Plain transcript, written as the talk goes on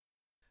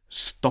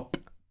stop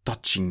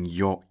touching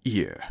your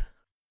ear.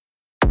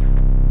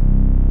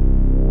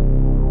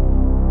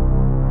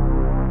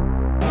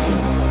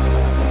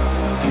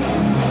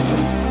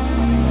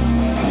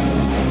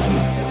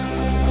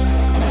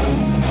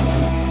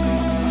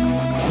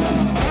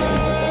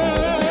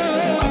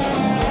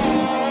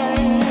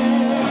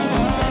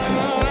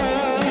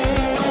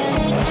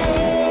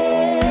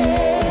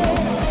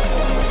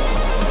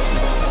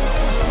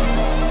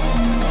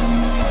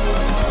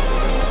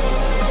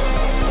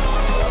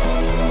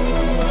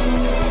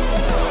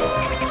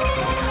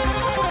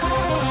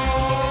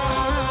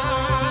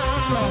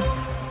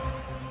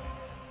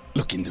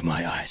 Look into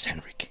my eyes,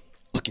 Henrik.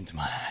 Look into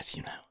my eyes,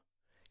 you know.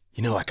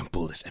 You know I can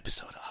pull this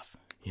episode off.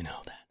 You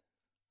know that.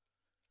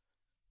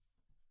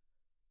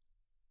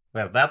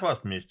 Well, that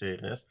was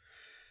mysterious.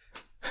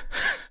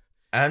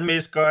 And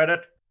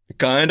misguided.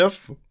 Kind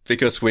of,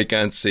 because we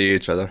can't see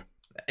each other.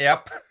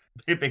 Yep,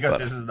 because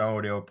this is an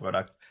audio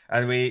product.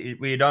 And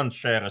we don't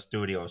share a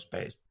studio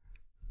space.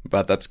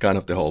 But that's kind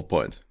of the whole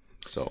point.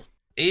 So,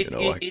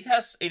 it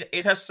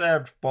has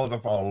saved both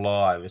of our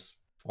lives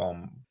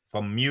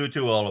from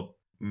mutual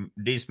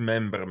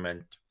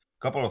dismemberment a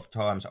couple of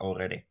times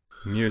already.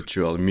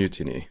 Mutual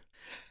mutiny.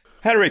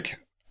 Henrik,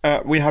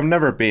 we have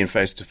never been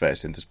face to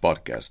face in this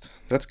podcast.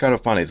 That's kind of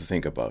funny to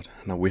think about.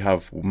 Now we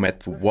have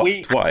met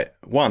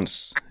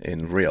once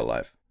in real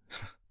life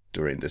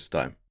during this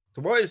time.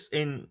 Twice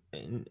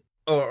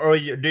or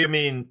do you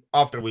mean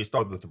after we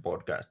started the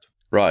podcast?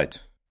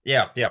 Right.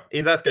 Yeah.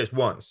 In that case,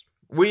 once.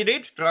 We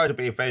did try to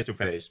be face to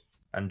face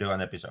and do an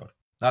episode.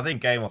 Nothing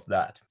came of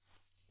that.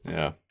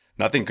 Yeah.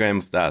 Nothing came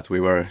of that. We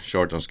were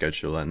short on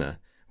schedule and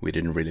we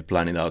didn't really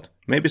plan it out.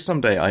 Maybe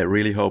someday. I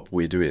really hope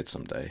we do it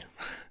someday.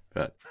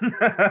 But you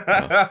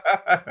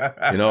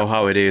know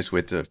how it is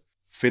with the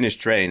Finnish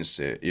trains.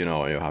 You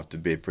have to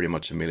be pretty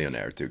much a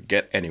millionaire to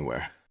get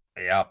anywhere.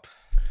 Yep.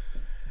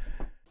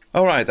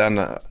 All right,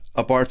 and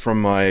apart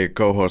from my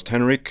co-host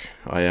Henrik,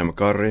 I am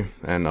Karri,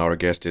 and our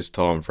guest is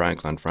Tom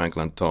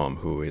Franklin Tom,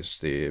 who is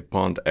the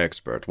Bond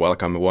expert.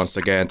 Welcome once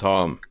again,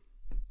 Tom.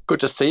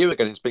 Good to see you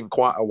again. It's been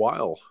quite a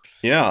while.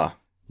 Yeah,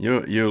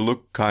 you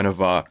look kind of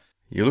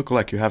you look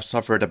like you have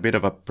suffered a bit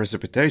of a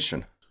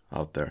precipitation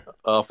out there.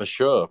 Oh, for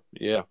sure.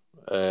 Yeah.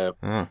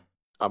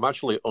 I'm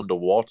actually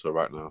underwater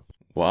right now.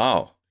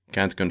 Wow,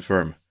 can't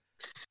confirm.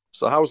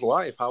 So how's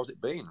life? How's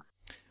it been?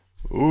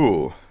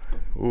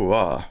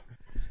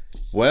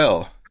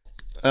 Well,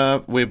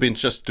 we've been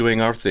just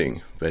doing our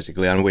thing,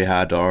 basically, and we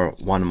had our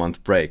 1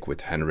 month break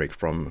with Henrik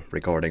from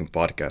recording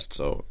podcasts,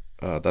 so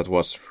that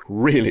was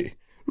really,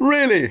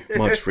 really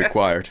much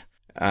required.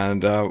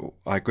 And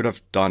I could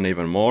have done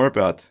even more,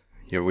 but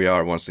here we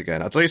are once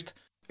again. At least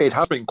it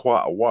has been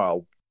quite a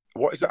while.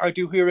 What is it I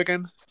do here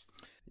again?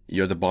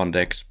 You're the Bond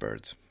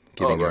expert,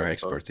 giving your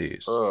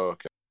expertise.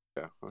 Okay.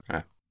 Yeah.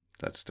 Okay.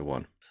 That's the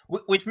one.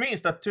 Which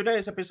means that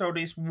today's episode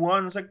is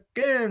once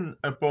again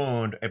a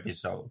Bond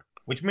episode.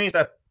 Which means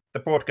that the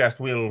podcast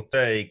will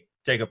take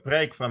a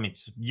break from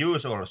its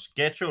usual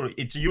schedule,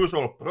 its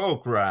usual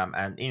program,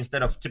 and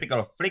instead of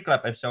typical Flick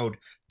Lab episode,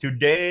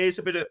 today's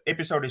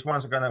episode is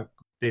once again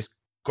this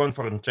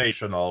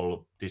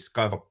confrontational, this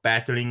kind of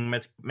battling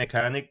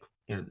mechanic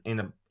in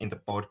the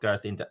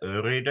podcast in the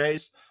early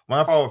days. One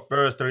of our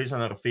first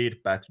listener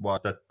feedbacks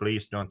was that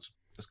please don't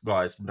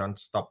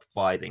stop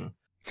fighting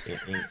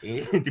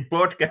in the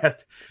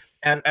podcast,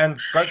 and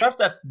kind of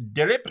that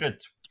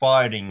deliberate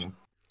fighting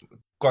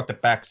got the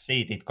back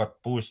seat. It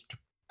got pushed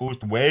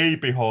way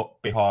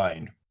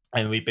behind,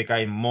 and we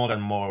became more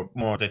and more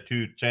the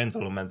two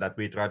gentlemen that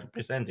we try to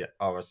present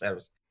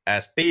ourselves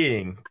as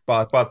being.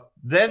 But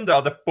then the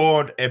other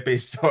Bond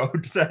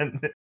episodes,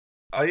 and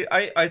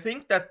I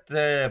think that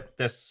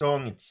the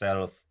song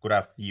itself could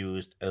have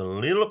used a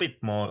little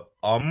bit more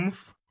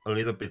oomph, a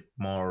little bit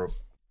more.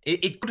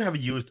 It could have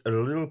used a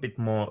little bit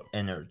more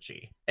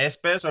energy,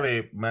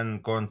 especially when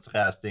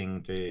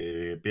contrasting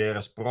the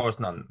Pierce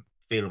Brosnan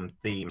film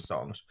theme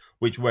songs,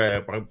 which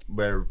were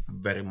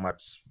very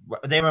much,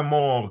 they were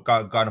more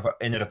kind of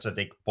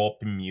energetic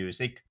pop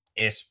music,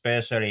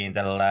 especially in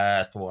the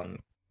last one.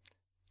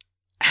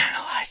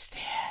 Analyze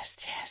this.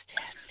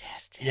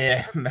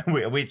 Yeah,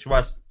 which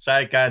was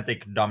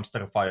gigantic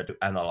dumpster fire to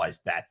analyze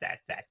that.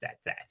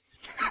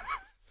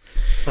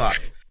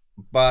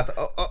 But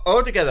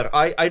altogether,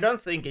 I don't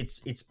think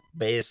it's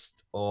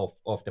best of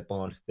the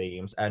Bond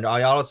themes, and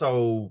I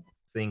also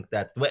think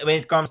that when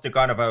it comes to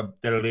kind of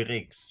the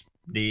lyrics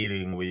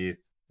dealing with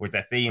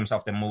the themes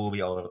of the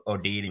movie or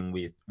dealing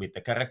with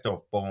the character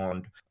of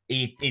Bond,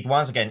 it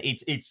once again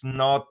it's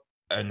not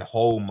a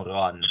home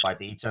run, but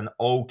it's an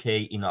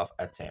okay enough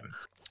attempt.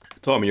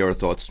 Tom, your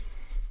thoughts?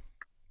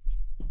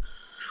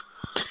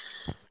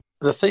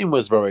 The theme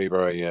was very,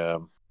 very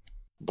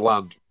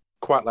bland,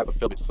 quite like the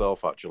film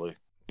itself, actually.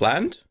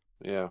 Bland?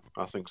 Yeah,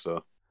 I think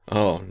so.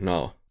 Oh,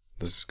 no.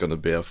 This is going to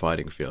be a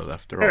fighting field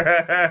after all.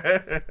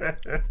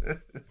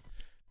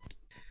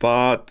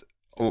 But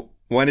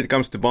when it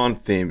comes to Bond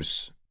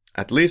themes,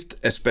 at least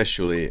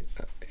especially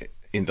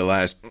in the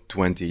last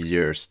 20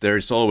 years, there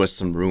is always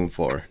some room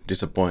for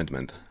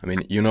disappointment. I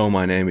mean, You Know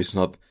My Name is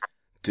not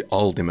the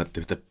ultimate,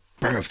 the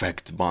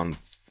perfect Bond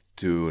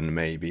tune,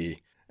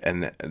 maybe,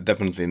 and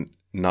definitely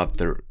not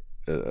the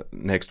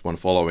next one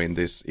following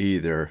this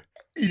either.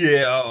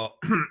 Yeah.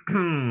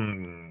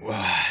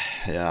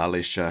 Yeah,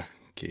 Alicia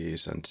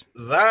Keys and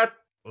that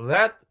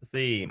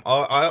theme.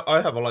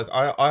 I have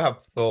I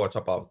have thoughts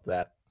about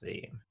that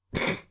theme.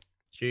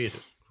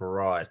 Jesus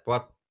Christ,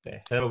 what the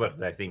hell were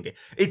they thinking?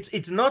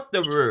 It's not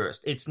the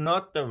worst. It's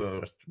not the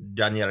worst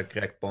Daniel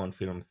Craig Bond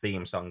film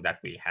theme song that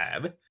we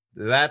have.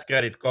 That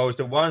credit goes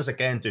to once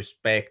again to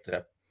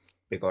Spectre,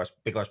 because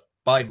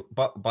by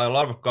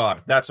love of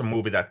God, that's a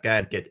movie that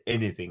can't get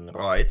anything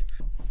right.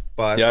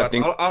 But, yeah, but I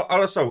think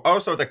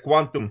also the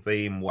Quantum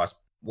theme was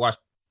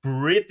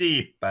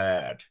pretty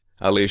bad.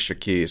 Alicia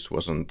Keys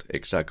wasn't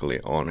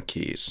exactly on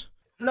keys.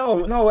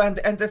 No, and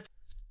the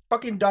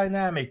fucking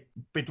dynamic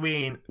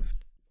between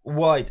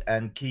White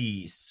and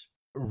Keys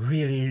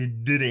really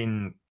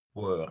didn't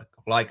work,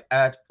 like,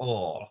 at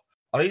all.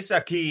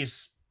 Alicia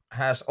Keys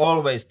has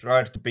always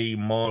tried to be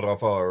more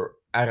of a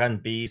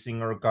R&B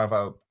singer, kind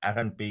of a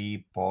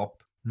R&B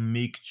pop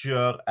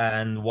mixture,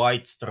 and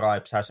White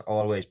Stripes has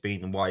always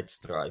been White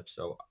Stripes.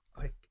 So,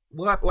 like,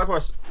 what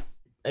was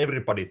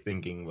everybody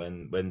thinking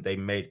when they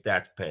made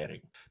that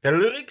pairing? The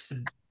lyrics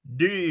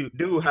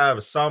do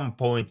have some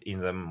point in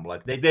them.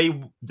 Like,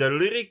 the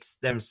lyrics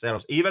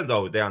themselves, even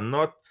though they are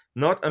not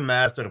a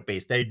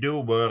masterpiece, they do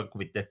work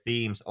with the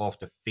themes of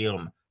the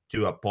film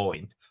to a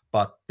point.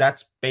 But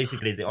that's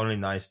basically the only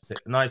nice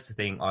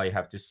thing I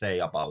have to say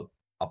about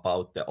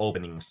the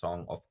opening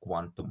song of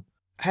Quantum.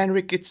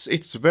 Henrik,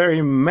 it's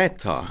very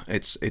meta.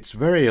 It's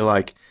very,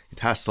 like,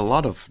 it has a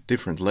lot of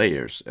different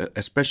layers,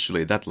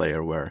 especially that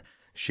layer where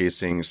she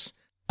sings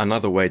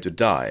 "Another Way to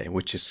Die,"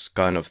 which is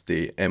kind of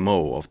the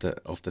MO of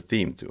the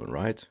theme tune,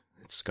 right?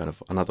 It's kind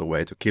of another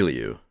way to kill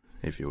you,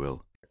 if you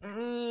will.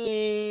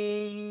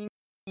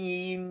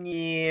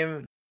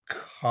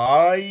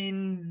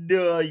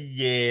 Kinda,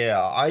 yeah.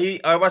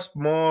 I was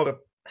more,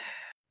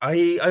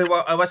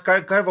 I was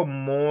kind of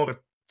more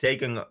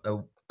taken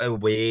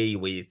away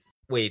with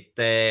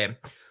the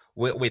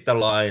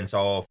lines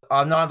of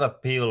 "another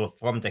pill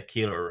from the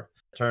killer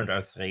turned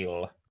a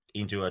thrill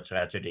into a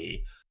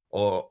tragedy,"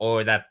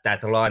 or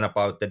that line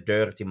about the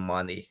dirty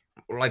money.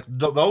 Like,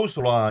 those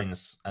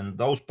lines and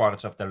those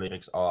parts of the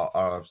lyrics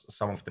are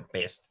some of the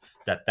best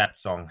that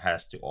song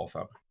has to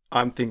offer.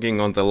 I'm thinking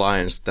on the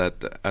lines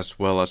that, as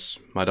well as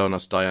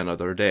Madonna's "Die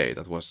Another Day,"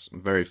 that was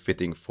very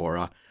fitting for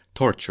a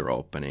torture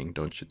opening,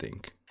 don't you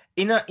think?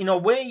 In a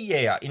way,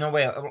 yeah. In a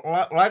way,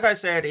 like I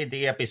said in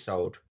the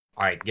episode,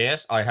 I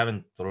guess I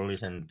haven't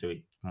listened to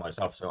it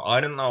myself, so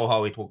I don't know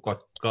how it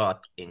got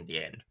cut in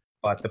the end.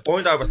 But the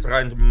point I was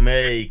trying to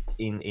make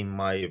in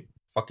my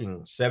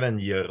fucking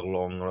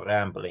 7-year-long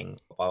rambling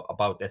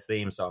about the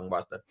theme song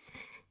was that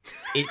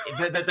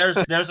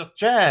there's a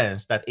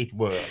chance that it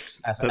works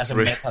as a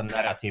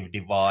meta-narrative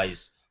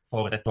device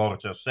for the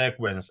torture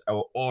sequence,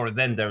 or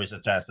then there is a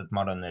chance that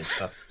Madonna is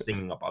just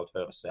singing about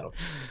herself.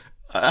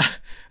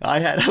 I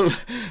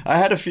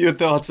had a few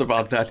thoughts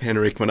about that,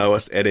 Henrik, when I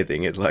was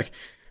editing it. Like,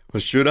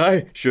 well, should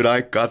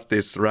I cut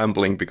this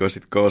rambling because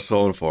it goes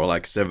on for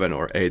like 7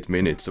 or 8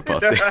 minutes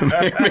about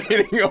the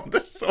meaning of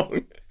the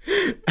song?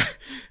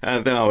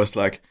 And then I was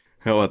like,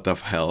 oh, what the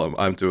hell?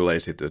 I'm too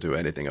lazy to do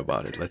anything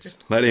about it. Let's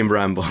let him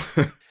ramble.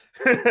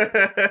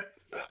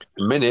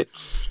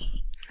 Minutes,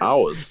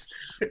 hours,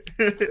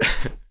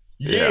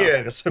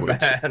 years,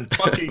 man,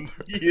 fucking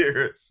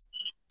years,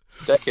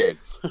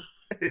 decades.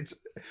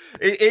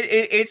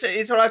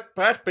 It's like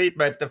Brad Pitt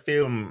made the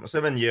film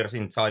 7 years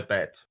in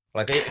Tibet.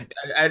 Like,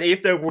 and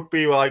if there would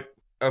be like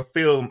a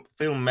film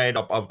made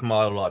about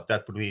my life,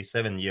 that would be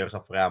 7 years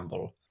of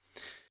ramble.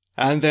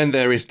 And then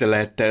there is the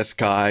 "Let the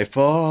Sky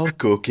Fall,"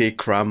 "Cookie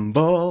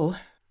Crumble."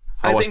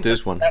 How was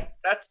this one?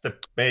 That's the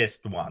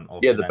best one.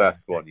 Yeah, the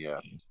best one. Yeah,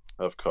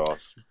 of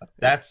course.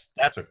 That's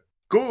a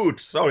good,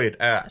 solid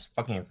ass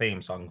fucking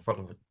theme song for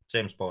a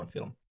James Bond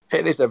film.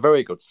 It is a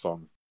very good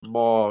song.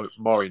 More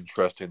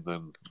interesting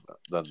than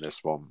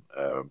this one.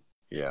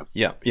 Yeah.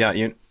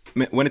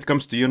 When it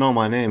comes to "You Know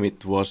My Name,"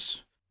 it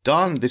was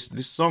done.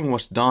 This song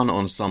was done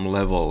on some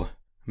level,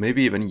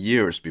 maybe even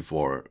years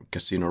before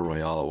Casino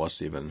Royale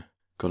was even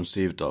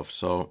conceived of.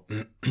 So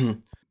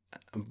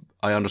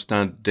I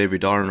understand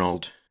David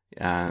Arnold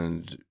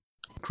and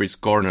Chris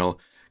Cornell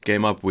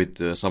came up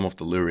with some of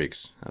the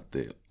lyrics at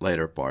the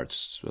later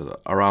parts,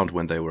 around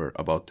when they were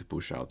about to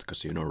push out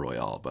Casino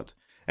Royale. But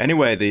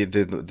anyway,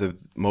 the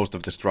most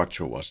of the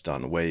structure was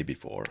done way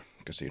before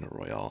Casino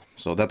Royale.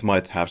 So that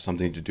might have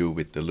something to do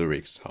with the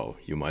lyrics, how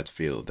you might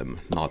feel them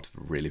not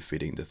really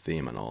fitting the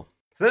theme and all.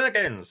 Then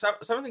again,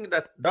 something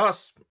that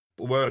does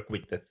work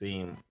with the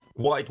theme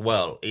quite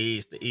well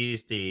is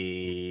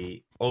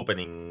the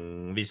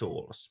opening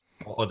visuals,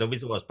 or the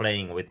visuals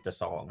playing with the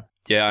song.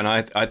 Yeah, and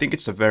I think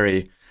it's a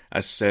very,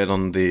 as said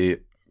on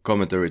the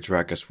commentary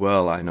track as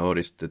well, I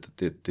noticed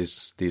that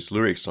these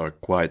lyrics are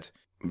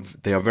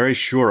they are very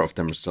sure of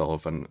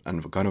themselves and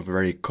kind of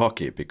very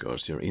cocky,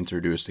 because you're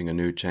introducing a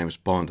new James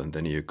Bond and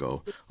then you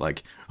go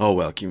like, oh,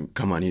 well,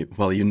 come on,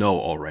 you know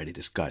already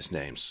this guy's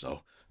name,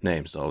 so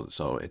name. So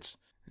it's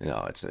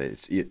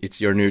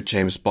it's your new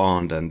James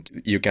Bond, and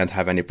you can't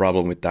have any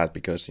problem with that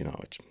because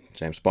it's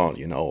James Bond.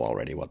 You know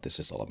already what this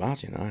is all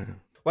about.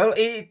 Well,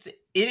 it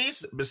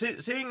is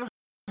seeing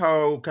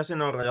how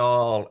Casino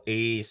Royale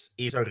is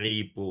a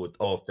reboot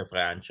of the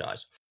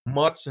franchise,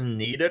 much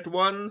needed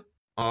one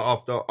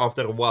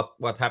after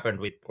what happened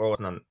with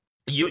Brosnan.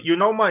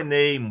 My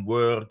name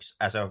works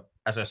as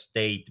a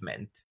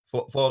statement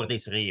for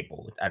this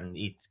reboot, and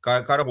it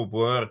kind of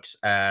works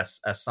as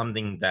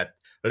something that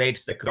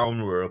lays the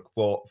groundwork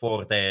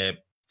for the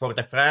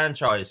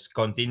franchise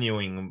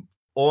continuing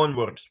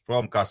onwards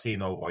from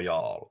Casino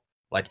Royale.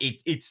 Like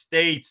it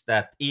states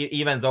that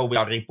even though we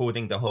are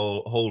rebooting the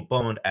whole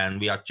Bond and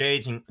we are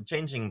changing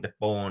the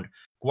Bond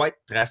quite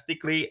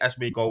drastically as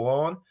we go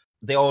on,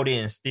 the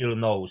audience still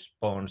knows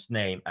Bond's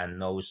name and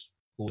knows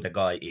who the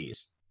guy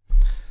is.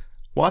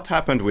 What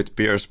happened with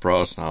Pierce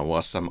Brosnan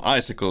was some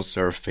icicle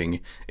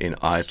surfing in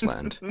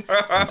Iceland.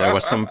 And there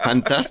was some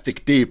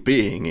fantastic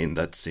DPing in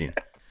that scene.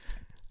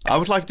 I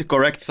would like to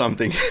correct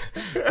something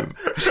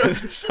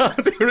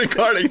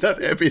regarding that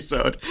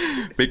episode,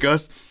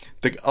 because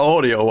the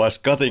audio was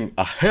cutting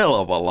a hell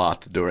of a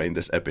lot during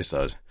this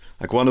episode.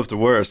 Like one of the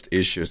worst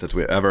issues that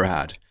we ever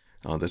had.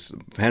 This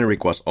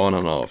Henrik was on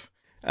and off.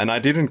 And I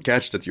didn't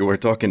catch that you were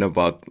talking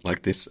about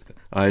like this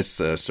ice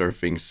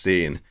surfing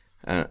scene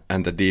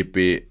and the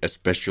DP,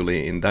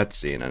 especially in that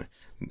scene. And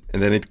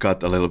then it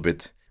got a little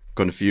bit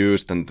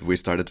confused and we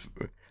started...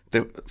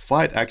 The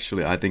fight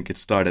actually, I think it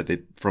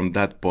started from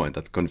that point,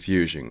 that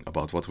confusion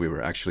about what we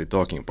were actually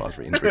talking about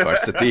in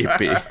regards to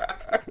DP.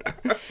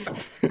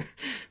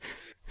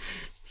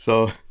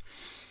 So,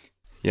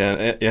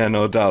 yeah,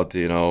 no doubt,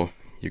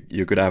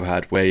 you could have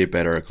had way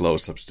better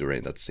close-ups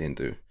during that scene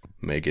to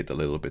make it a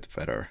little bit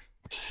better.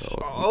 So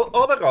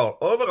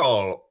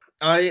Overall,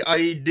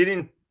 I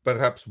didn't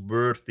perhaps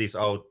word this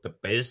out the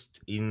best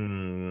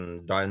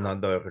in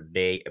Another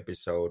Day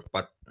episode,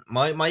 but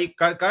my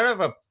kind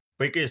of a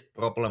biggest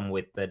problem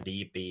with the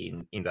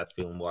DP in that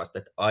film was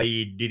that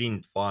I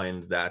didn't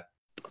find that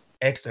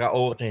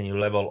extraordinary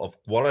level of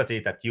quality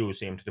that you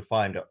seemed to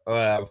find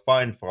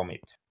from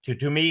it.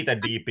 To me, the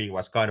DP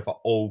was kind of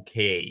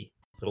okay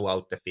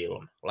throughout the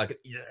film. Like,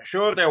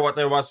 sure, there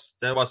was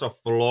a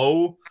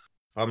flow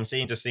from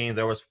scene to scene.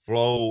 There was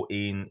flow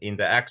in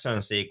the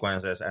action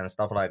sequences and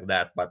stuff like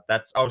that. But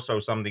that's also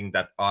something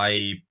that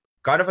I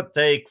kind of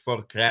take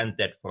for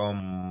granted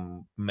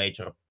from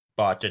major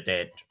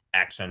budgeted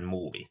action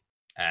movie,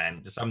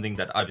 and something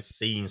that I've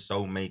seen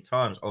so many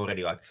times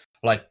already.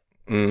 Like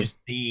just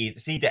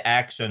see the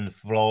action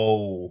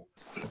flow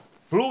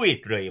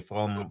fluidly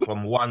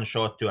from one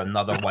shot to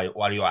another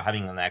while you are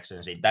having an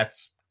action scene.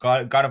 That's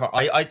kind of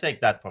I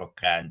take that for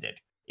granted.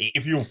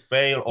 If you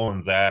fail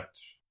on that,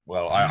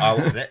 well,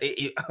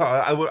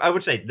 I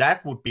would say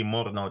that would be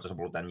more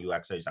noticeable than you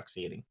actually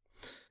succeeding.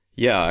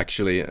 Yeah,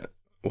 actually,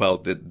 well,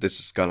 this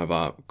is kind of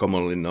a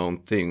commonly known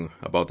thing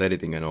about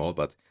editing and all,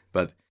 but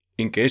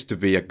in case to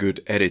be a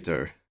good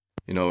editor,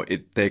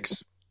 it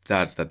takes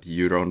that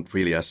you don't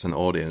really, as an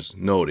audience,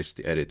 notice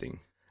the editing,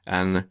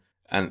 and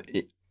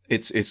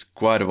it's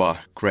quite of a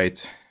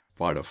great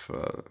part of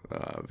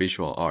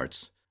visual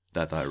arts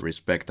that I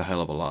respect a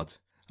hell of a lot.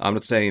 I'm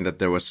not saying that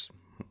there was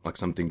like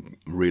something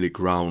really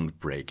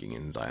groundbreaking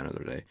in Die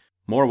Another Day.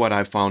 More what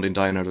I found in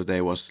Die Another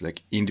Day was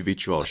like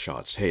individual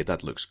shots. Hey,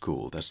 that looks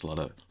cool. There's a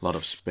lot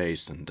of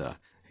space, and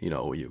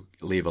you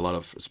leave a lot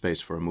of space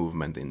for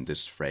movement in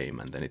this frame,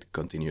 and then it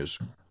continues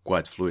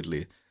quite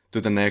fluidly to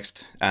the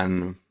next.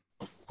 And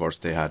of course,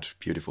 they had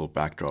beautiful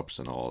backdrops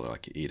and all,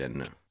 like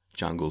Eden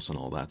jungles and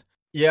all that.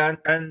 Yeah,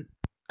 and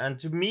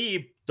to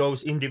me,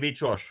 those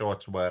individual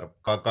shots were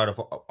kind of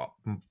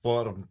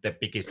for the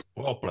biggest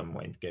problem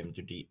when it came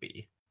to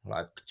DP.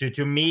 Like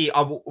to me,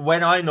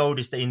 when I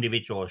noticed the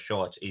individual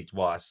shots, it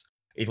was,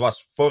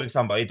 for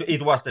example,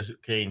 it was the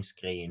green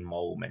screen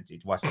moments.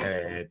 It was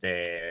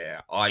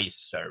the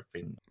ice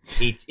surfing.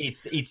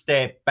 It's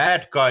the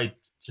bad guy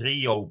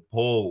trio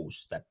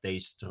pose that they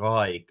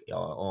strike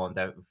on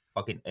the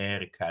fucking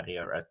air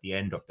carrier at the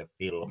end of the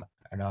film,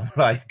 and I'm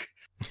like,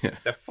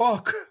 the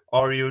fuck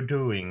are you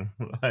doing?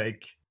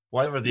 Like,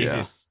 whatever this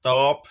is,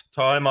 stop,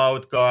 time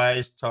out,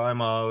 guys,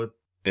 time out.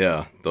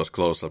 Yeah, those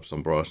close-ups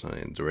on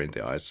Brosnan during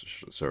the ice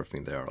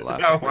surfing, they are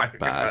laughing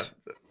bad.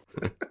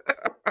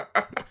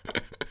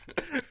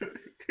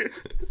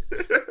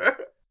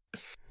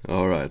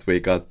 All right, we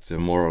got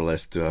more or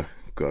less to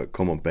a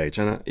common page.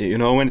 And,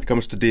 when it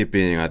comes to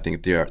DPing, I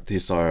think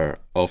these are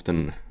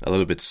often a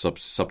little bit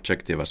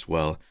subjective as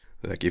well.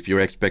 Like, if you're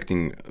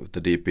expecting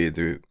the DP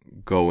to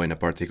go in a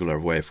particular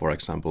way, for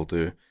example,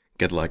 to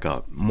get like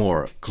a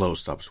more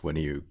close-ups when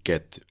you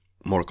get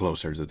more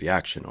closer to the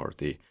action or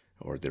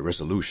the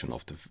resolution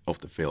of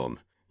the film,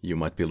 you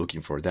might be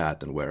looking for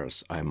that, and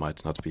whereas I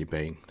might not be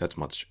paying that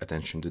much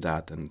attention to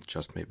that and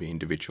just maybe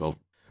individual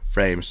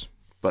frames.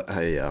 But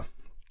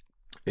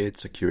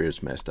it's a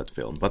curious mess, that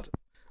film. But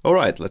all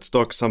right, let's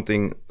talk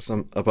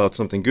about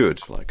something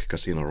good like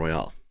Casino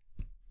Royale.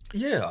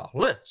 Yeah,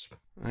 let's.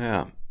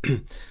 Yeah.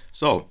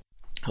 So,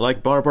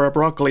 like Barbara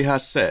Broccoli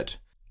has said,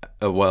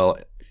 Well,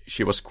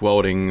 she was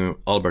quoting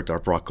Albert R.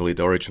 Broccoli,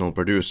 the original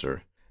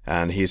producer,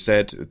 and he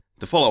said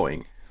the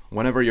following: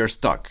 "Whenever you're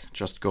stuck,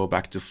 just go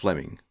back to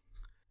Fleming."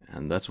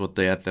 And that's what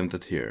they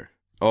attempted here.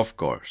 Of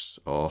course,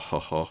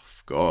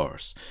 of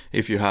course.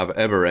 If you have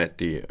ever read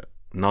the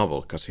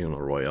novel Casino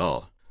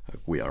Royale,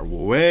 we are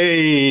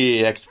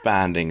way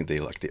expanding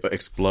the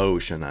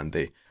explosion and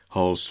the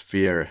whole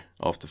sphere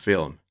of the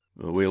film.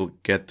 We'll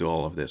get to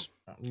all of this.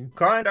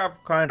 Kind of.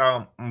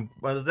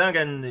 But then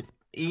again,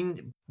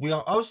 we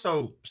are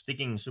also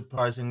sticking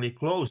surprisingly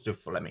close to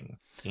Fleming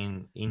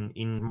in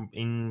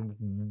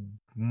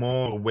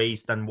more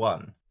ways than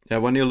one. Yeah,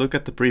 when you look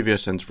at the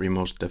previous entry,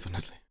 most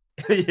definitely.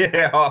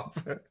 Yeah.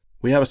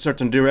 We have a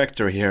certain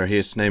director here.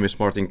 His name is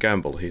Martin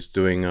Campbell. He's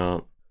doing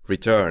a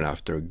return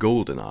after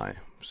GoldenEye.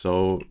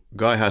 So,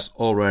 guy has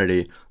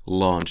already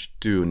launched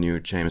 2 new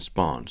James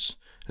Bonds.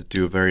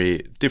 2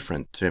 very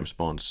different James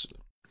Bonds.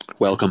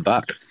 Welcome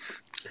back.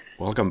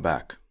 Welcome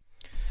back.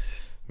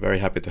 Very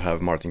happy to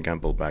have Martin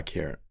Campbell back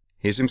here.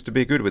 He seems to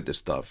be good with this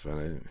stuff.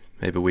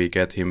 Maybe we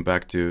get him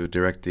back to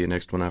direct the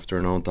next one after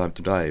No Time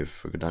to Die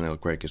if Daniel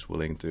Craig is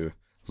willing to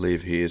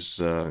leave his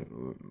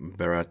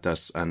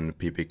Berettas and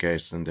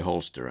PPKs in the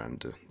holster,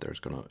 and there's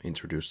gonna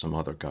introduce some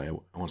other guy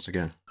once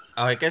again.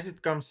 I guess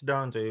it comes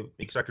down to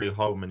exactly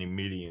how many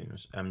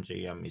millions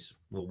MGM is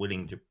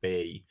willing to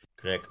pay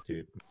Craig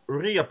to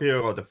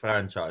reappear on the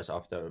franchise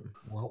after...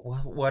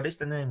 What is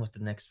the name of the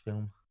next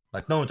film?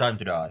 Like No Time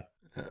to Die.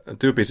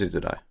 Too Busy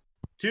to Die.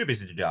 Too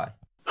Busy to Die.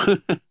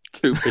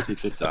 Too busy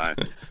to die.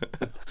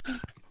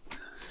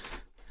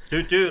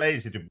 Too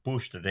lazy to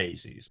push the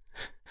daisies.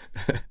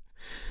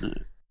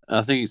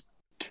 I think he's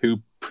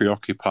too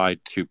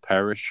preoccupied to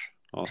perish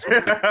or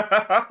something.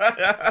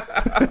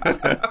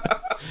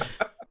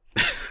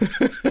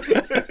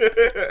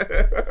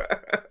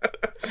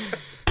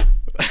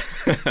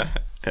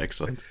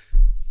 Excellent.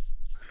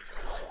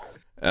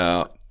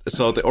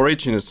 So the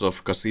origins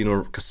of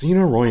Casino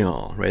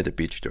Royale, rated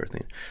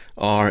PG-13,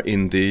 are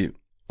in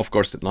of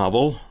course, the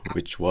novel,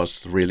 which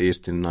was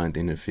released in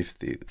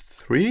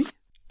 1953.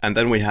 And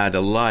then we had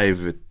a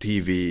live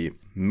TV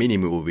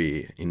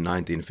mini-movie in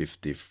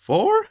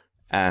 1954.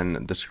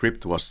 And the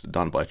script was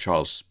done by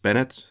Charles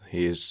Bennett.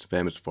 He is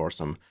famous for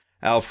some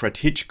Alfred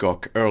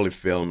Hitchcock early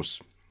films.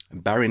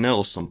 Barry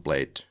Nelson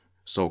played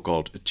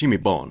so-called Jimmy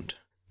Bond.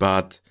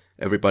 But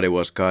everybody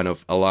was kind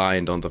of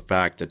aligned on the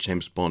fact that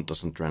James Bond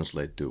doesn't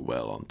translate too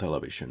well on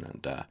television.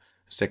 And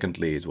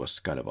secondly, it was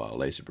kind of a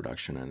lazy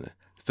production. And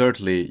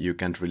thirdly, you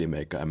can't really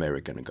make an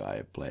American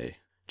guy play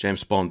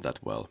James Bond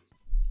that well,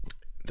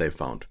 they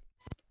found.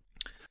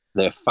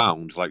 They're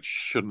found? Like,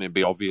 shouldn't it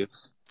be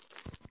obvious?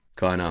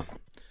 Kinda.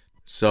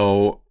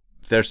 So,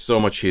 there's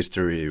so much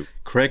history.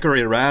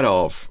 Gregory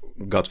Radoff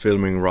got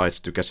filming rights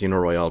to Casino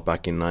Royale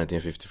back in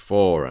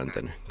 1954, and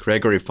then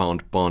Gregory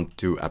found Bond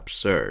too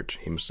absurd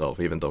himself,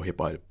 even though he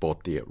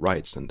bought the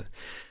rights. And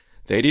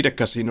they did a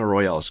Casino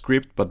Royale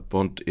script, but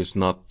Bond is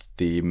not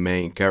the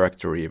main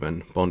character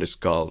even. Bond is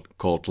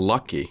called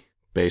Lucky,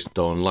 based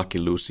on Lucky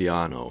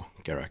Luciano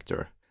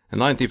character. In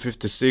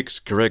 1956,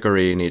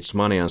 Gregory needs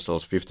money and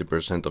sells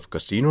 50% of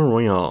Casino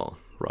Royale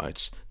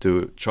rights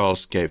to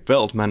Charles K.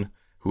 Feldman,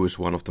 who is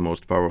one of the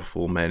most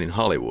powerful men in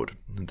Hollywood.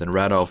 And then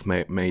Radoff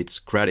meets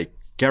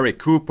Gary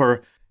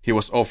Cooper. He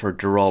was offered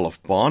the role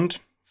of Bond.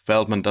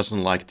 Feldman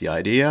doesn't like the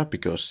idea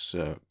because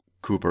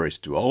Cooper is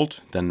too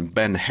old. Then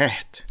Ben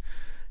Hecht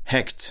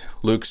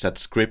looks at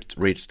script,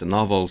 reads the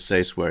novel,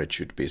 says where it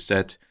should be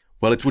set.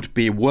 Well, it would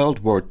be World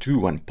War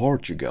II and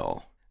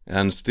Portugal.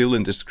 And still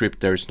in the script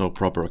there is no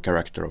proper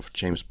character of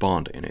James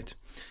Bond in it.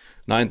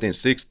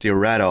 1960,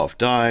 Radoff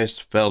dies.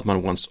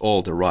 Feldman wants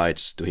all the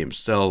rights to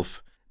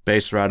himself.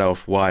 Pays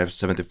Radoff's wife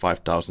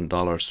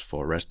 $75,000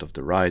 for rest of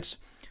the rights.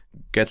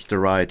 Gets the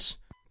rights.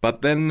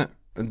 But then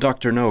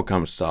Dr. No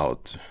comes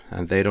out,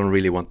 and they don't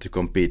really want to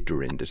compete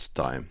during this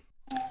time.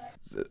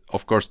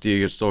 Of course,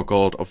 the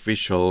so-called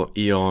official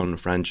Eon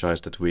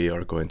franchise that we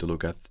are going to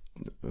look at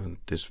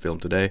this film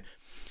today,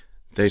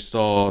 they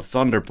saw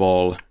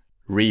Thunderball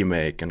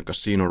remake and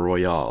Casino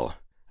Royale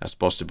as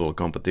possible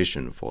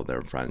competition for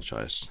their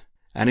franchise.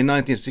 And in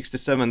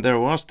 1967 there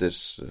was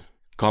this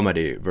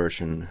comedy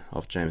version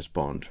of James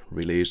Bond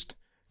released,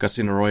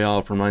 Casino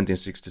Royale from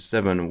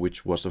 1967,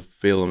 which was a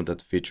film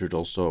that featured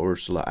also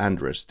Ursula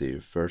Andress, the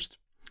first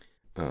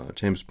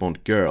James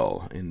Bond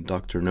girl in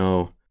Dr.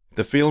 No.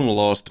 The film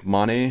lost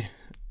money.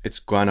 It's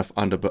kind of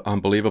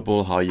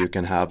unbelievable how you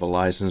can have a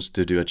license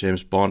to do a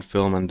James Bond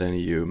film and then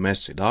you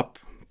mess it up.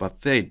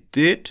 But they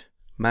did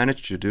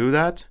manage to do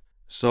that.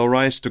 So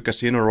rights to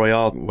Casino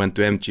Royale went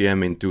to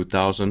MGM in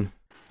 2000.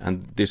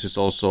 And this is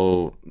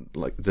also,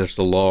 like, there's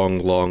a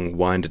long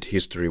winded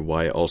history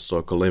why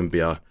also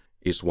Columbia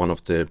is one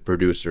of the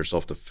producers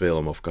of the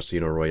film of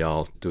Casino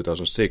Royale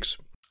 2006.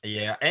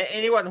 Yeah,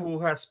 anyone who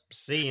has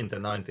seen the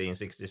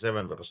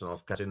 1967 version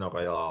of Casino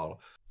Royale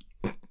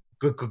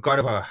kind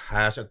of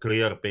has a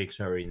clear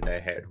picture in their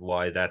head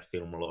why that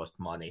film lost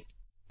money.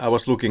 I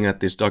was looking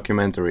at these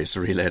documentaries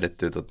related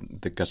to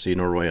the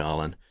Casino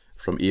Royale and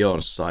from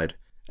Eon's side.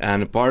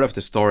 And part of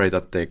the story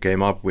that they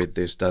came up with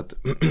is that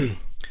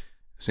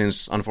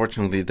since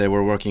unfortunately they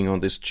were working on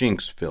this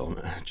Jinx film,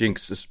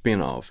 Jinx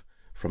spin-off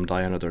from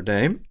Die Another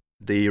Day,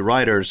 the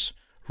writers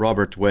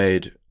Robert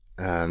Wade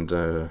and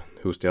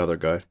who's the other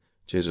guy?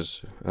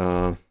 Jesus,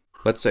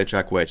 let's say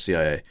Jack Wade,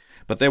 CIA.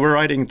 But they were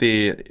writing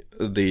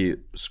the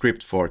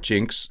script for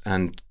Jinx,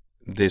 and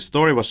the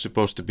story was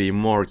supposed to be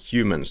more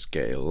human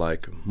scale,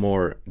 like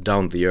more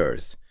down the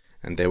earth.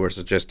 And they were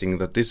suggesting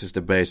that this is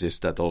the basis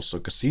that also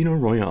Casino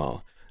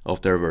Royale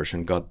of their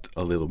version got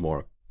a little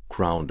more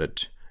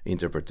grounded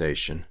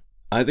interpretation.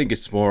 I think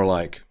it's more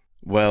like,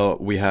 well,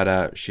 we had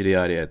a shitty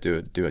idea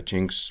to do a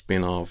Jinx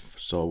spin-off,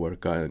 so we're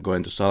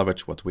going to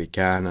salvage what we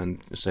can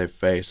and save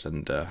face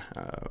and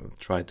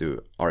try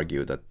to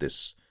argue that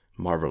this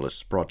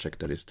marvelous project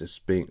that is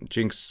this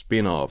Jinx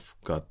spin-off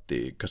got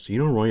the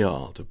Casino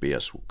Royale to be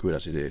as good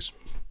as it is.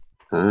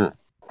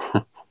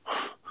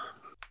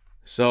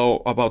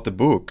 So, about the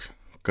book,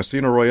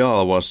 Casino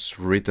Royale was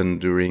written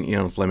during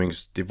Ian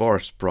Fleming's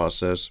divorce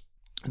process.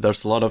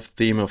 There's a lot of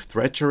theme of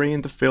treachery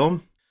in the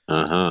film.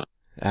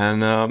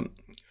 And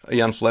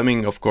Ian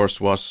Fleming, of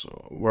course, was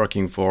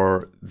working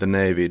for the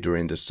Navy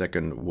during the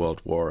Second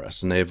World War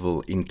as a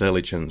naval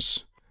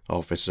intelligence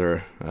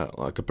officer,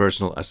 like a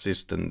personal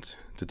assistant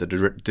to the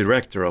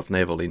director of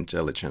naval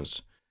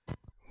intelligence,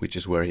 which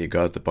is where he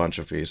got a bunch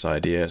of his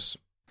ideas.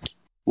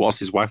 Was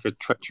his wife a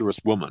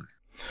treacherous woman?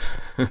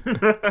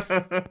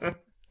 The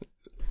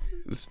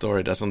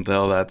story doesn't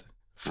tell that.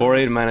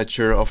 Foreign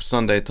manager of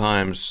Sunday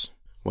Times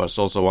was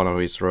also one of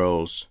his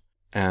roles.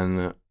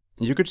 And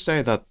you could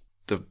say that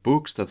the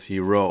books that he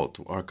wrote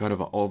are kind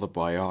of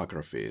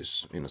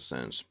autobiographies in a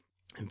sense,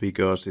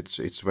 because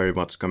it's very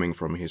much coming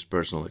from his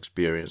personal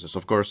experiences.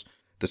 Of course,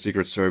 the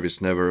Secret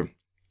Service never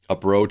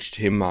approached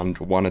him and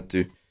wanted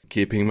to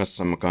keep him as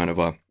some kind of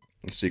a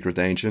secret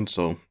agent,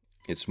 so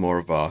it's more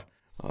of a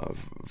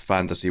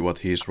fantasy what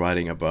he's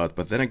writing about.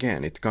 But then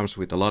again, it comes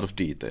with a lot of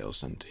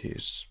details, and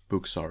his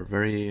books are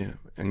very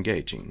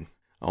engaging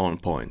on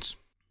points.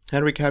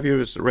 Henrik, have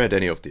you read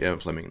any of the Ian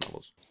Fleming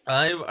novels?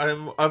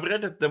 I've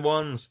read the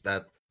ones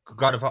that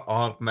kind of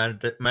are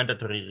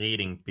mandatory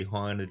reading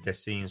behind the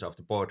scenes of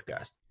the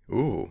podcast.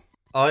 Ooh.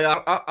 I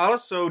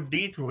also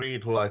did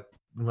read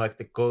like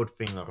the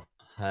Goldfinger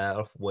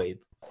halfway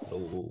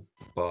through,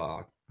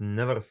 but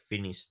never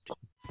finished.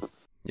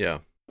 Yeah.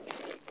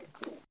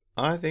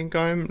 I think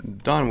I'm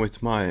done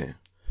with my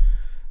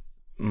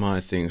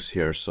things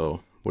here,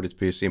 so would it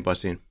be scene by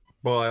scene?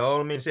 By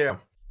all means, yeah.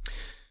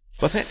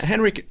 But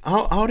Henrik,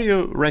 how do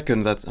you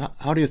reckon that,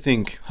 how do you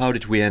think, how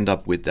did we end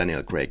up with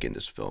Daniel Craig in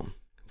this film,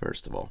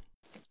 first of all?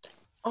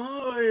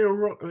 I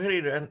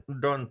really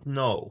don't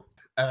know.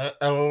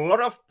 A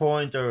lot of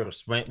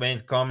pointers when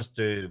it comes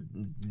to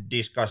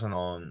discussion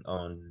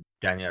on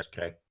Daniel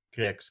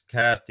Craig's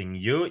casting,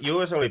 you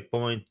usually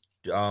point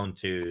down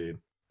to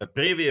a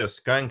previous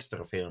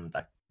gangster film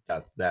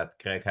that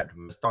Craig had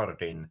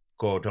starred in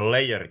called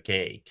Layer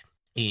Cake,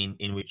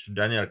 in which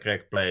Daniel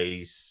Craig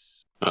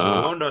plays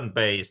a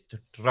London-based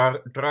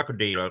drug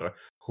dealer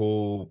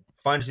who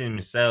finds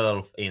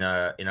himself in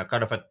a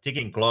kind of a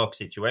ticking clock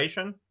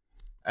situation,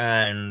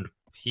 and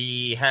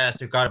he has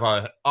to kind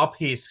of up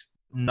his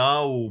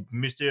now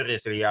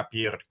mysteriously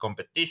appeared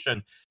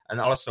competition and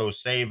also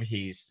save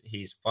his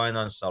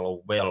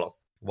financial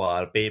wealth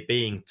while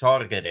being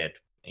targeted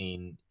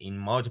in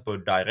multiple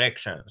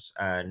directions.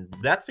 And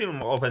that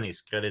film often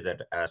is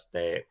credited as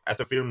the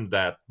film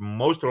that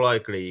most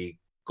likely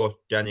got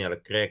Daniel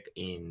Craig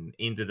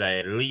into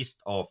the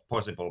list of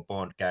possible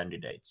Bond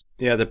candidates.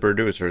 Yeah, the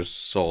producers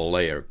saw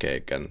Layer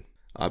Cake, and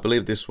I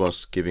believe this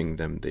was giving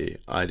them the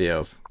idea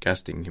of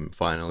casting him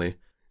finally.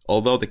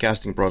 Although the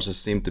casting process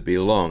seemed to be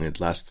long, it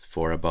lasted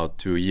for about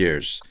 2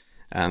 years.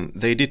 And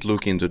they did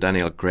look into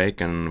Daniel Craig,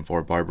 and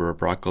for Barbara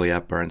Broccoli,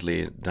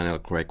 apparently Daniel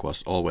Craig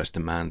was always the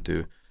man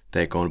to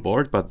take on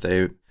board, but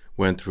they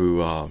went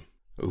through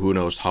who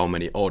knows how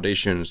many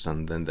auditions,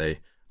 and then they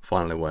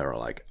finally were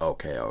like,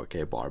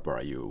 okay,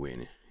 Barbara, you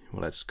win.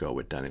 Let's go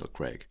with Daniel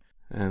Craig.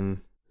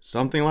 And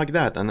something like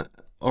that. And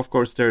of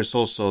course, there's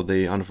also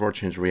the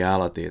unfortunate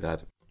reality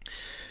that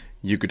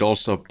you could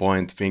also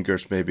point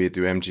fingers maybe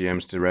to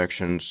MGM's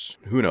directions.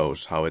 Who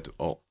knows how it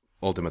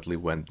ultimately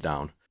went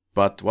down.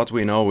 But what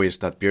we know is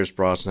that Pierce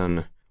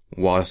Brosnan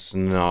was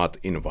not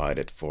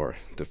invited for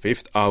the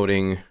 5th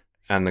outing,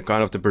 and the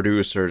kind of the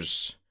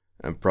producers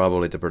and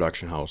probably the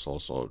production house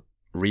also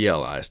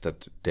realized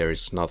that there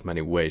is not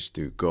many ways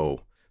to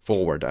go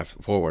forward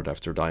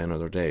after Die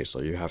Another Day,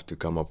 so you have to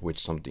come up with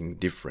something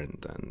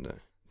different, and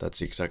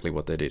that's exactly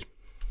what they did.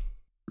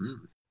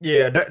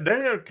 Yeah,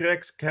 Daniel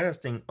Craig's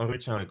casting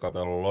originally got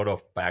a lot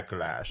of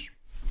backlash.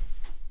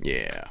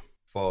 Yeah.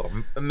 For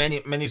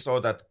many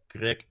saw that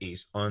Craig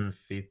is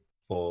unfit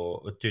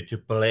to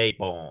play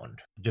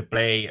Bond, to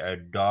play a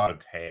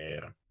dark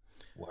hair.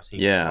 Was he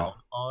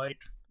brown-eyed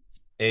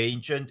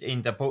agent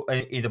in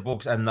the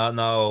books, and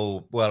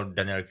now well,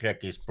 Daniel Craig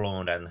is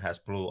blonde and has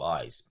blue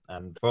eyes,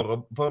 and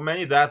for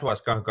many that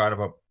was kind of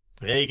a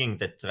breaking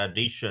the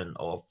tradition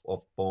of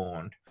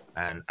Bond.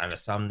 and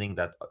something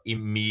that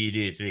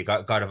immediately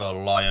kind of a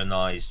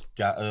lionized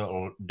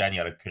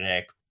Daniel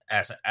Craig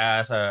as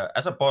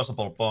a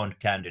possible Bond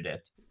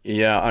candidate.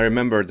 Yeah, I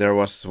remember there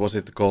was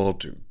it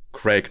called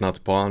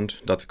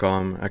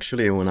craignotbond.com?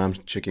 Actually, when I'm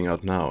checking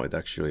out now, it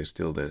actually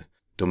still the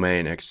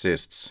domain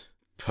exists,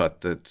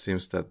 but it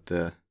seems that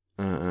the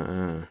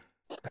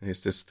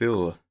is this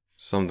still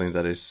something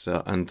that is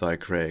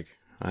anti-Craig?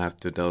 I have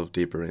to delve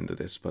deeper into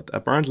this, but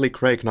apparently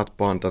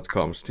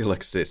craignotbond.com still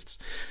exists.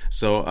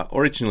 So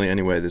originally,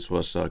 anyway, this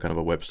was kind of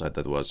a website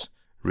that was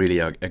really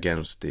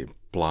against the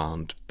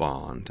blonde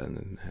Bond,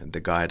 and the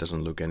guy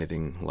doesn't look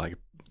anything like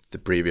the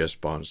previous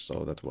Bonds,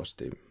 so that was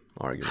the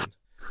argument.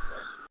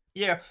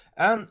 Yeah,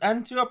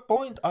 and to a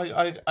point,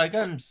 I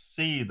can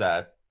see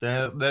that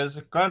there's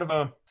a kind of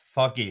a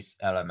fuggish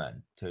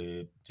element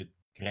to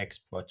Craig's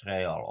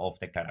portrayal of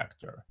the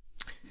character.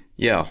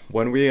 Yeah,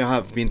 when we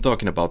have been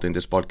talking about in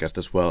this podcast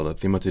as well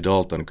that Timothy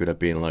Dalton could have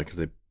been like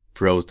the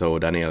proto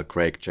Daniel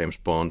Craig James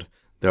Bond,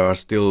 there are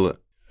still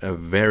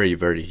very,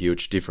 very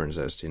huge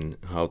differences in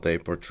how they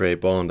portray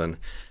Bond, and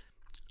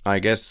I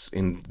guess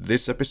in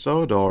this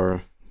episode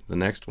or the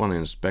next one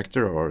in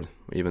Spectre or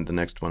even the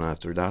next one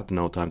after that,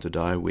 No Time to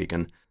Die, we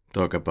can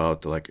talk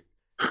about like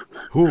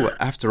who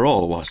after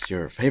all was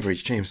your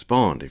favorite James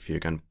Bond, if you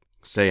can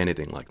say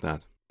anything like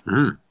that.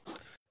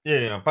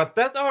 Yeah, but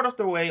that out of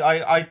the way,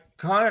 I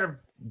kind of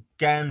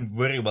can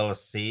very well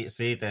see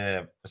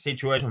the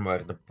situation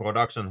where the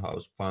production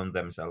house found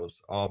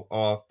themselves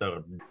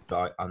after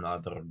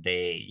another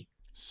day.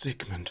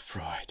 Sigmund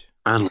Freud.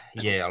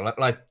 Yeah,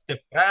 like the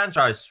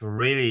franchise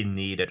really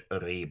needed a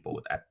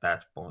reboot at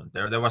that point.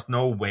 There was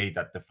no way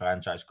that the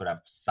franchise could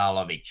have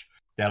salvaged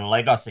the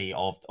legacy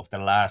of the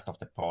last of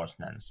the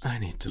Brosnans. I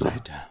need to lay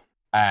down.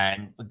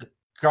 And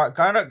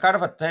kind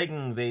of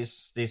taking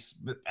this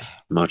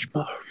Much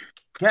more.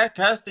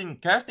 casting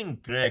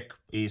Craig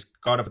is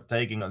kind of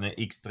taking an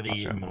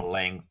extreme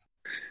length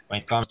when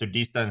it comes to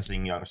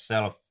distancing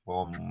yourself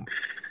from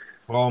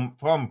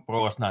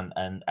Brosnan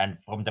and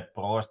from the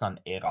Brosnan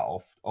era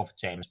of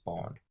James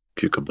Bond.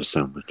 Cucumber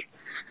sandwich.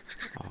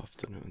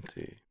 Afternoon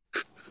tea.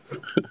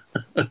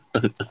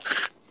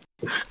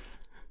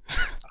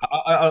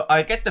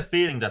 I get the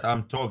feeling that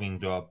I'm talking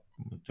to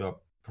a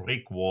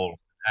brick wall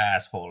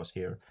assholes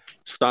here.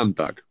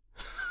 Sandbag.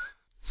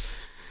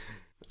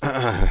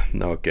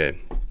 Okay,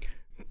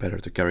 better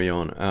to carry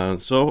on.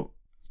 So,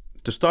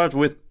 to start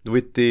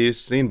with the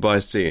scene by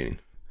scene,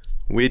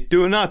 we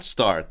do not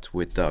start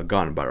with the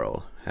gun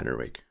barrel,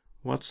 Henrik.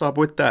 What's up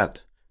with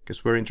that?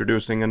 Because we're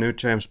introducing a new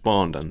James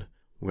Bond and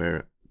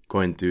we're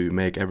going to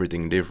make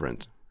everything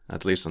different,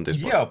 at least on this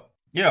part.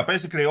 Yeah,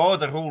 basically all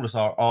the rules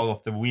are out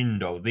of the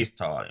window this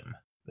time.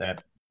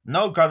 That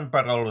no gun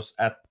barrels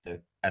at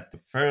the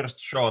first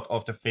shot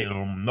of the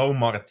film, no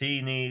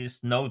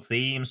martinis, no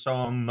theme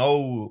song,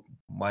 no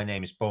My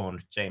Name is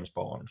Bond, James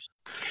Bond.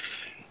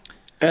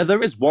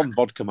 There is one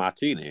vodka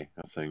martini,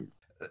 I think.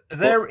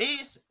 There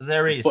is,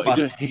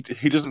 but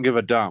he doesn't give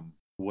a damn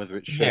whether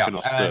it's shaken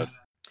or stirred.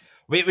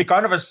 We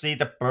kind of see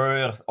the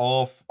birth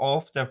of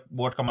the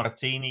vodka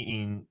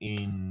martini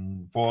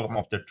in form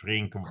of the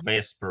drink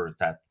Vesper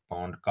that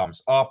Bond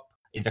comes up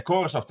in the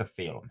course of the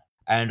film.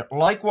 And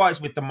likewise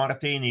with the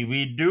martini,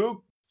 we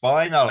do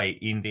finally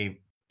in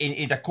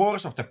the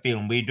course of the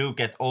film we do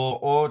get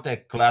all the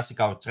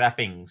classical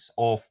trappings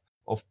of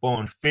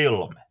Bond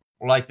film,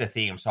 like the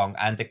theme song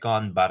and the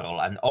gun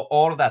barrel and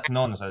all that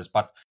nonsense.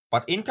 But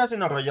in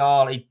Casino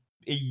Royale,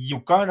 you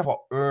kind of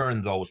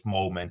earn those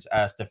moments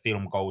as the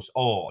film goes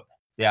on.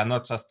 They are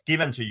not just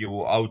given to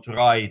you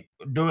outright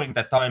during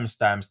the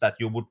timestamps that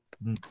you would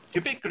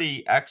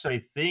typically actually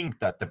think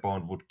that the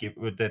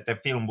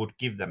film would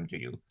give them to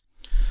you.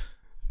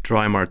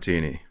 Dry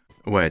martini.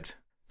 Wait.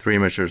 3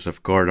 measures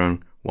of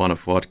Gordon, 1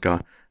 of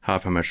vodka,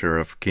 half a measure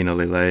of quinoa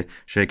lillet,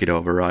 shake it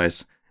over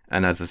ice,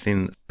 and add a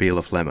thin peel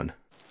of lemon.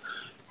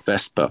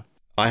 Vesper.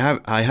 I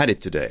had it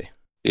today.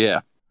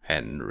 Yeah.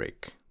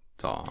 Henrik,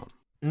 Tom.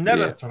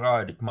 Never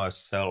tried it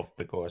myself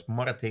because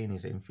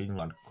martinis in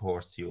Finland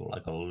cost you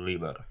like a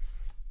liver.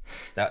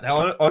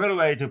 The only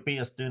way to be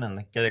a student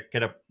and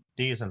get a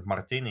decent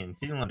martini in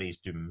Finland is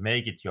to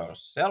make it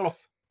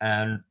yourself,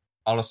 and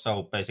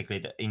also basically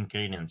the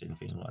ingredients in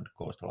Finland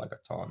cost like a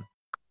ton.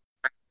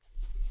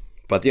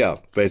 But yeah,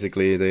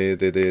 basically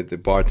the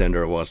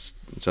bartender was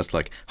just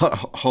like,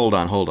 hold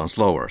on,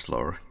 slower.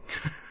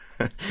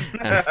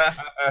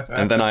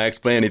 and then I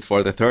explained it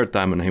for the third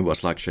time and he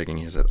was like shaking.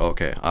 He said,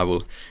 okay, I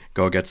will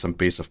go get some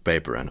piece of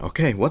paper. And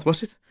okay, what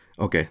was it?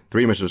 Okay,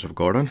 3 measures of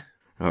Gordon.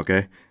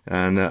 Okay,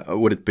 and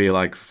would it be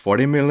like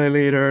 40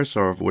 milliliters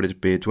or would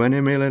it be 20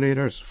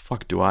 milliliters?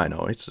 Fuck do I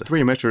know. It's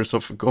 3 measures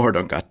of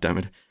Gordon,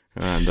 goddammit.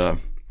 And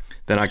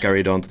then I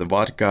carried on to the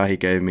vodka. He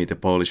gave me the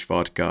Polish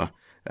vodka.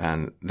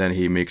 And then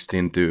he mixed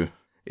into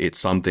it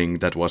something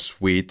that was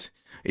sweet.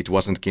 It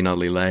wasn't quinoa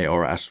lillet,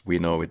 or as we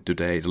know it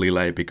today,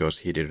 lillet, because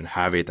he didn't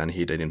have it and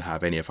he didn't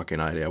have any fucking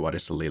idea what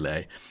is a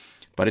lillet.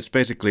 But it's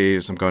basically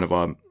some kind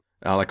of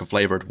like a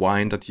flavored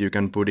wine that you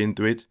can put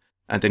into it.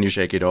 And then you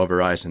shake it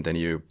over ice and then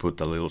you put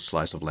a little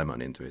slice of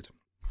lemon into it.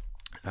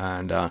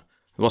 and it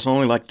was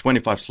only like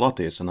 25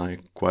 zlotys, and I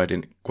quite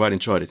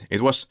enjoyed it.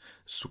 It was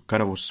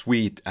kind of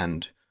sweet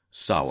and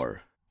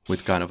sour,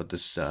 with kind of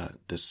this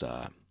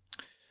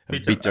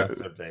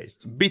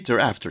bitter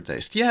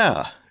aftertaste.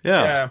 Yeah.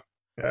 Yeah.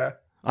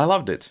 I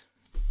loved it.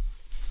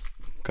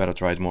 Gotta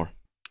try it more.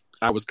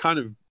 I was kind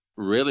of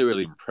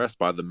really impressed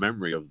by the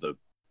memory of the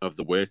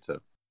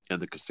waiter in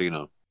the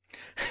casino.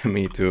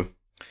 Me too.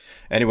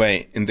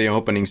 Anyway, in the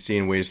opening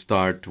scene, we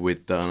start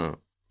with the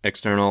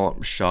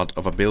external shot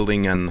of a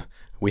building, and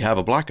we have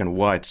a black and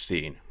white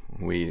scene.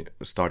 We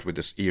start with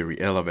this eerie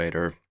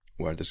elevator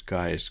where this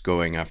guy is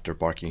going after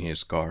parking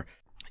his car.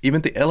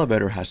 Even the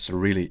elevator has a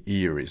really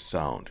eerie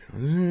sound.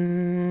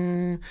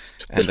 This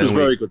was a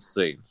very good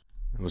scene.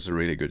 It was a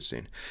really good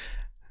scene.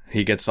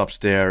 He gets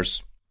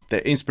upstairs.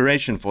 The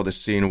inspiration for the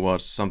scene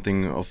was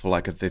something of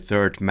like The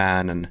Third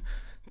Man and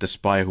The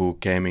Spy Who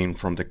Came In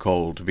From the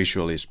Cold,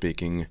 visually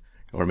speaking,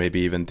 or maybe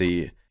even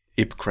the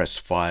Ipcress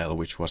file,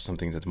 which was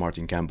something that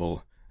Martin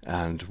Campbell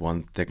and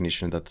one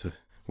technician that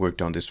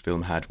worked on this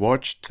film had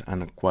watched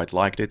and quite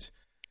liked it.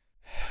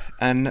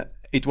 And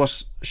it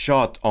was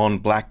shot on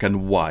black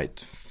and white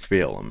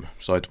film,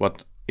 so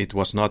it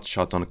was not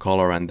shot on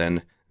color and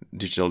then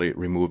digitally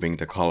removing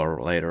the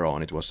color later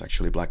on. It was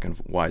actually black and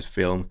white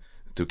film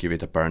to give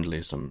it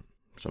apparently some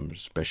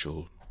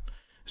special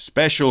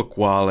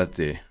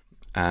quality.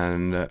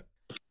 And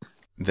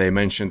they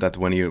mentioned that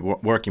when you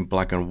work in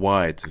black and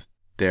white,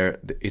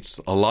 it's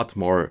a lot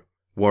more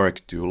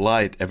work to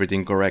light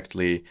everything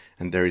correctly,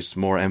 and there is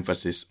more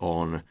emphasis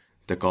on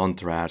the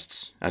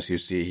contrasts. As you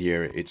see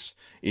here, it's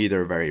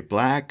either very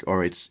black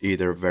or it's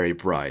either very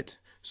bright.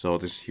 So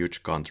this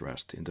huge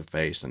contrast in the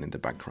face and in the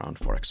background,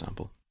 for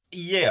example.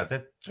 Yeah,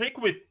 the trick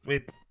with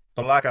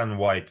black and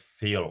white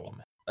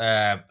film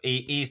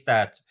is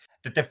that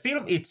the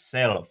film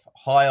itself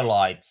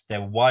highlights the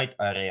white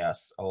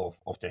areas of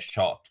the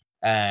shot,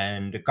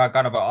 and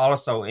kind of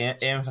also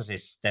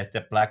emphasis that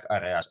the black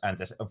areas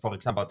and for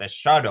example the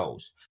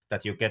shadows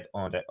that you get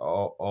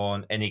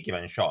on any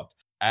given shot.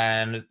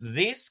 And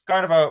this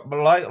kind of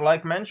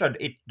like mentioned,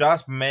 it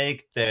does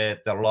make the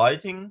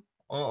lighting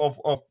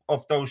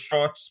of those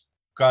shots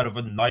kind of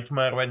a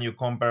nightmare when you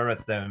compare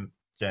them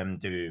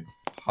to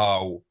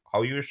how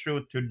you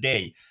shoot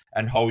today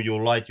and how you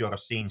light your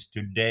scenes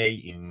today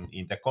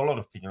in the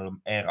color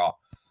film era,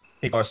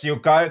 because you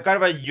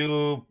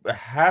you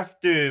have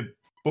to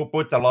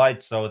put the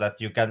light so that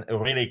you can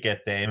really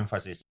get the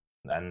emphasis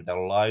and the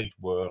light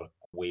work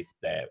with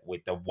the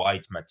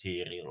white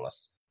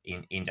materials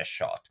in the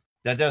shot.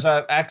 There's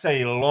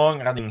actually a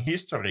long-running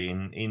history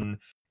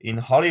in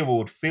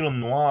Hollywood film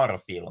noir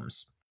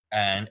films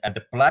and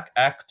the black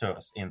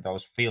actors in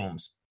those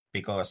films,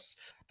 because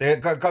the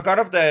kind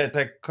of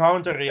the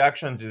counter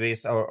reaction to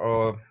this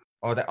or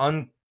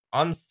the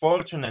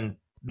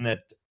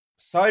unfortunate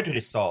side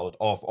result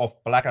of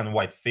black and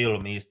white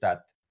film is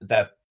that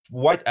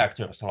white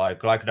actors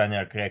like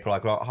Daniel Craig,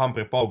 like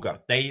Humphrey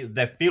Bogart,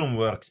 the film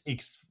works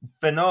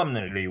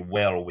phenomenally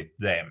well with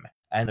them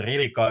and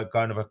really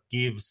kind of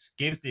gives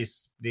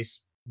this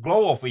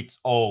glow of its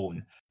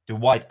own to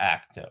white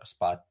actors,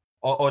 but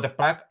or the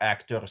black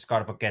actors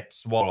kind of get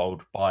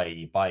swallowed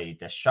by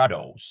the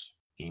shadows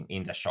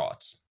in the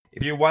shots.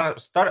 If you want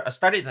to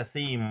study the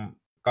theme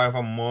kind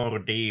of more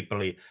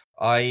deeply,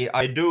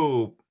 I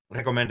do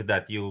recommend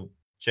that you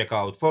check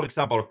out, for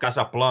example,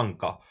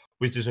 Casablanca,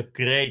 which is a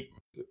great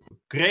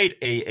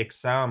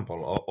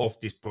example of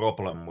this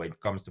problem when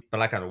it comes to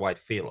black and white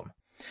film.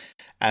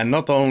 And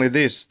not only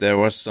this, there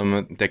was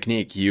some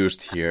technique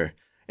used here,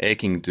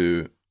 akin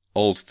to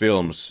old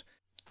films.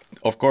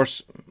 Of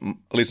course,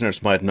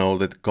 listeners might know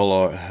that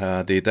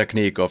the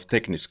technique of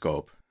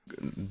Techniscope,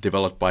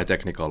 developed by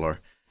Technicolor.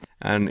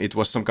 And it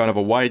was some kind of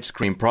a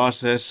widescreen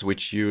process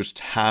which used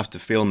half the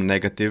film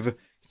negative.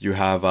 You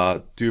have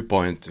a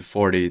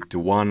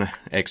 2.40:1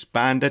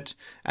 expanded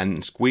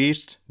and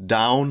squeezed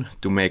down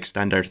to make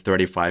standard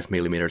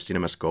 35mm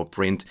CinemaScope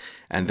print,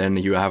 and then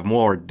you have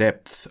more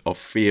depth of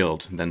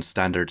field than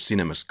standard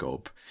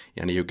CinemaScope,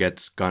 and you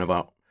get kind of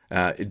a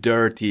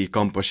dirty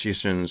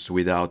compositions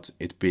without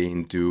it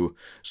being too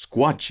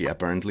squatchy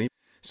apparently.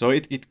 So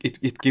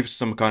it gives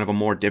some kind of a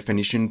more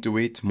definition to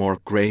it, more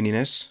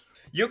graininess.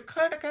 You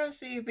kind of can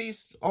see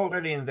this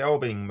already in the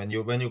opening when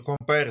you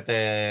compare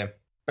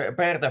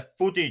the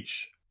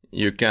footage.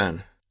 You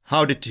can.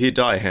 How did he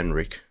die,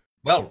 Henrik?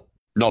 Well,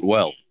 not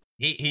well.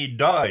 He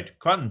died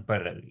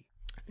considerably.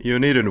 You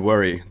needn't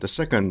worry. The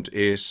second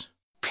is...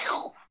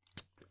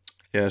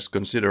 Yes,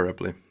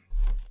 considerably.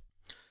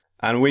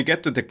 And we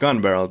get to the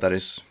gun barrel that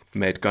is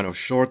made kind of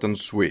short and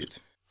sweet,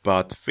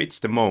 but fits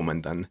the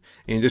moment. And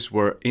in this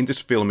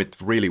film, it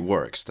really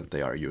works that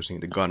they are using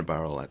the gun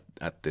barrel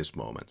at this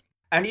moment.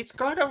 And it's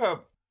kind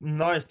of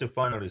nice to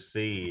finally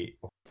see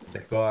the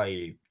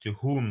guy to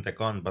whom the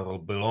gun barrel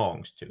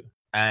belongs to,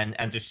 and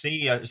to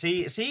see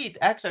it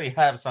actually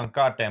have some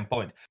goddamn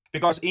point,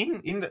 because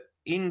in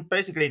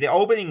basically the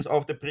openings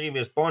of the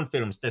previous Bond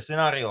films, the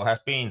scenario has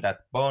been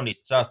that Bond is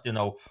just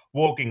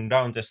walking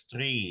down the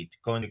street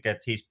going to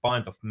get his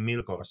pint of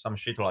milk or some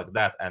shit like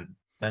that, and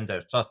then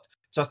there's just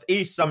just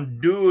is some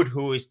dude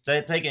who is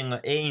taking an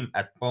aim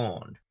at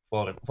Bond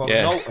for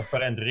Yeah. no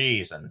apparent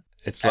reason.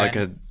 It's like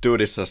a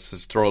dude is just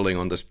strolling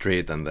on the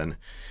street and then...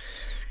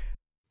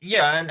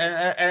 Yeah,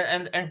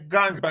 and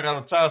gun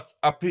barrel just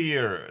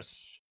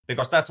appears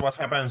because that's what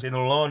happens in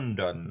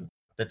London,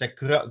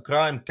 the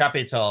crime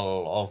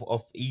capital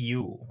of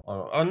EU,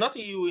 or not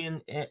EU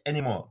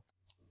anymore.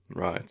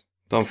 Right.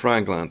 Tom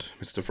Frankland,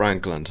 Mr.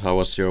 Frankland, how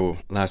was your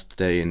last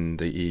day in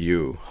the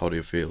EU? How do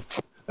you feel?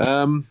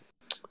 My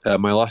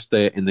last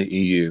day in the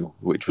EU,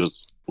 which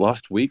was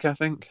last week, I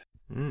think.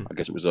 I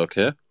guess it was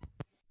okay.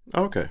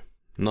 Okay.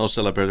 No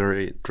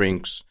celebratory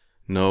drinks,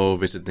 no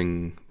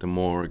visiting the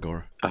morgue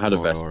or... I had a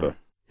Vesper.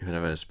 You had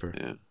a Vesper?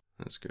 Yeah.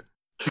 That's good.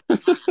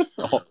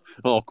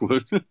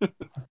 Awkward.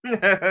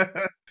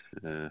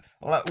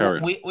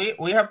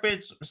 We have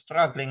been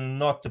struggling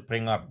not to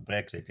bring up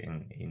Brexit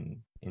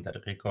in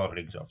the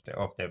recordings of the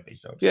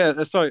episode.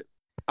 Yeah, sorry.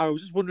 I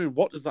was just wondering,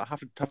 what does that have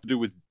to do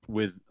with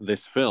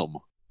this film?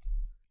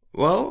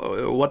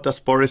 Well, what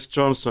does Boris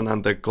Johnson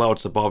and the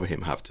clouds above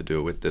him have to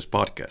do with this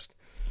podcast?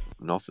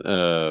 Nothing.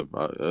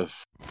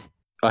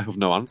 I have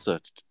no answer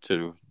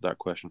to that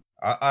question.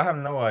 I have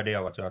no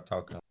idea what you are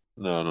talking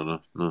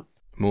about. No.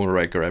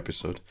 Moonraker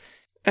episode.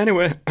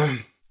 Anyway,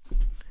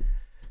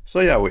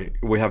 so yeah,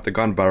 we have the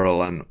gun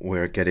barrel and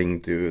we're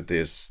getting to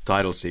these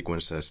title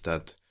sequences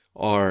that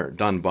are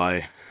done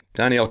by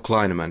Daniel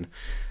Kleinman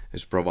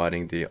is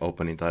providing the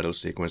opening title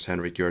sequence.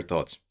 Henrik, your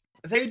thoughts?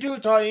 They do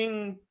tie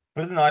in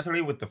pretty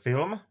nicely with the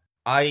film.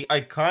 I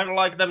kind of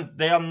like them.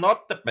 They are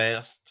not the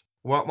best.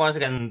 Once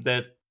again,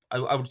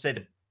 I would say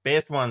the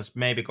best ones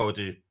maybe go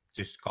to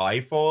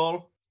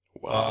Skyfall.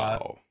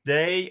 Wow.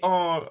 They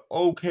are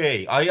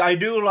okay. I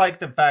do like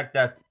the fact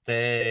that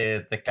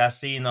the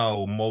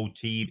casino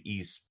motif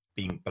is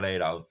being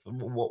played out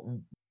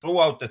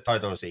throughout the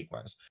title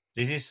sequence.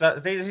 This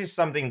is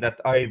something that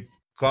I've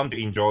come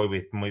to enjoy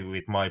with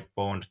my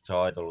Bond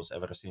titles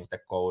ever since the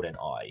Golden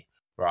Eye,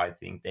 where I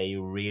think they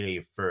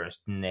really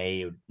first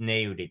nailed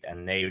it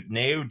and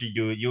nailed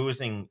you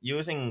using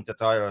the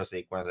title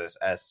sequences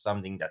as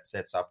something that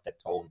sets up the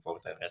tone for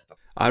the rest of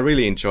it. I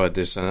really enjoyed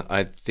this, and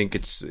I think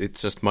it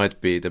just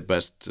might be the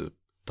best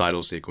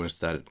title sequence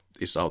that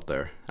is out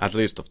there, at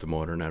least of the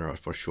modern era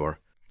for sure,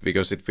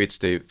 because it fits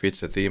the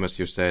theme as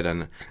you said,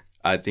 and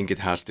I think it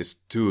has this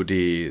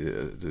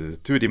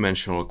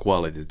 2D-dimensional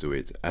quality to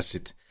it as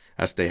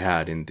they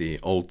had in the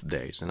old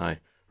days, and I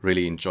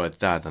really enjoyed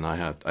that, and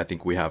I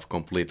think we have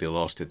completely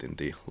lost it in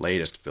the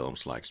latest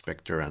films like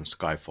Spectre and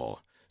Skyfall.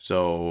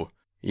 So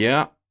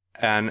yeah,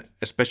 and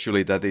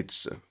especially that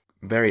it's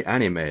very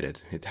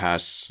animated. It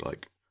has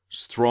like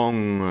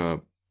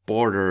strong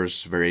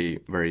borders, very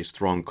very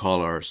strong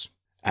colors,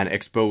 and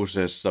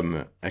exposes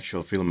some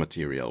actual film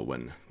material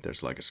when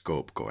there's like a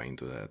scope going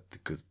to the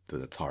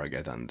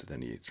target, and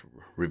then it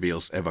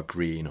reveals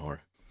evergreen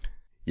or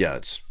yeah,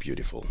 it's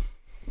beautiful.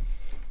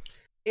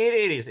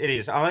 It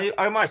is.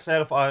 I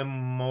myself, I'm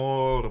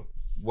more,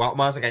 well,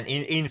 once again,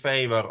 in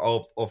favor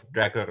of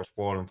daggers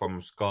falling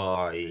from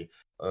sky,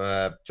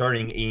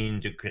 turning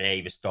into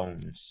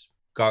gravestones,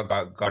 kind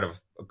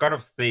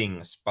of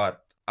things.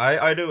 But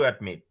I do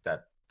admit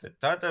that the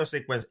title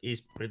sequence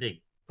is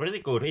pretty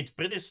good. It's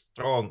pretty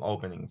strong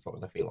opening for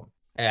the film,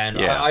 and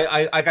yeah.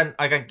 I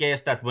can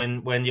guess that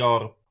when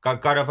you're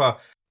kind of a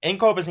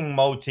encompassing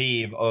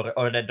motif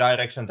or the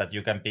direction that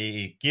you can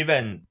be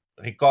given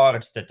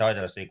regards the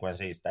title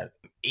sequences, that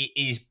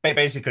it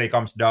basically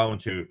comes down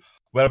to,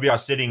 well, we are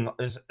setting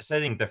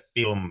the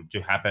film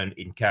to happen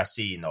in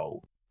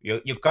casino.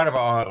 You kind of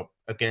are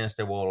against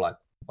the wall, like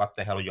what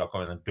the hell you are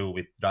going to do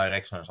with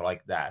directions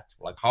like that,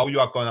 like how you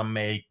are going to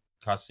make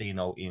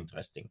casino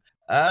interesting.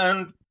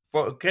 And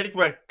for credit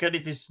where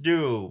credit is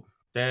due,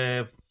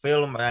 the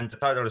film and the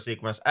title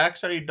sequence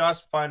actually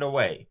does find a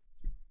way.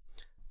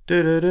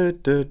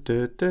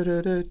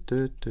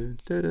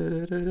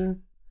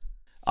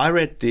 I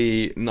read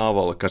the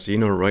novel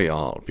Casino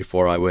Royale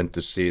before I went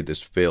to see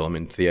this film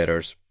in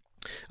theaters.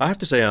 I have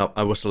to say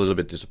I was a little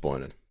bit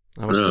disappointed.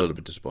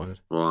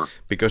 Wow.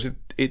 Because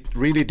it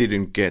really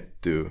didn't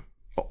get to,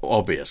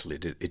 obviously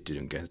it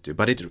didn't get to,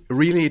 but it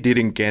really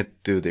didn't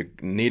get to the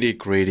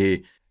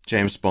nitty-gritty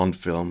James Bond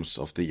films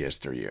of the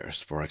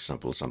yesteryears. For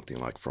example, something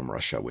like From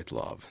Russia with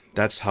Love.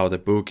 That's how the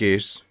book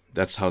is,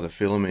 that's how the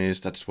film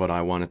is, that's what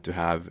I wanted to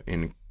have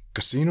in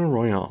Casino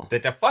Royale.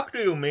 The fuck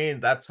do you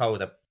mean that's how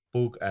the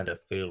book and the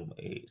film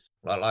is?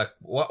 Like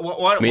what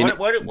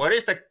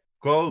is the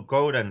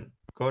golden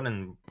kind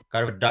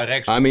of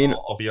direction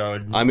of your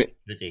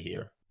nitty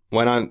here?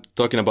 When I'm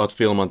talking about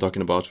film, I'm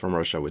talking about From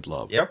Russia with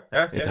Love. Yeah.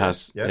 Right.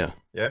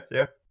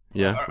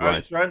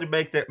 I'm trying to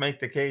make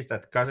the case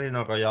that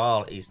Casino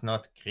Royale is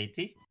not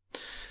gritty.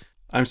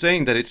 I'm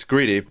saying that it's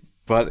gritty,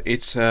 but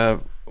it's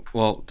the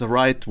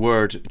right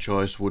word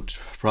choice would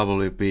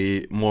probably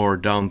be more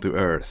down to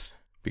earth,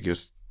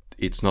 because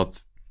it's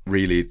not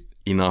really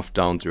enough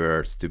down to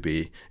earth to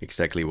be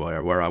exactly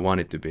where I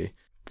want it to be.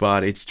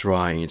 But it's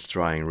trying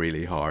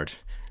really hard,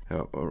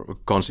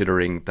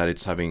 considering that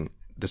it's having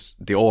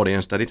the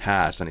audience that it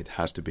has, and it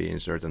has to be in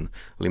certain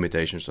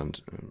limitations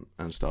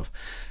and stuff.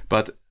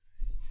 But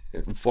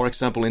for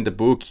example, in the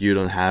book, you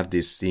don't have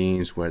these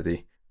scenes where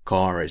the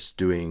car is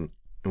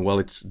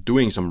it's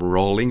doing some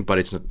rolling, but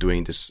it's not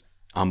doing this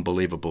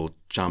unbelievable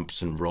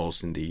jumps and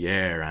rolls in the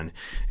air, and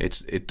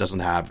it doesn't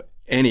have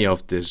any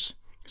of this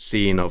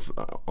scene of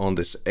on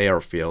this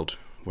airfield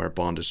where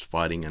Bond is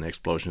fighting and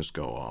explosions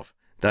go off.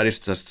 That is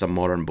just some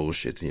modern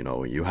bullshit, you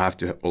know. You have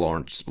to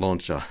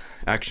launch a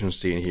action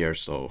scene here,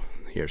 so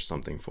here's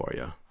something for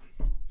you.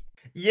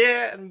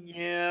 Yeah.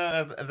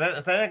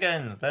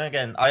 Then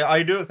again,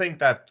 I do think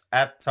that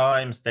at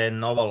times the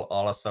novel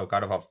also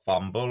kind of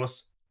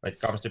fumbles when it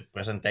comes to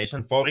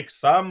presentation. For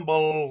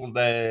example,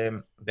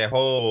 the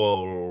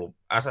whole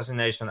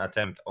assassination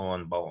attempt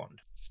on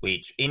Bond,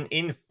 which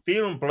in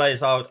film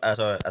plays out as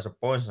a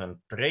poison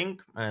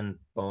drink, and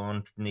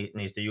Bond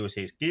needs to use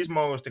his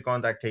gizmos to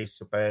contact his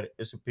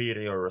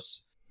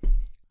superiors,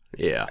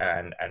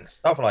 and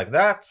stuff like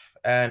that.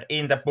 And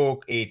in the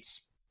book,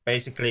 it's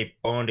basically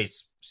Bond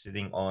is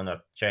sitting on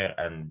a chair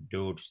and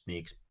dude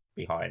sneaks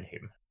behind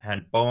him,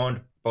 and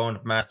Bond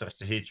masters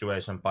the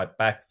situation by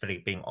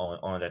backflipping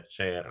on that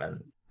chair.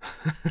 And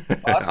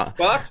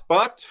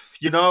but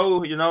you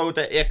know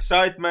the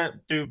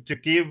excitement, to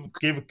give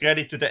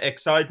credit to the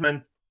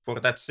excitement for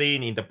that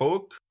scene in the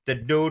book, the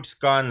dude's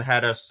gun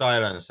had a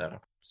silencer,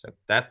 so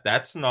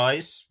that's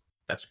nice,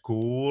 that's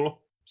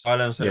cool.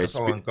 Silencers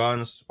on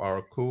guns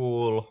are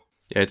cool.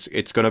 Yeah,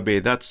 it's gonna be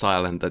that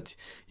silent that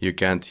you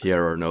can't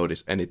hear or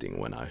notice anything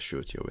when I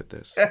shoot you with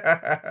this.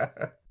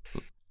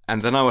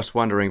 And then I was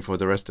wondering for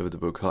the rest of the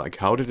book, like,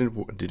 how did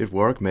it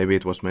work? Maybe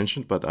it was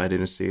mentioned, but I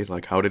didn't see it.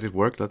 Like, how did it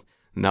work that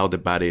now the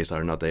baddies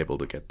are not able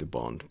to get to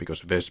Bond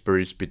because Vesper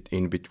is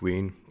in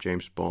between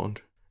James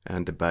Bond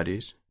and the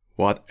baddies?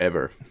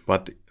 Whatever.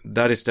 But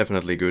that is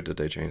definitely good that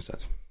they changed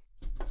that.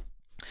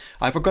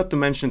 I forgot to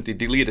mention the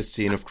deleted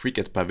scene of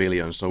Cricket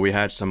Pavilion, so we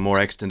had some more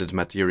extended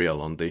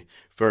material on the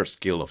first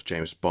kill of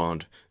James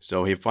Bond.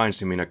 So he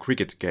finds him in a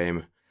cricket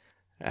game,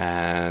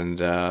 and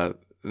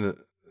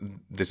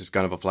this is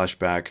kind of a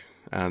flashback,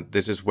 and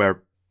this is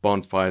where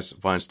Bond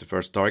finds the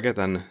first target,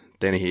 and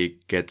then he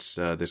gets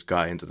this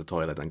guy into the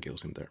toilet and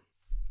kills him there.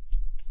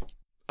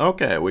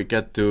 Okay, we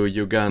get to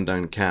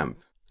Ugandan camp.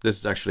 This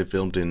is actually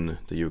filmed in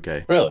the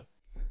UK. Really?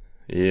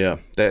 Yeah,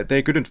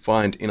 they couldn't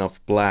find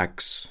enough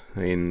blacks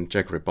in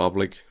Czech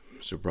Republic.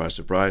 Surprise,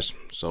 surprise.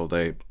 So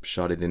they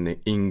shot it in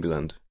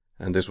England.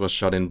 And this was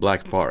shot in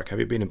Black Park. Have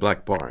you been in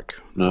Black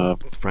Park? No.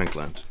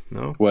 Frankland?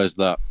 No? Where's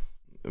that?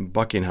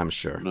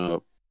 Buckinghamshire.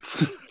 No.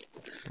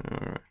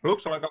 Alright.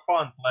 Looks like a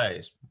fun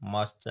place,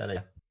 must tell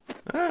you.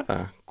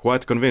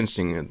 Quite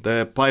convincing.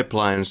 The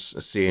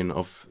pipelines scene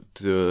of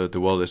The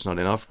World Is Not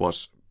Enough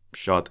was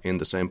shot in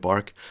the same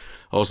park.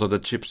 Also the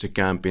gypsy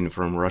camp in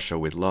From Russia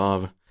with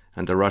Love,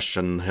 and the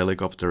Russian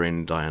helicopter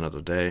in Die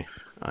Another Day.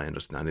 I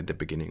understand in the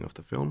beginning of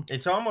the film.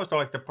 It's almost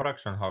like the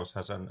production house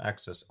has an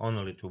access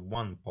only to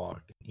one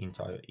park in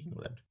entire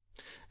England.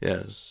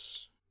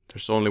 Yes.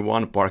 There's only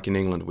one park in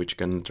England which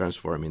can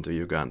transform into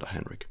Uganda,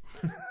 Henrik.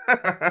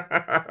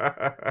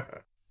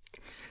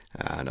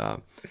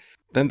 And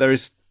then there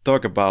is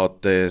talk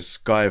about the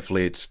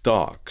Skyfleet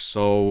stock.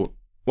 So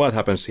what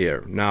happens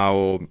here?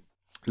 Now,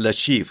 Le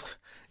Chiffre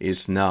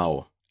is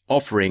now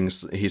offering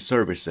his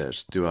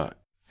services to a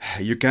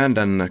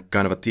Ugandan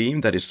kind of a team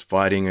that is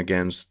fighting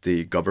against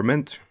the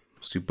government,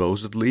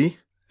 supposedly.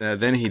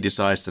 Then he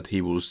decides that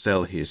he will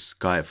sell his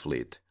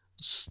Skyfleet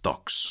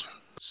stocks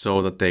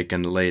so that they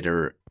can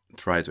later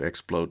try to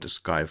explode the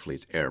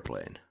Skyfleet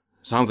airplane.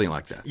 Something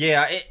like that.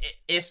 Yeah,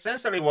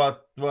 essentially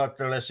what Le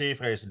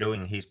Chiffre is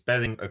doing, he's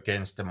betting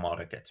against the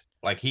market.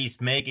 Like,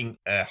 he's making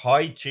a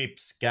high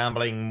chips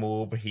gambling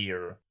move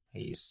here.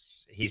 He's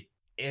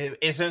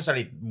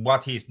essentially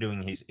what he's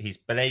doing. He's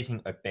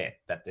placing a bet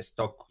that the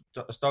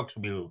stocks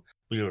will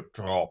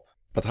drop.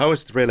 But how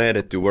is it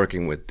related to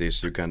working with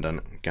these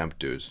Ugandan camp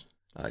dudes?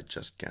 I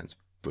just can't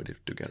put it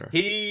together.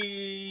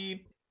 He's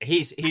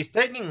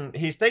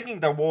taking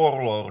the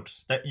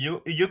warlords, the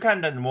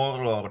Ugandan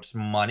warlords'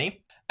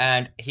 money,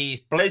 and he's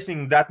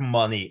placing that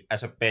money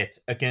as a bet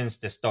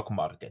against the stock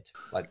market.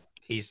 Like,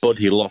 but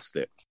he lost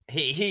it.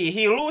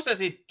 He loses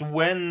it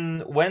when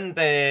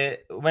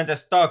the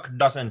stock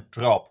doesn't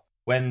drop.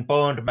 When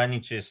Bond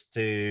manages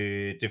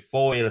to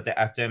foil the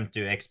attempt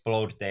to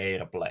explode the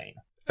airplane.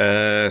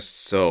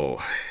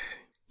 So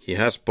he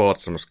has bought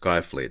some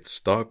Skyfleet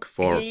stock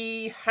for.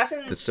 He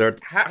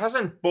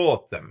hasn't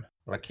bought them.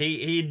 Like,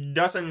 he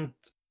doesn't.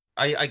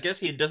 I guess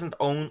he doesn't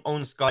own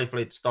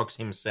Skyfleet stocks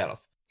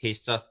himself.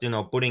 He's just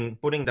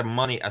putting the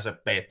money as a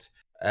bet.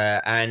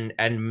 And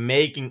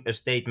making a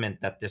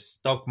statement that the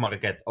stock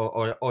market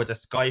or the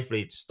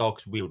Skyfleet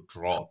stocks will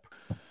drop.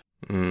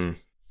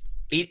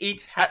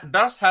 It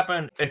does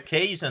happen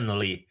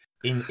occasionally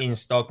in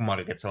stock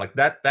markets. Like,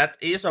 that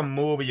is a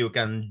move you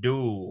can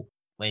do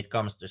when it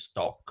comes to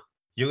stock.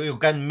 You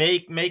can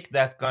make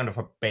that kind of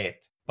a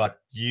bet, but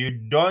you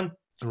don't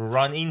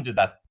run into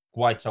that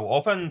quite so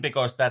often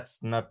because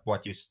that's not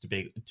what you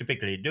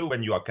typically do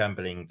when you are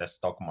gambling the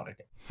stock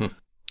market.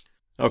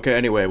 Okay,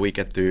 anyway, we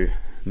get to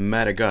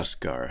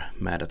Madagascar,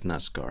 Mad at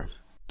NASCAR.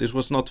 This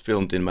was not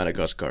filmed in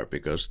Madagascar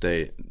because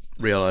they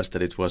realized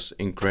that it was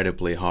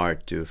incredibly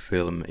hard to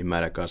film in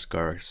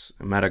Madagascar.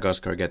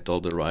 Madagascar get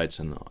all the rights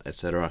and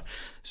etc.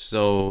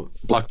 So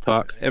Black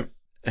Park.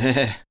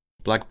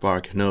 Black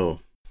Park, no.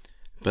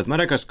 But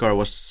Madagascar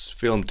was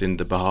filmed in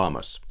the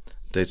Bahamas.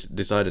 They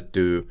decided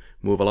to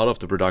move a lot of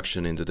the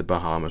production into the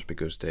Bahamas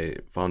because they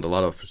found a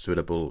lot of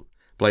suitable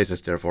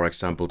places there. For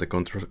example, the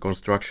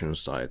construction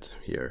site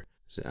here.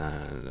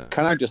 And,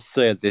 Can I just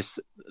say this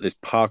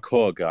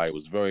parkour guy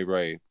was very,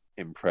 very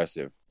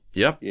impressive.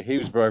 Yep. Yeah, he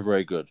was very,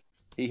 very good.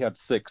 He had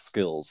 6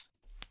 skills.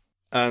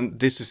 And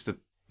this is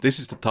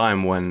the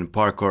time when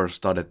parkour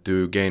started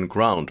to gain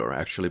ground or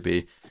actually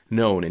be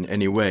known in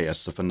any way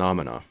as a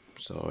phenomena.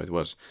 So it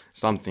was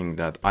something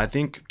that I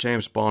think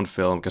James Bond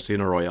film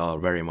Casino Royale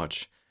very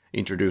much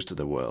introduced to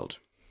the world.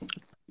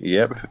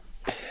 Yep.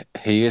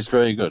 He is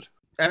very good.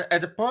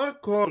 And the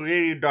parkour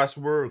really does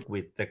work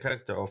with the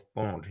character of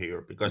Bond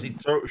here because it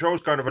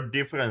shows kind of a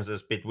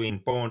differences between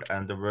Bond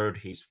and the world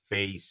he's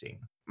facing.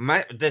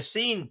 The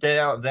scene,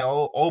 the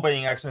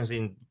opening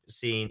action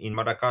scene in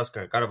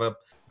Madagascar kind of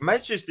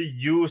manages to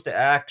use the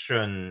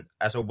action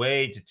as a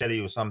way to tell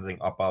you something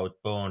about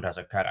Bond as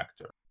a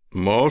character.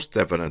 Most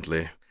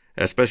definitely,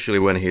 especially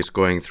when he's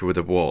going through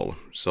the wall.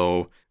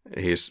 So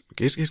he's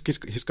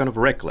kind of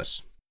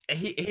reckless.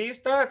 He's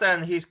that,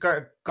 and he's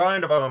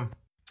kind of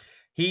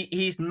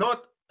he's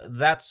not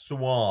that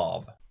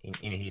suave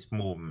in his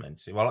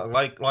movements. Well,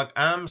 like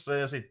Am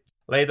says it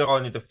later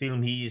on in the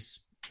film, he's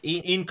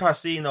in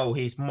Casino,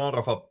 he's more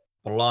of a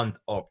blunt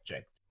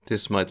object.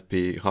 This might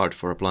be hard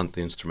for a blunt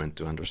instrument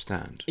to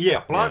understand.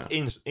 Yeah, blunt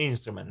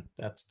instrument,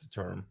 that's the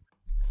term.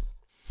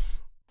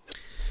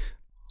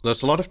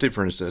 There's a lot of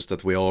differences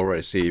that we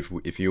already see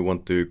if you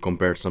want to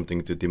compare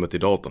something to Timothy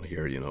Dalton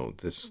here. You know,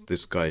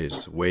 this guy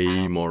is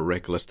way more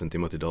reckless than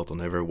Timothy Dalton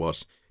ever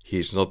was.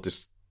 He's not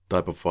this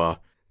type of a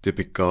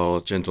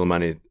typical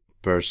gentleman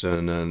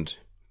person, and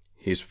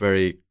he's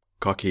very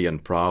cocky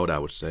and proud, I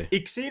would say.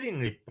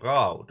 Exceedingly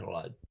proud.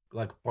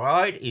 Like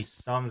pride is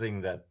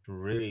something that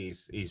really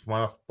is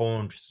one of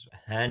Bond's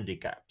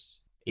handicaps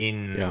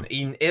in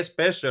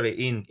especially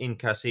in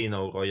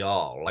Casino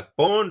Royale. Like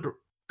Bond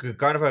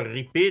kind of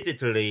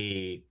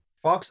repeatedly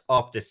fucks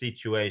up the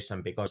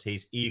situation because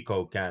his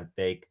ego can't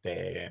take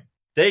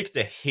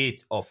the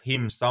hit of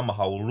him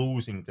somehow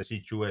losing the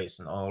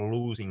situation or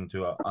losing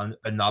to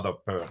another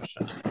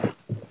person.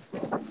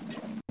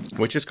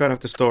 Which is kind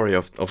of the story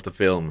of the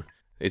film.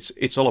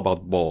 It's all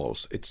about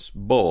balls. It's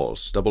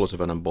balls,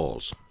 007 and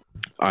balls.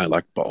 I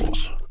like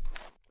balls.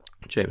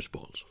 James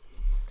Balls.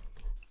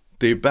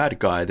 The bad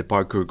guy, the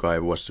parkour guy,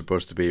 was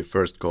supposed to be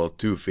first called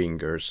Two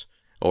Fingers,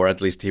 or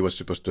at least he was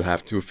supposed to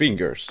have 2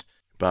 fingers.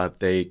 But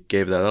they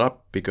gave that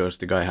up because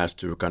the guy has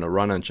to kind of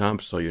run and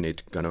jump, so you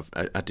need kind of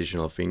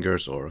additional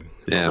fingers or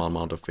normal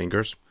amount of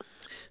fingers.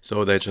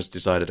 So they just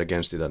decided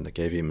against it and they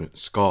gave him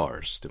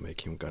scars to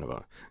make him kind of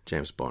a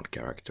James Bond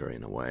character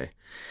in a way.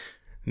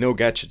 No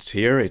gadgets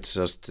here, it's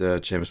just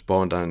James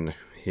Bond and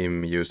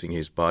him using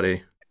his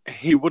body.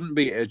 He wouldn't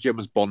be a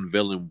James Bond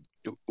villain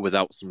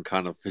without some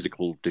kind of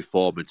physical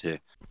deformity.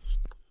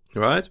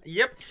 Right?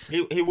 Yep,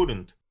 he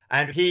wouldn't.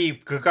 And he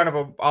kind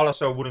of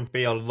also wouldn't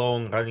be a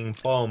long-running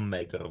bomb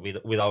maker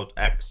without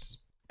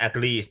at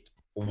least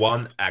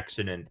one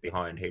accident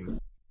behind him.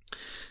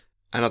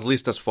 And at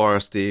least as far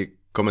as the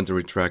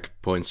commentary track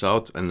points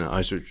out, and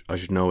I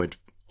should know it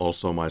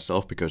also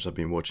myself because I've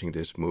been watching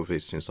this movie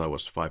since I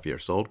was 5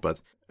 years old,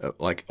 but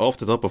like off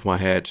the top of my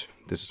head,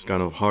 this is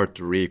kind of hard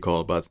to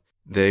recall, but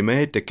they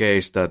made the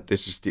case that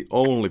this is the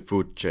only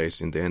foot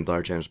chase in the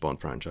entire James Bond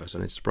franchise,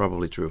 and it's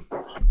probably true.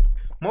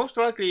 Most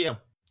likely, yeah.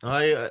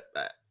 I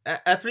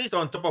at least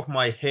on top of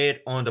my head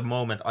on the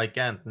moment, I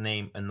can't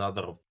name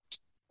another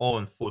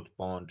on-foot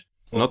Bond.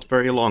 Not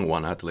very long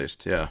one, at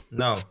least, yeah.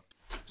 No.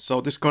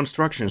 So this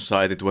construction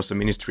site, it was a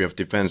Ministry of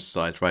Defense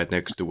site right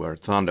next to where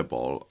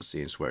Thunderball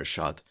scenes were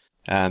shot.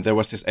 And there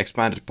was this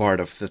expanded part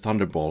of the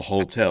Thunderball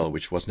Hotel,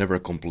 which was never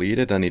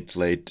completed, and it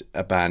lay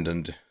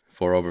abandoned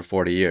for over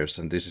 40 years,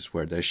 and this is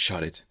where they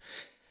shot it.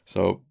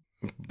 So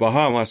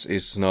Bahamas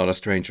is not a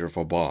stranger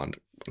for Bond.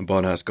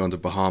 Bond has gone to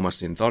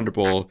Bahamas in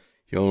Thunderball.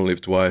 You only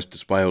live twice, The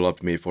Spy Who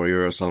Loved Me, 4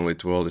 years, Only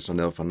to All This on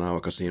Elf, and now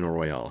Casino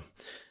Royale.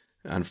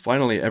 And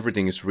finally,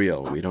 everything is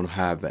real. We don't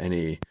have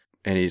any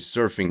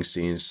surfing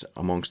scenes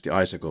amongst the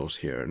icicles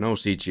here. No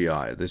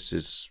CGI. This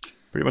is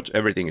pretty much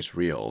everything is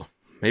real.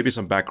 Maybe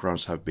some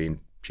backgrounds have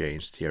been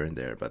changed here and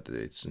there, but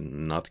it's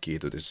not key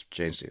to this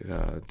change.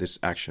 This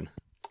action.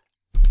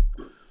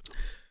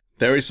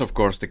 There is, of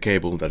course, the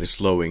cable that is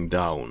slowing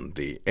down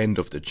the end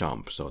of the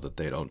jump so that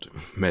they don't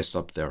mess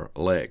up their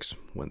legs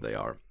when they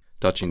are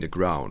touching the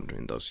ground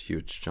in those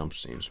huge jump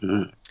scenes.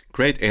 Mm.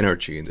 Great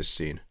energy in this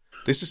scene.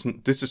 This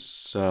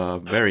is a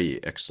very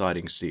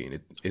exciting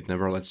scene. It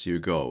never lets you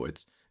go.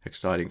 It's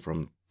exciting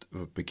from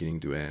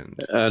beginning to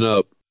end.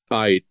 No,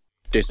 I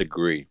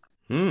disagree.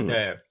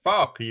 Yeah,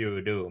 fuck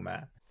you do,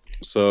 man.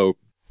 So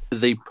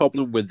the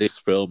problem with this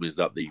film is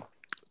that the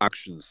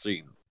action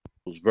scene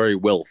was very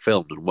well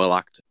filmed and well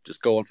acted.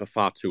 Just go on for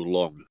far too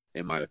long,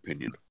 in my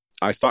opinion.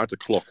 I started to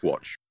clock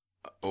watch.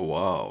 Oh,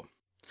 wow.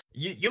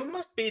 You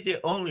must be the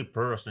only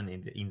person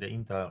in the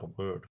entire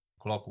world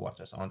clock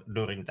watches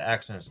during the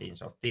action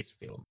scenes of this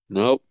film.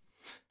 Nope.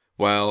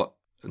 Well,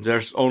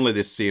 there's only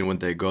this scene when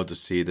they go to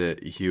see the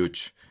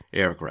huge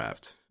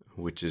aircraft,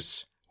 which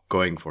is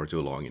going for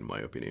too long, in my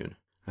opinion.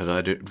 And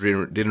I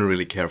didn't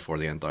really care for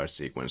the entire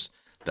sequence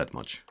that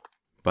much.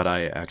 But I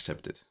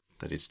accept it,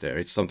 that it's there.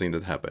 It's something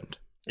that happened.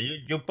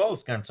 You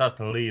both can just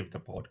leave the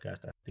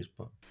podcast at this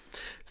point.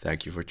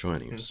 Thank you for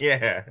joining us.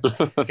 Yeah.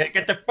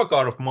 Get the fuck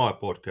out of my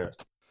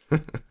podcast.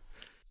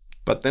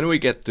 But then we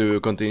get to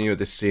continue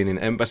this scene in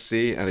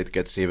Embassy, and it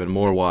gets even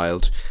more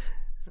wild.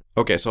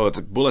 Okay, so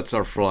the bullets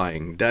are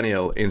flying.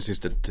 Daniel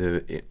insisted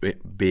to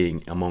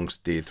being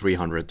amongst the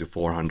 300 to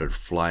 400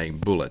 flying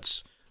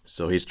bullets.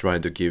 So he's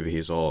trying to give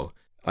his all.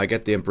 I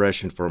get the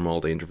impression from all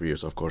the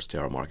interviews, of course they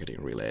are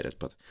marketing related,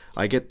 but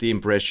I get the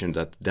impression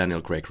that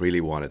Daniel Craig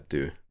really wanted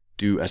to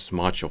do as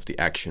much of the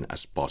action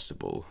as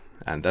possible.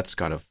 And that's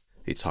kind of,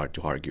 it's hard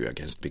to argue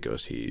against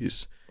because he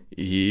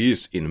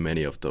is in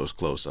many of those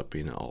close-up,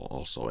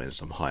 also in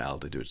some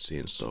high-altitude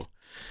scenes, so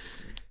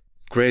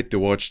great to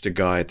watch the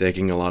guy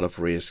taking a lot of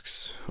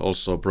risks.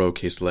 Also broke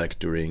his leg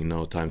during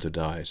No Time to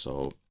Die,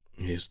 so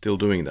he's still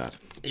doing that.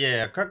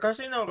 Yeah,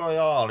 Casino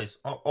Royale is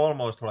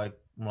almost like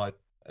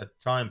a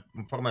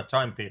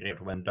time period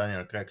when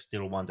Daniel Craig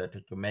still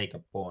wanted to make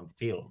a Bond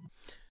film.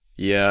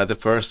 Yeah, the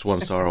first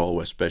ones are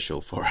always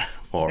special for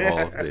all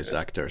of these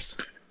actors.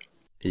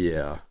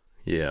 Yeah.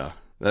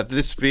 That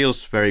this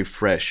feels very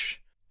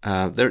fresh.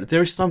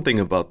 There is something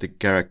about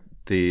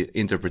the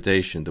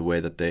interpretation, the way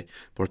that they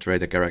portray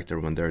the character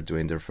when they're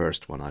doing their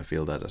first one. I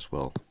feel that as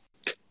well.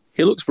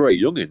 He looks very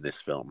young in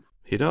this film.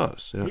 He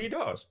does, yeah. He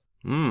does.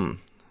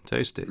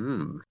 Tasty.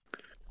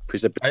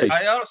 Precipitation.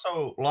 I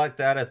also like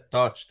the added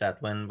touch that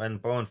when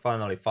Bond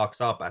finally fucks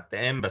up at the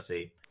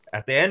embassy,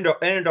 at the end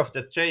of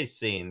the chase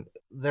scene,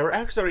 there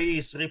actually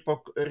is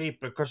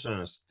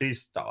repercussions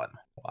this time.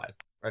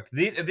 Like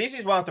this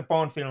is one of the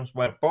Bond films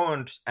where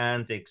Bond's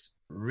antics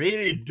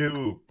really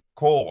do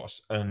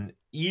cause an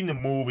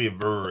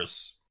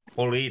in-movie-verse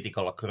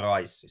political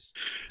crisis.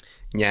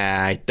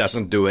 Yeah, it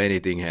doesn't do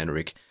anything,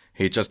 Henrik.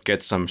 He just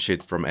gets some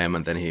shit from M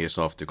and then he is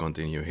off to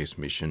continue his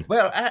mission.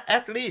 Well,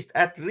 at least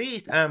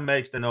M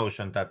makes the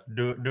notion that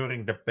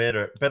during the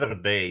better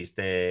days,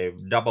 the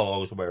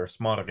double-O's were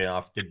smart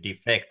enough to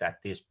defect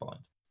at this point.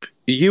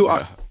 You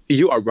are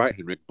right,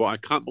 Henrik, but I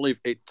can't believe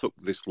it took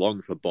this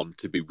long for Bond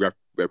to be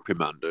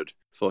reprimanded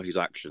for his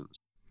actions.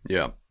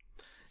 Yeah,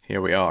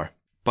 here we are.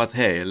 But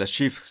hey, Le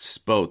Chiffre's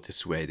boat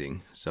is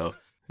waiting, so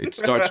it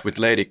starts with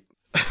Lady...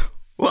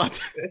 What?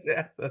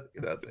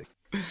 Nothing.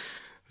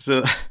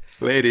 So,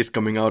 Lady is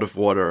coming out of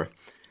water,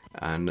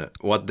 and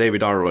what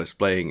David Arnold is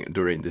playing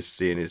during this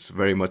scene is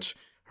very much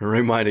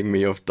reminding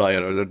me of Die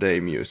Another Day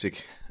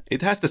music.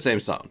 It has the same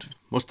sound,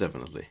 most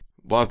definitely.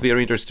 But we are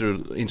introduced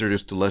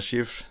to Le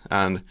Chiffre,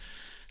 and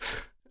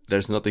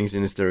there's nothing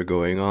sinister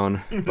going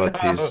on, but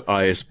his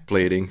eye is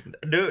bleeding.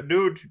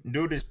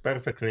 Dude is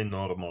perfectly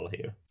normal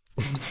here.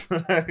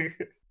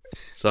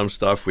 Some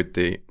stuff with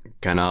the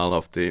canal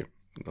of the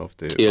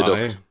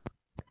eye,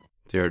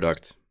 tear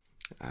duct,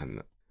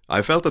 and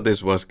I felt that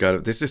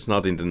this is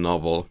not in the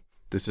novel.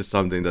 This is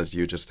something that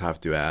you just have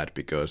to add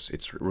because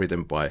it's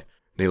written by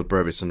Neil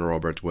Purvis and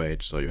Robert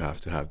Wade, so you have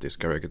to have these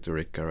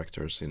caricature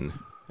characters in.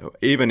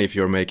 Even if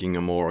you're making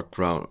a more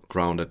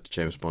grounded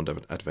James Bond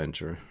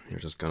adventure, you're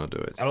just gonna do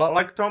it.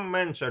 Like Tom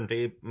mentioned,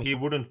 he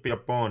wouldn't be a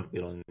Bond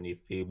villain if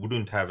he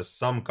wouldn't have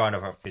some kind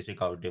of a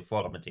physical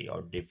deformity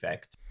or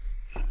defect.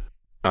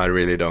 I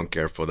really don't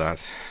care for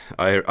that.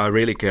 I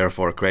really care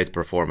for great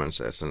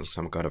performances and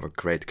some kind of a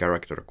great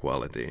character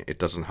quality. It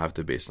doesn't have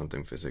to be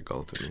something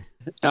physical to me.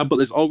 But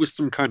there's always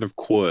some kind of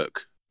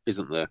quirk,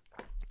 isn't there?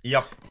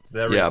 Yep.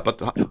 Yeah,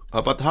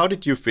 but how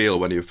did you feel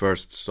when you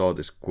first saw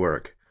this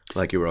quirk?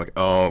 Like you were like,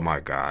 oh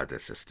my god,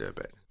 this is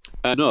stupid.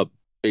 No,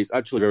 it's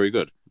actually very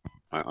good.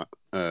 I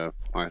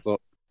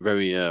thought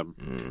very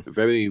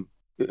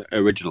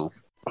original.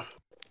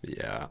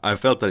 Yeah, I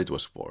felt that it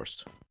was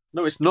forced.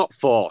 No, it's not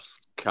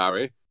forced,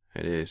 Carrie.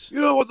 It is. You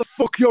know what the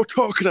fuck you're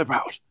talking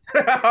about?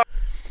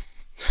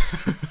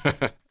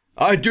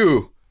 I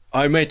do.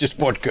 I made this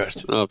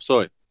podcast. Oh,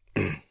 sorry.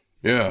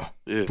 Yeah.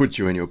 Put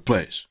you in your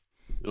place.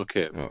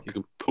 Okay. You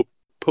can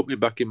put me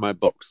back in my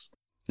box.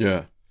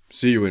 Yeah.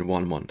 See you in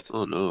 1 month.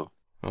 Oh, no.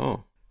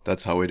 Oh,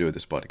 that's how we do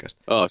this podcast.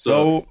 Oh,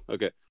 so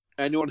okay.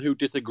 Anyone who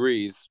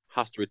disagrees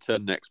has to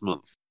return next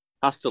month.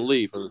 Has to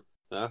leave.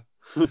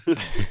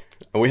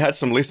 We had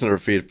some listener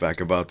feedback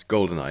about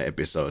GoldenEye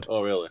episode.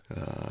 Oh, really?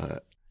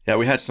 Yeah,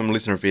 we had some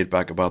listener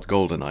feedback about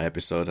GoldenEye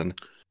episode, and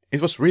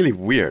it was really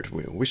weird.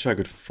 We wish I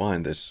could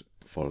find this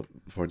for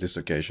this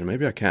occasion.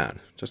 Maybe I can.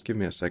 Just give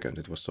me a second.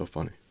 It was so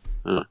funny.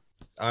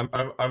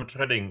 I'm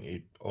dreading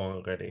it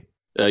already.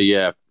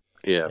 Yeah.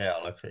 Yeah,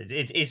 like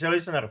it's a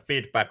listener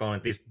feedback on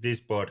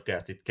this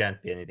podcast. It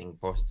can't be anything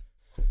positive.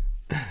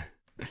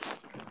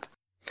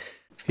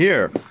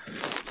 Here.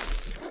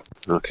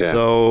 Okay.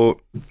 So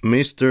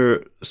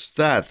Mr.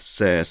 Stath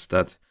says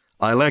that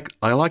I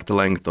like the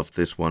length of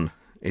this one.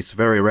 It's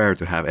very rare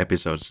to have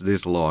episodes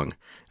this long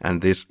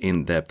and this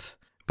in depth.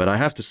 But I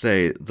have to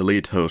say the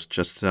lead host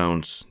just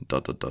sounds ...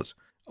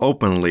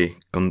 openly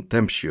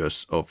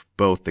contemptuous of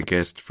both the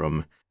guest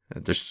from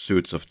The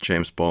Suits of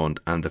James Bond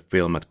and the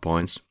film at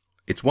points.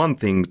 It's one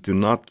thing to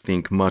not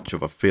think much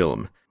of a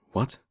film.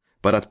 What?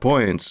 But at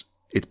points,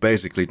 it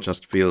basically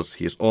just feels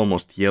he's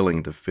almost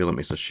yelling the film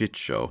is a shit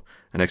show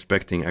and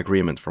expecting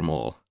agreement from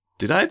all.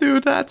 Did I do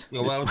that?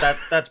 Yeah, well,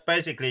 that's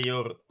basically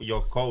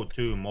your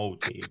go-to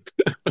motive.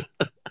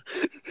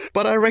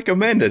 But I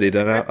recommended it,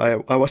 and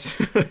I was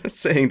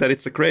saying that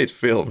it's a great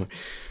film.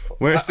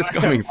 Where is this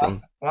coming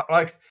from?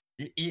 Like,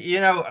 you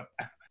know,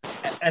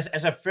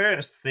 as a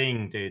first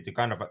thing to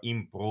kind of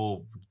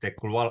improve the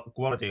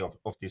quality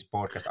of this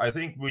podcast, I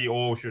think we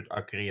all should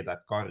agree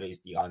that Kari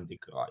is the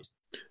Antichrist.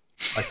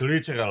 Like,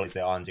 literally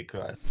the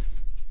Antichrist.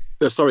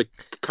 Sorry,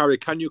 Kari,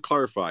 can you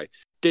clarify?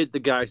 Did the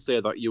guy say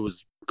that you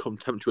was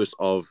contemptuous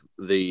of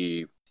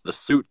the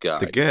suit guy?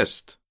 The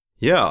guest.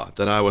 Yeah,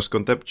 that I was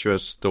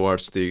contemptuous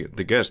towards the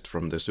guest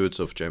from The Suits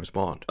of James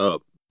Bond. Oh,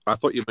 I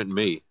thought you meant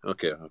me.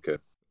 Okay.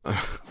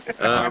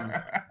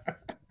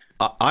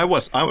 I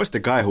was the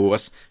guy who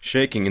was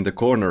shaking in the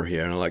corner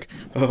here and like,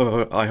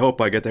 I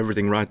hope I get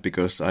everything right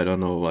because I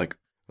don't know, like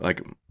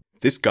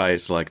this guy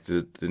is like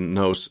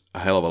knows a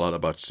hell of a lot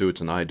about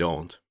suits and I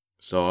don't.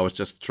 So I was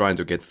just trying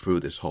to get through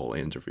this whole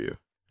interview.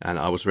 And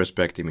I was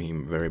respecting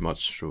him very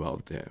much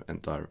throughout the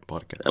entire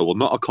podcast. Well,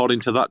 not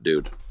according to that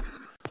dude.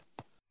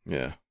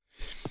 Yeah.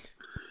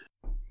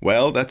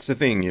 Well, that's the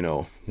thing, you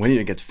know. When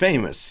you get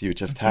famous, you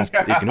just have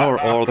to ignore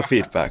all the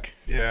feedback.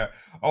 Yeah,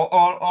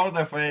 all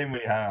the fame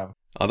we have.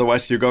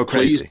 Otherwise, you go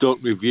crazy. Please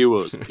don't review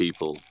us,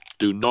 people.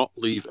 Do not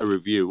leave a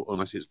review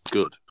unless it's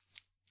good.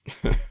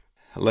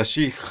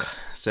 Lashich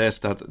says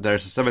that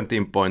there's a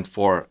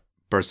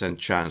 17.4%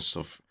 chance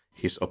of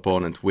his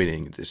opponent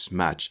winning this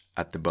match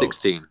at the boat.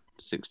 16.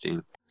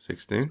 16?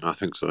 I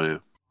think so, yeah.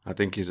 I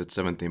think he's at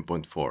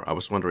 17.4. I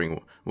was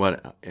wondering,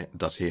 what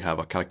does he have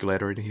a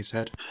calculator in his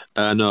head?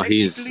 No,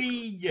 he's...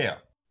 Yeah.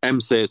 M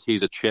says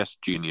he's a chess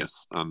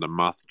genius and a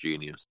math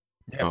genius.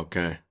 Yeah.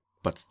 Okay,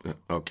 but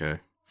okay,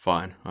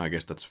 fine. I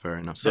guess that's fair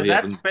enough. So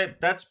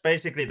that's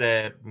basically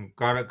the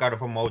kind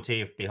of a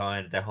motive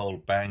behind the whole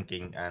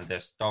banking and the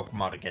stock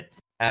market,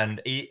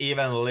 and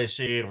even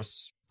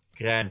Leshir's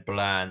grand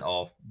plan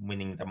of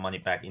winning the money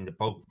back in the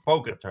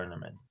poker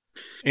tournament.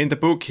 In the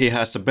book, he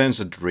has a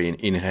Benzedrine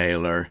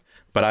inhaler,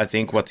 but I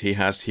think what he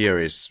has here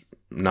is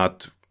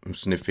not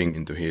sniffing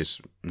into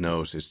his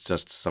nose. It's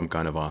just some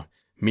kind of a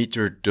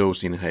metered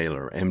dose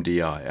inhaler,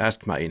 MDI,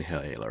 asthma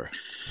inhaler.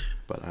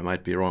 But I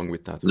might be wrong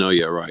with that. No,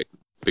 you're right,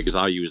 because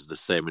I use the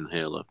same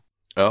inhaler.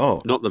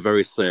 Oh. Not the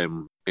very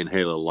same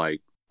inhaler,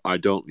 like I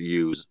don't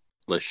use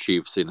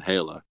Leshiv's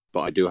inhaler,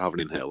 but I do have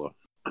an inhaler.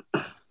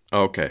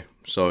 Okay,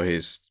 so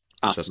he's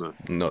asthma.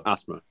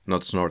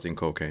 Not snorting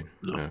cocaine.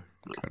 No. Yeah,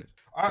 got it.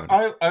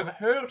 I've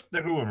heard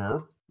the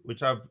rumor,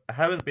 which I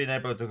haven't been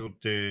able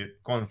to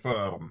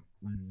confirm.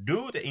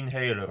 Do the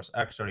inhalers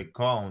actually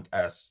count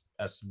as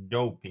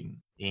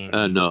doping?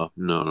 No.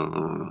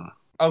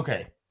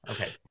 Okay.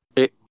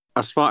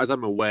 As far as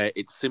I'm aware,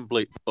 it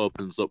simply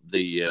opens up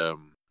the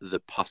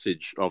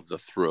passage of the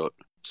throat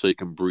so you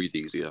can breathe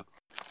easier.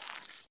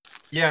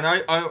 Yeah,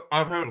 and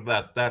I've heard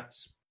that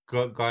that's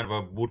kind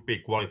of would be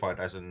qualified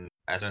as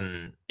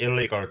an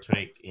illegal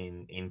trick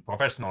in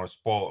professional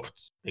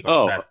sports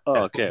because that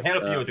okay. could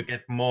help you to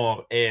get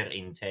more air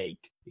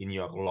intake in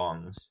your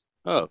lungs.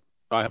 Oh,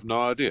 I have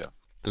no idea.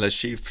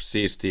 Lashif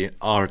sees the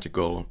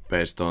article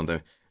based on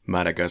the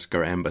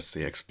Madagascar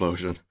embassy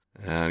explosion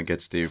and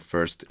gets the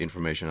first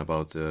information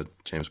about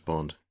James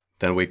Bond.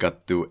 Then we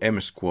got to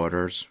M's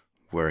quarters,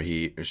 where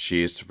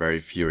she is very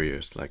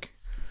furious, like,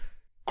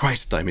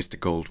 Christ, I missed the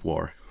Cold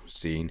War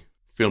scene.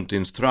 Filmed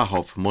in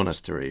Strahov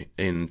Monastery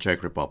in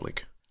Czech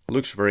Republic.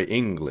 Looks very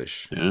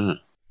English. Yeah.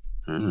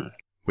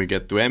 We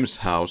get to M's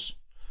house.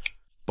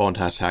 Bond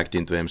has hacked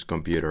into M's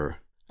computer,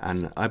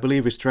 and I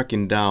believe he's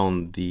tracking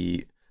down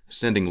the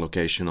sending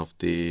location of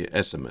the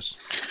SMS.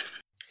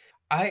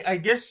 I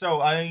guess so.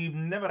 I've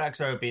never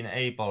actually been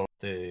able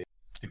to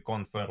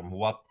confirm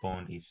what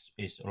Bond is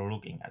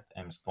looking at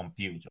M's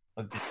computer.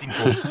 Like this thing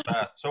goes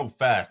so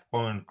fast.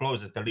 Bond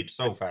closes the lid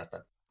so fast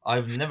that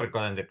I've never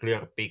gotten the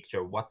clear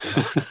picture what the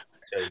hell he's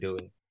actually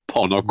doing.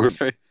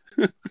 Pornography.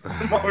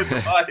 Most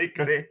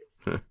likely.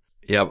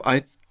 Yeah,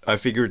 I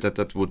figured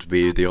that would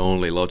be the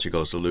only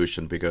logical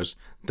solution because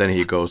then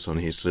he goes on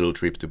his little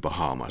trip to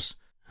Bahamas.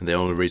 And the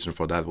only reason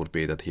for that would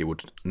be that he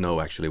would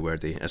know actually where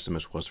the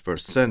SMS was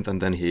first sent, and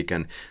then he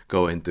can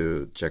go in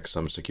to check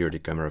some security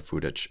camera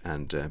footage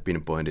and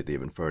pinpoint it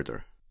even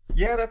further.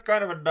 Yeah, that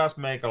kind of does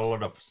make a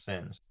lot of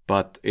sense.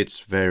 But it's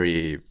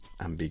very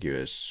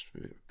ambiguous,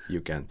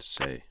 you can't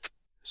say.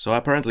 So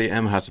apparently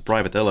M has a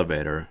private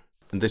elevator,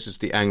 and this is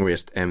the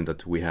angriest M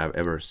that we have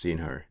ever seen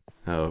her.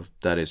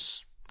 That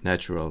is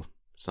natural.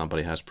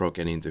 Somebody has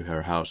broken into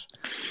her house.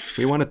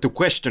 We wanted to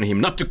question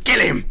him, not to kill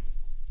him!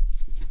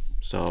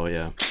 So,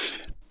 yeah.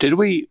 Did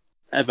we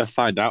ever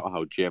find out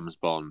how James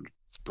Bond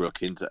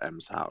broke into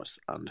M's house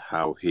and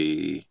how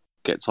he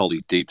gets all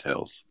these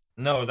details?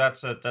 No,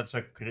 that's a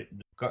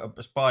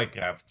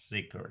spycraft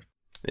secret.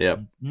 Yeah.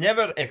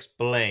 Never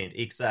explained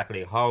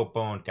exactly how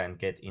Bond can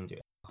get into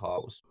a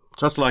house.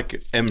 Just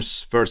like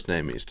M's first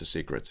name is the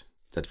secret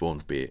that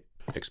won't be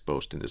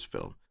exposed in this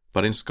film.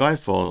 But in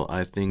Skyfall,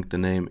 I think the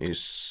name is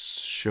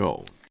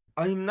shown.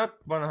 I'm not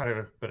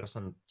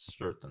 100%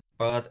 certain.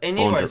 But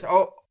anyways,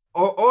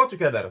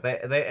 altogether,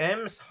 the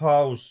M's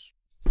house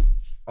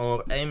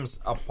or M's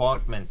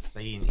apartment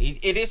scene,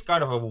 it is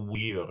kind of a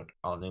weird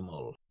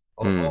animal.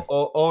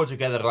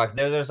 Altogether, like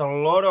there's a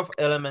lot of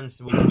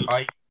elements which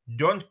I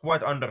don't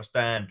quite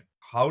understand.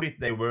 How did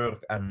they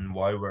work and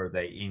why were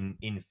they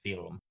in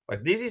film?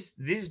 Like this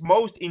is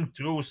most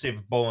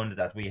intrusive Bond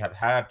that we have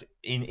had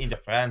in the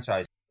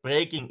franchise.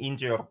 Breaking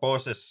into your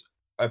boss's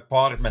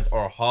apartment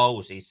or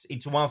house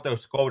it's one of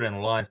those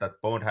golden lines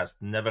that Bond has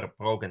never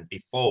broken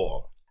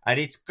before. And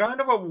it's kind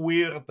of a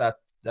weird that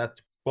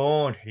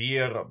Bond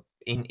here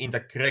in the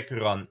Craig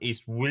run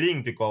is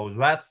willing to go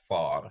that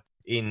far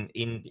in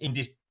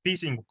this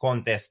pissing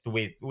contest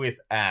with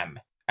Am.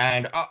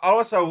 And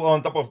also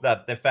on top of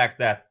that, the fact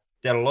that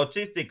the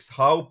logistics,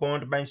 how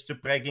Bond managed to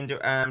break into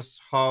Am's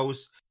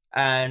house,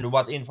 and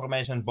what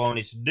information Bond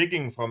is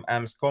digging from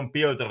Am's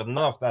computer, none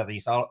of that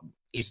is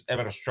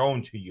ever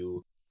shown to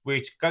you,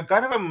 which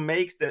kind of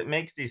makes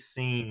this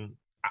scene.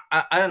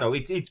 I don't know.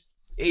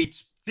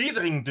 It's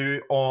teetering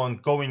on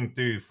going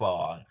too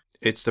far.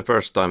 It's the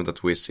first time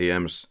that we see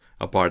M's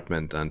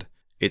apartment, and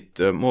it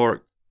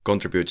more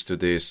contributes to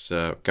this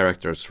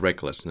character's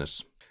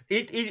recklessness.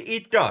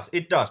 It does,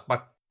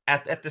 but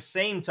at the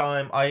same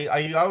time,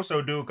 I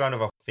also do kind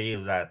of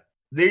feel that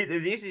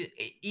this is,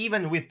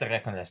 even with the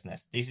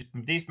recklessness,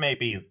 this may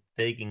be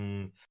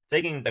taking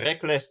the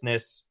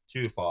recklessness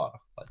too far.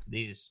 But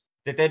this is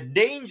the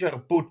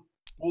danger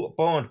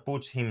Bond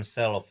puts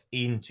himself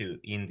into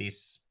in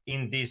this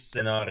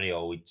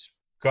scenario. It's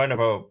kind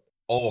of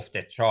off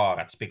the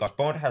charts because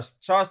Bond has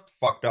just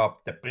fucked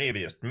up the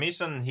previous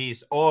mission.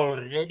 He's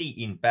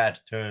already in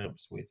bad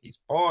terms with his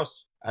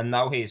boss, and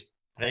now he's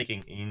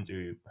breaking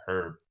into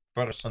her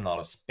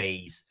personal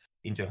space,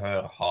 into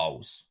her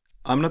house.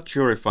 I'm not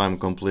sure if I'm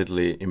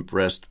completely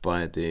impressed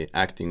by the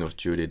acting of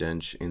Judi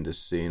Dench in this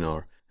scene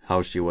or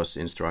how she was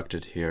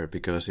instructed here,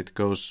 because it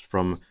goes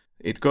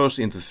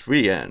into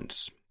three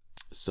ends.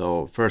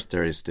 So first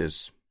there is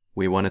this,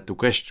 we wanted to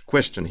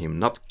question him,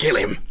 not kill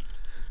him.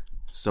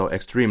 So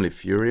extremely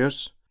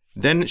furious.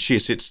 Then she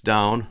sits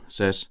down,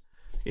 says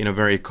in a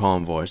very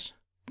calm voice,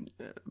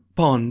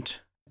 Bond,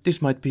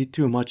 this might be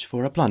too much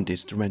for a blunt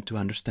instrument to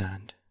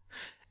understand.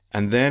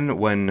 And then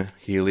when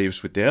he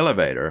leaves with the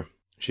elevator,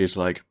 she's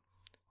like,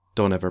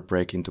 don't ever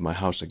break into my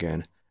house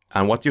again.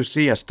 And what you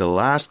see as the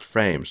last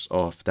frames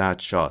of that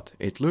shot,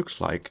 it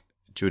looks like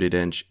Judi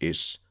Dench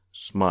is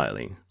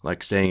smiling,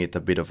 like saying it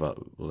a bit of an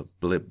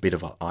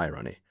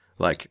irony.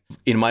 Like,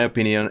 in my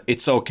opinion,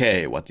 it's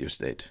okay what you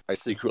did. I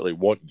secretly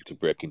want you to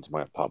break into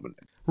my apartment.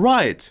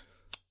 Right.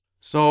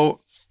 So,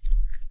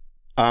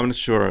 I'm not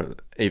sure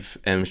if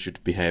M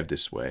should behave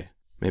this way.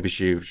 Maybe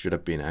she should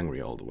have been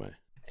angry all the way.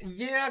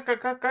 Yeah,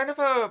 kind of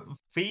a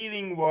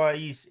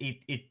feeling-wise,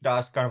 it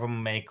does kind of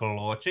make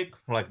logic.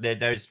 Like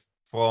there's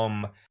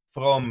from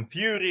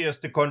furious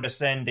to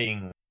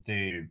condescending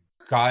to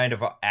kind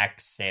of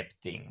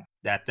accepting.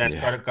 That's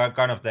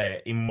kind of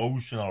the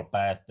emotional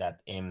path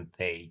that M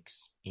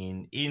takes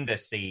in the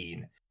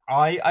scene.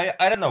 I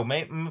don't know.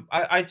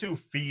 I do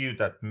feel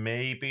that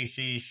maybe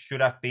she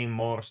should have been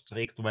more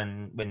strict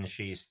when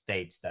she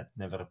states that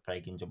never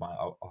break into my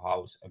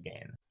house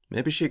again.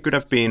 Maybe she could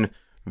have been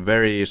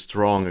very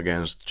strong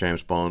against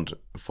James Bond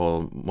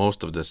for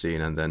most of the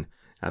scene, and then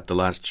at the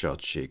last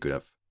shot she could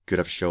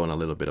have shown a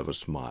little bit of a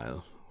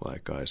smile,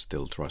 like I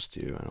still trust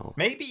you and all.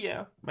 Maybe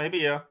yeah.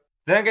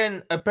 Then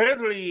again,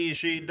 apparently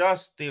she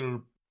does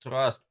still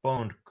trust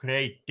Bond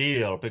great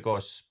deal,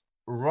 because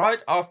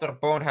right after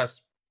Bond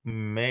has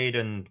made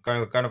an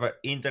kind of an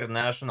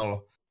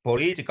international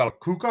political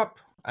cook-up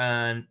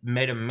and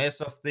made a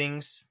mess of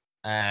things,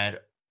 and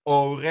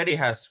already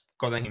has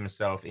gotten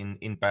himself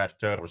in bad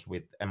terms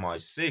with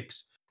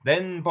MI6,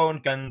 then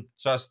Bond can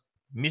just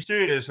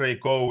mysteriously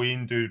go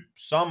into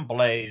some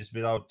place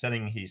without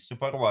telling his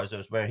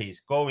supervisors where he's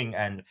going,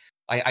 and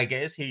I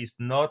guess he's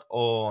not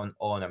on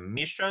a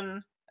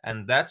mission,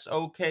 and that's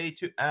okay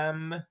to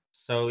Am.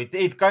 So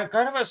it kind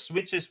of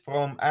switches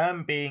from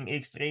Am being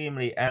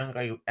extremely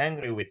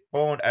angry with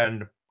Bond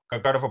and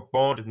kind of a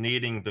Bond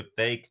needing to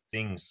take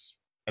things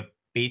a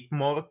bit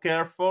more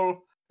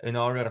careful in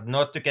order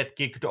not to get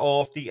kicked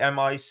off the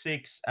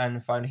MI6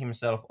 and find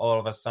himself all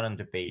of a sudden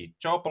to be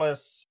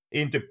jobless,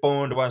 into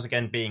Bond once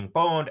again being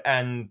Bond,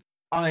 and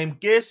I'm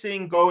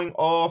guessing going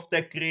off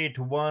the grid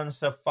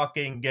once a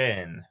fucking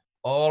again.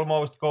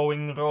 Almost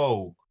going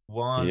rogue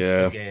once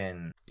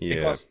again.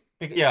 Because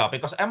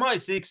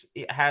MI6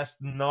 has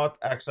not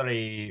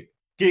actually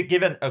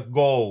given a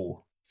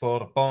go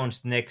for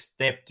Bond's next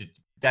step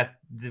that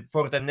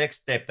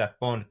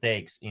Bond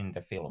takes in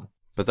the film.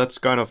 But that's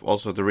kind of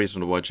also the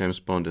reason why James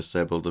Bond is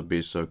able to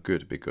be so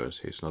good, because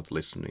he's not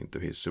listening to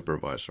his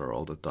supervisor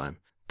all the time.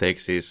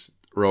 Takes his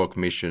rogue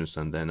missions,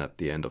 and then at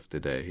the end of the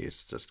day,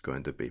 he's just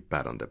going to be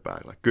pat on the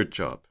back, like, good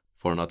job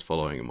for not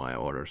following my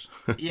orders.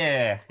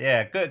 Yeah,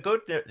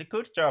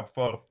 good job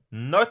for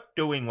not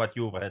doing what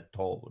you were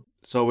told.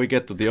 So we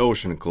get to the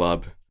Ocean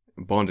Club.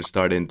 Bond is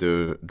starting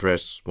to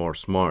dress more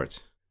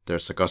smart.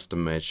 There's a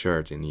custom-made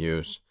shirt in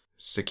use.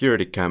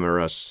 Security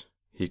cameras.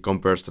 He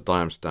compares the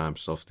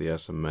timestamps of the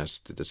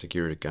SMS to the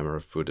security camera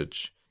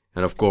footage.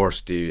 And of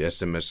course the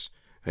SMS,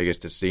 I guess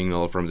the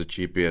signal from the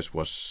GPS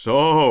was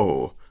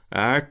so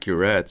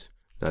accurate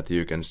that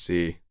you can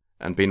see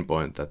and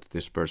pinpoint that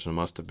this person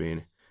must have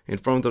been in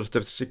front of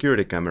the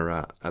security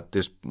camera at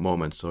this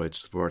moment, so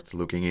it's worth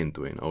looking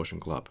into in Ocean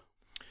Club.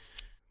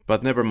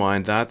 But never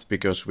mind that,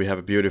 because we have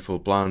a beautiful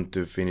blonde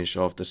to finish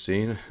off the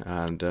scene,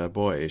 and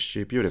boy, is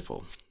she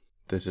beautiful.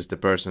 This is the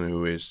person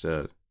who is,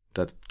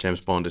 that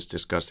James Bond is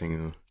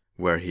discussing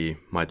where he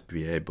might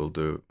be able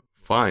to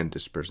find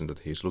this person that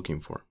he's looking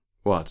for.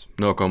 What?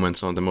 No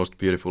comments on the most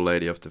beautiful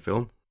lady of the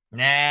film?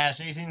 Nah,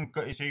 she's in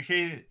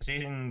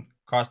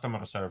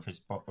customer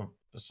service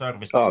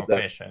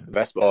profession.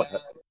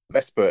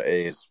 Vesper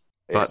is.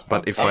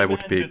 But if I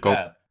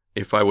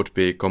would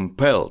be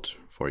compelled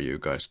for you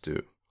guys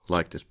to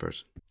like this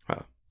person,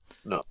 well,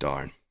 no,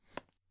 darn.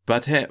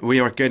 But hey, we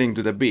are getting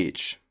to the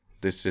beach.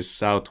 This is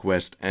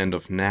southwest end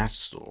of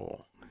Nassau,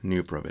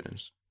 New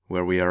Providence,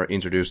 where we are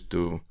introduced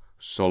to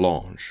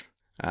Solange.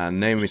 And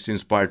name is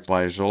inspired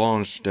by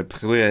Solange de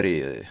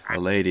Prairie, a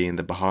lady in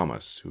the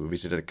Bahamas who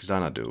visited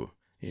Xanadu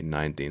in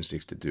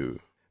 1962,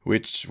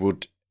 which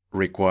would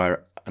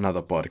require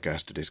another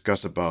podcast to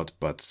discuss about,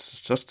 but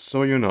just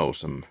so you know,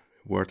 some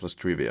worthless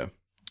trivia.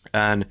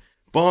 And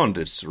Bond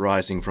is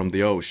rising from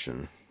the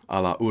ocean,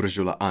 a la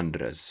Ursula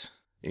Andress,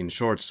 in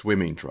short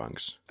swimming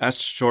trunks. As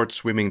short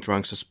swimming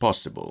trunks as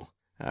possible,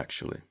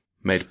 actually.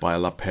 Made by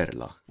La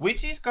Perla.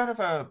 Which is kind of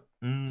a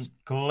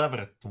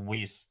clever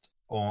twist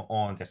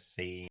on the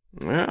scene.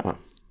 Yeah,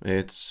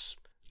 it's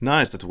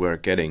nice that we're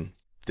getting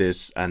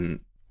this, and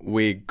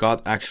we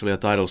got actually a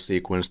title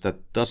sequence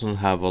that doesn't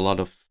have a lot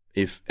of,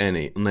 if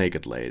any,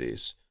 naked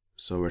ladies.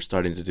 So we're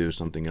starting to do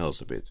something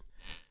else a bit.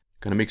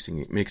 Kind of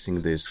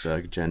mixing these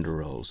gender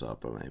roles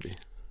up, maybe.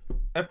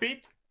 A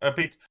bit.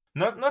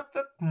 Not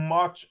that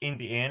much in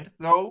the end,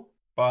 though,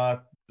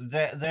 but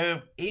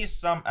there is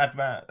some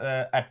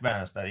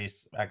advance that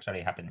is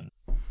actually happening.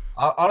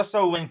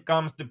 Also, when it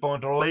comes to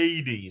Bond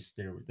ladies,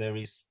 there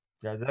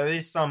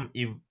is some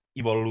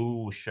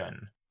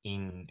evolution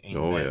in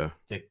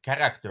the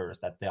characters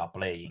that they are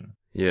playing.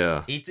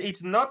 Yeah,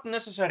 it's not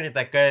necessarily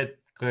the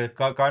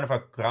kind of a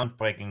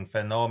groundbreaking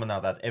phenomena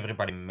that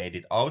everybody made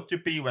it out to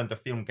be when the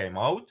film came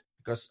out.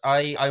 Because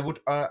I would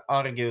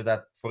argue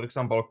that, for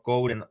example,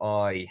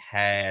 GoldenEye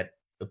had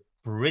a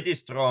pretty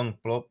strong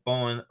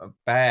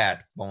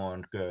bad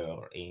Bond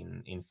girl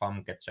in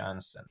Famke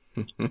Janssen.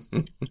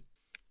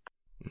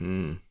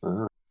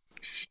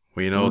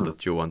 We know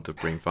that you want to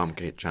bring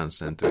Famke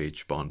Janssen to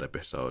each Bond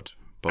episode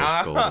post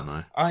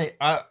GoldenEye.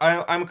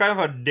 I'm kind of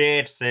a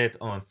dead set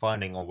on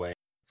finding a way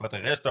for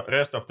the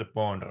rest of the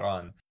Bond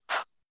run.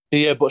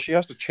 Yeah, but she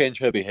has to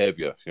change her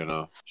behaviour, you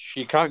know.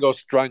 She can't go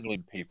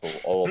strangling people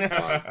all the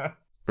time.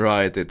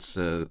 Right, it's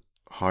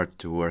hard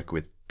to work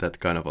with that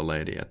kind of a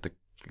lady at the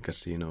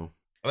casino.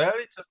 Well,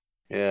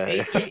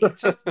 it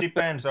just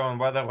depends on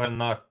whether or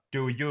not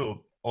do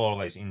you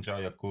always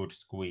enjoy a good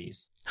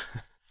squeeze.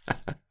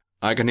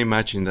 I can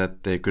imagine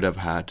that they could have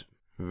had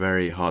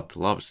very hot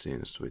love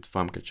scenes with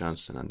Famke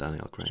Janssen and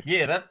Daniel Craig.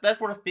 Yeah, that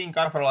would have been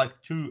kind of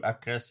like two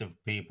aggressive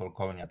people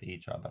going at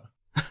each other.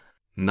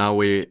 Now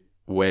we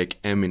wake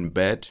M in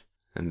bed,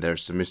 and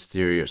there's a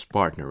mysterious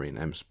partner in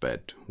M's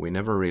bed. We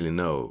never really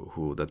know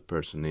who that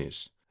person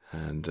is.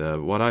 And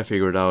what I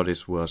figured out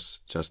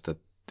was just that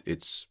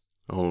it's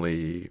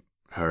only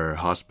her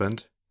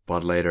husband.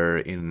 But later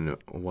in,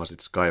 was it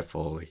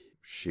Skyfall,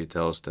 she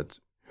tells that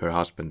her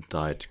husband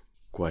died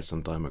quite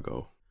some time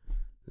ago.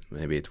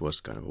 Maybe it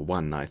was kind of a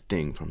one-night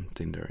thing from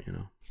Tinder, you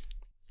know.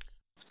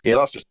 Yeah,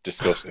 that's just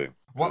disgusting.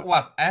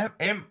 What?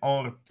 M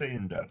or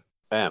Tinder?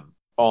 M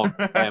on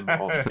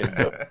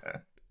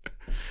Tinder.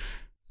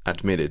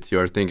 Admit it,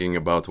 you're thinking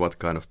about what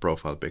kind of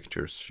profile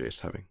pictures she's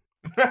having.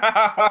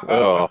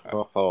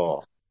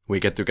 We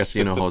get to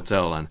Casino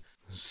Hotel, and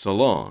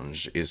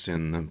Solange is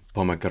in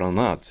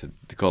pomegranate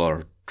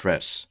color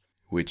dress,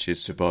 which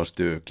is supposed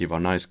to give a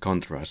nice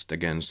contrast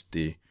against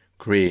the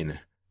green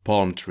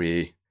palm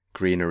tree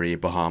greenery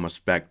Bahamas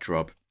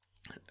backdrop.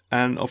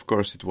 And of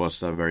course it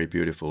was a very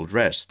beautiful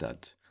dress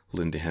that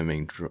Lindy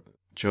Hemming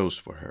chose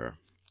for her.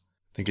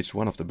 I think it's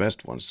one of the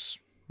best ones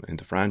in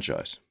the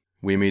franchise.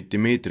 We meet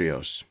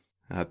Dimitrios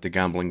at the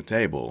gambling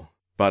table.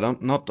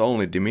 But not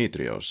only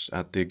Dimitrios.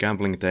 At the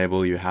gambling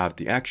table you have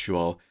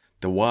the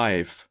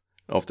wife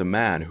of the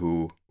man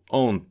who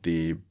owned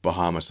the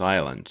Bahamas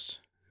Islands,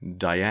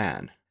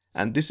 Diane.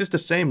 And this is the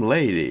same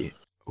lady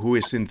who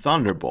is in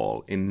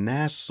Thunderball in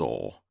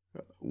Nassau,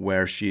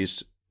 where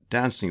she's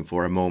dancing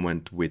for a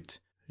moment with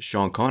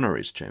Sean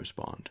Connery's James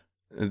Bond.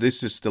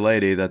 this is the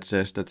lady that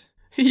says that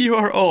you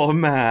are all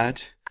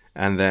mad.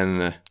 And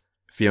then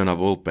Fiona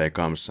Volpe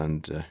comes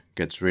and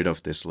gets rid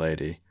of this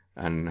lady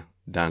and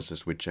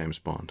dances with James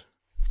Bond.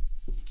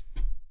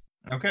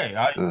 Okay,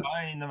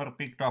 I never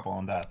picked up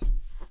on that.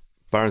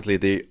 Apparently,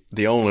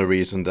 the only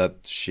reason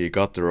that she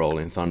got the role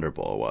in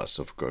Thunderball was,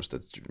 of course,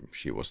 that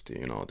she was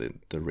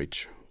the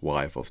rich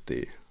wife of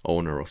the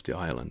owner of the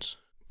islands.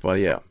 But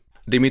yeah,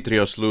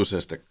 Dimitrios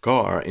loses the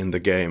car in the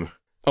game.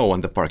 Oh,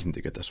 and the parking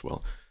ticket as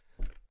well.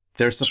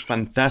 There's a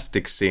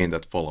fantastic scene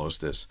that follows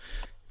this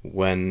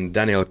when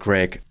Daniel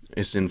Craig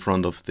is in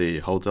front of the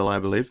hotel, I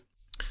believe,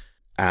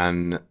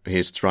 and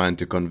he's trying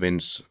to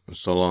convince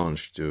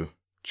Solange to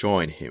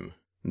join him.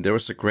 There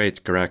was a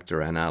great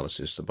character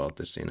analysis about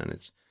this scene, and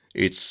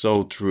it's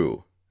so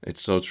true.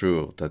 It's so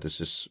true that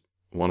this is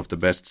one of the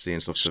best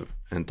scenes of the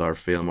entire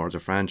film or the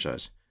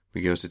franchise,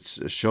 because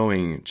it's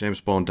showing James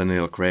Bond,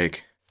 Daniel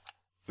Craig,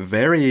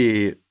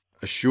 very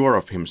sure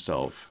of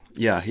himself.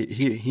 Yeah,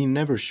 he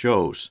never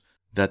shows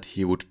that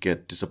he would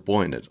get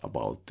disappointed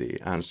about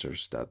the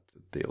answers that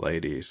the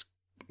lady is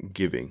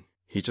giving.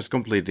 He just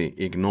completely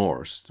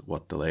ignores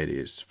what the lady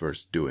is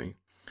first doing,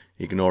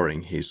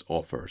 ignoring his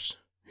offers.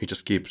 He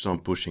just keeps on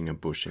pushing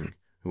and pushing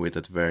with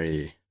that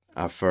very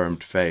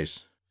affirmed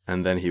face,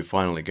 and then he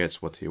finally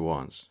gets what he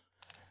wants.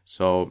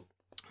 So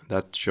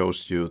that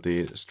shows you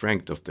the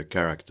strength of the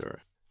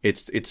character.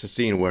 It's a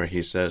scene where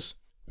he says,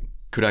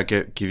 "Could I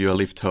give you a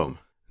lift home?"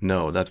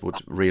 No, that would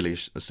really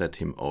set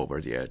him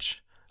over the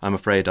edge. "I'm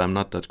afraid I'm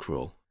not that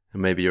cruel.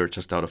 Maybe you're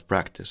just out of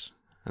practice."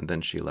 And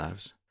then she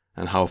laughs.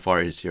 "And how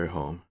far is your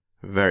home?"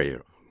 "Very,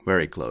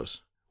 very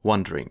close.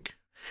 One drink."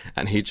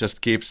 And he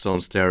just keeps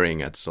on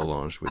staring at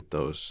Solange with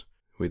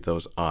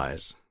those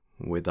eyes,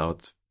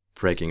 without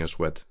breaking a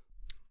sweat.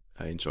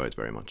 I enjoy it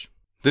very much.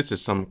 This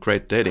is some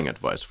great dating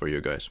advice for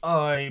you guys.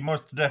 I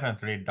most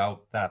definitely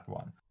doubt that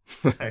one.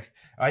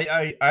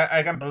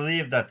 I can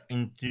believe that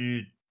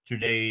into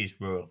today's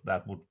world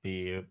that would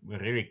be a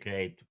really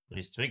great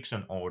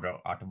restriction order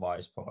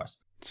advice for us.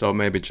 So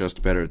maybe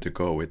just better to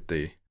go with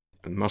the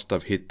 "must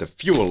have hit the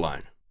fuel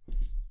line"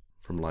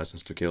 from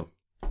License to Kill.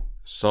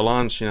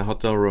 Solange in a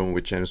hotel room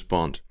with James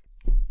Bond.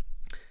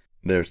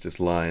 There's this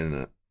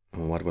line,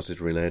 what was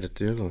it related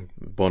to?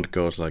 Bond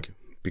goes like,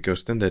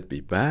 "Because then they'd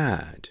be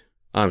bad."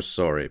 I'm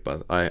sorry,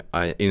 but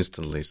I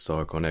instantly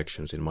saw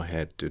connections in my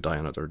head to Die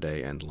Another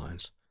Day end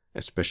lines,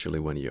 especially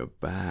when you're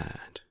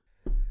bad.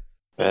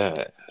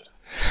 Bad.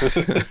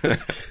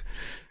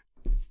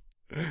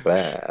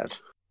 Bad.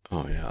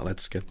 Oh yeah,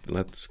 let's get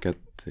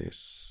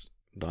this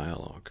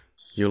dialogue.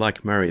 "You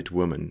like married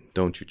women,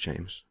 don't you,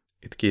 James?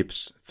 It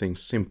keeps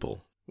things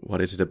simple.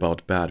 What is it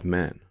about bad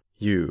men?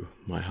 You,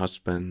 my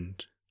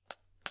husband.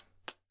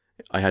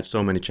 I had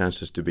so many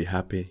chances to be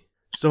happy.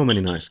 So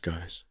many nice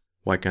guys.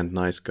 Why can't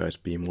nice guys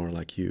be more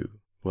like you?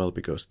 Well,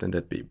 because then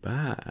they'd be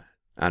bad."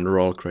 And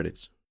roll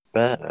credits.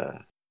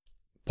 Bad.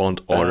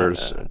 Bond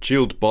orders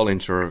chilled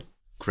Bollinger,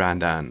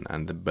 Grand Anne,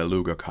 and the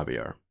beluga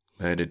caviar.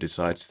 Lady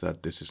decides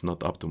that this is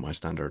not up to my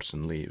standards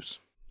and leaves.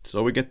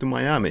 So we get to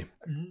Miami.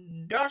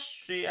 Does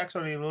she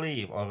actually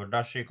leave, or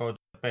does she go to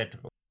the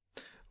bedroom?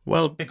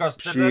 Well, Because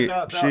there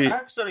are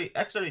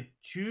actually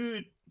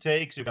two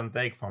takes you can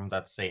take from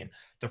that scene.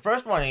 The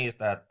first one is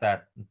that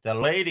the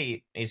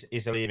lady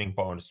is leaving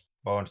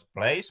Bond's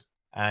place,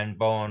 and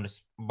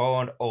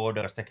Bond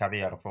orders the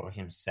caviar for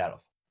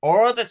himself.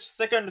 Or the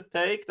second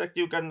take that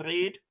you can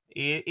read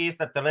is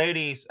that the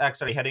lady is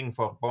actually heading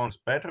for Bond's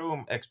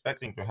bedroom,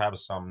 expecting to have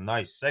some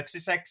nice sexy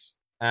sex,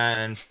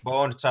 and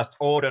Bond just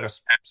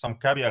orders some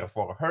caviar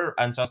for her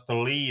and just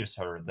leaves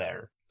her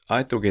there.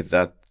 I took it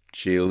that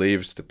she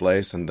leaves the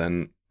place and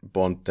then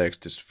Bond takes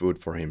this food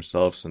for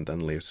himself and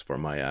then leaves for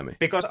Miami.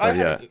 Because I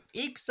have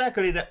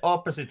exactly the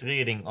opposite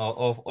reading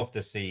of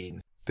the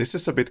scene. This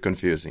is a bit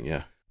confusing,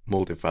 yeah.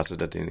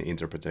 Multifaceted in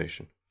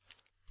interpretation.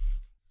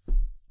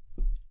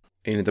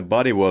 In the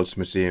Body Worlds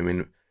Museum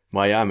in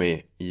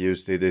Miami, you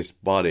see these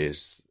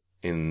bodies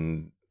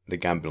in the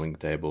gambling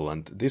table,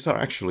 and these are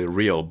actually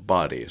real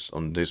bodies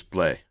on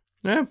display.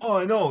 Yeah. Oh,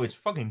 I know, it's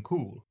fucking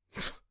cool.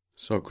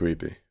 So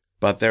creepy.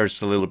 But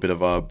there's a little bit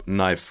of a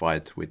knife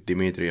fight with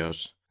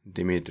Dimitrios.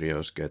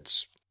 Dimitrios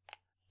gets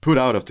put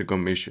out of the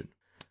commission.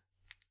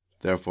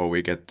 Therefore,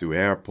 we get to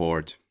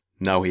airport.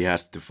 Now he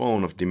has the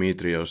phone of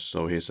Dimitrios,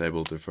 so he's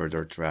able to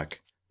further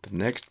track the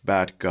next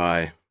bad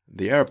guy.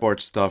 The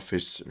airport stuff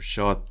is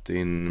shot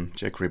in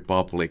Czech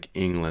Republic,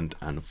 England,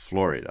 and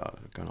Florida,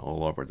 kind of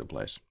all over the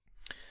place.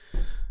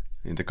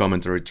 In the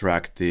commentary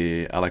track,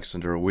 the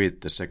Alexander Witt,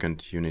 the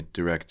second unit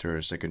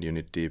director, second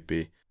unit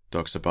DP,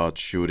 talks about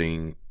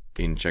shooting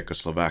in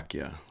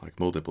Czechoslovakia, like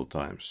multiple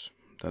times.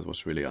 That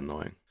was really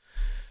annoying.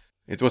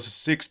 It was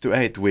 6 to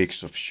 8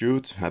 weeks of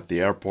shoot at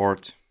the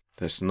airport.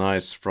 There's a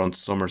nice front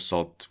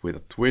somersault with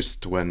a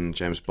twist when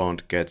James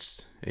Bond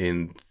gets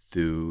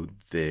into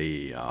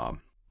the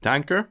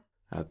tanker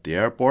at the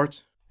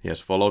airport. He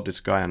has followed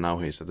this guy and now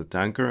he's at the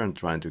tanker and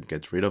trying to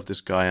get rid of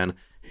this guy and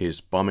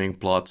his bombing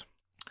plot.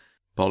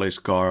 Police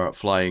car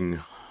flying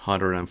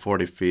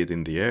 140 feet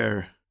in the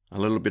air. a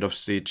little bit of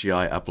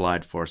CGI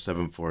applied for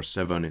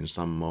 747 in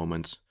some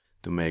moments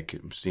to make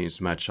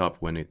scenes match up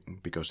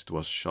because it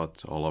was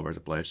shot all over the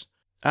place.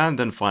 And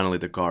then finally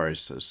the car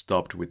is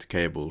stopped with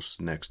cables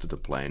next to the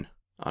plane.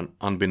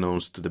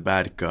 Unbeknownst to the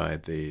bad guy,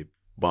 the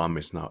bomb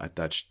is now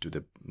attached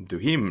to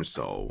him,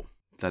 so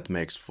that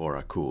makes for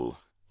a cool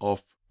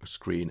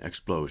off-screen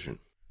explosion.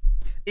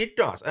 It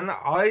does, and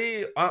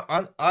I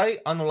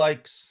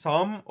unlike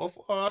some of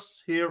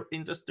us here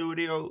in the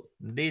studio,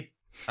 did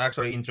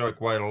actually enjoy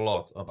quite a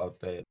lot about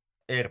the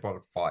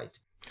airport fight.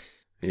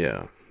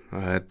 Yeah,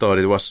 I thought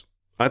it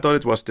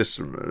was this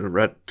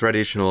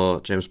traditional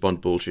James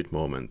Bond bullshit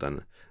moment,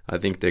 and I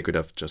think they could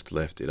have just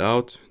left it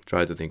out,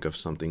 try to think of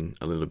something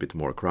a little bit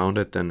more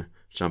grounded than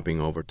jumping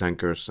over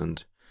tankers,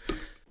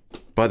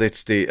 but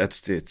it's the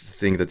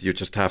thing that you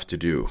just have to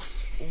do.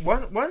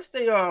 Once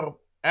they are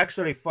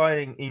actually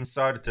fighting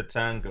inside the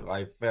tanker,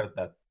 I felt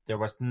that there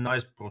was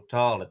nice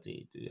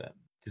brutality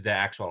to the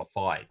actual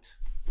fight.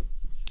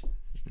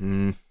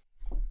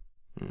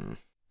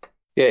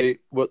 Yeah,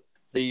 well,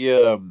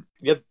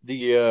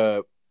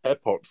 the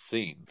airport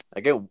scene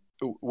again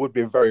would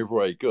be very,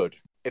 very good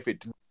if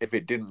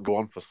it didn't go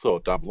on for so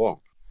damn long.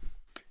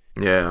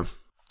 Yeah,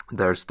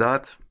 there's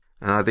that,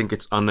 and I think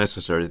it's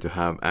unnecessary to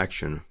have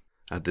action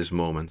at this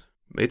moment.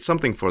 It's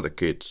something for the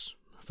kids.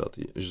 I felt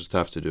you just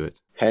have to do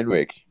it.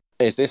 Henrik,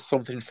 is this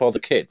something for the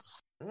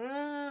kids?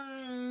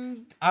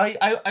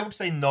 I would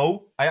say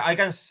no. I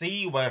can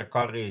see where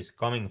Kari is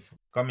coming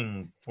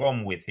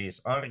from with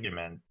his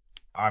argument.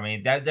 I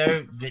mean,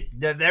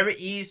 there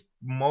is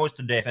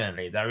most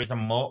definitely there is a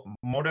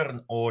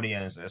modern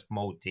audience's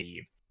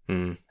motive,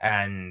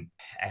 and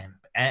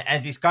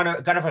this kind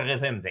of a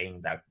rhythm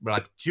thing that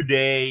like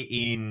today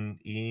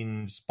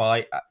in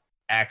spy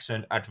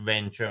action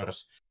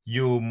adventures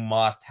you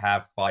must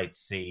have fight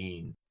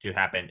scene to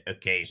happen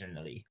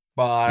occasionally.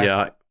 But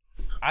yeah,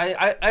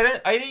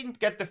 I didn't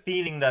get the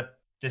feeling that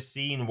the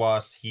scene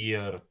was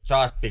here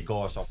just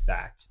because of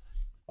that.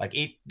 Like,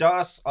 it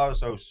does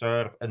also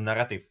serve a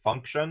narrative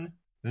function.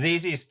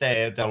 This is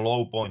the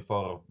low point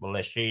for Le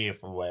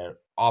Chiffre, where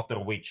after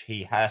which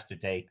he has to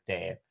take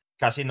the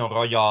Casino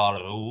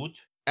Royale route.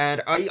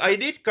 And I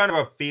did kind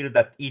of feel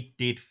that it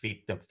did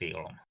fit the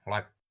film.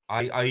 Like,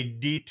 I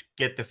did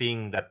get the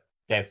feeling that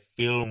the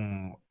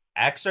film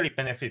actually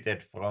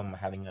benefited from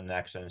having an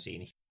action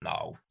scene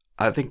now.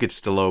 I think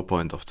it's the low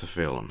point of the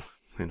film,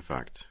 in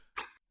fact.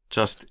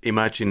 Just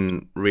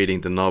imagine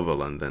reading the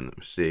novel and then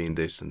seeing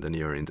this, and then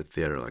you're in the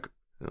theater like,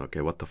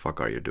 okay, what the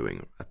fuck are you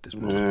doing at this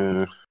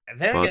moment?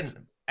 Then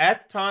again,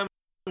 at times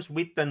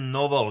with the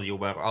novel, you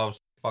were, oh, what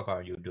the fuck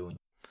are you doing?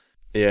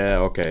 Yeah,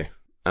 okay.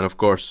 And of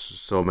course,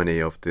 so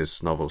many of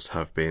these novels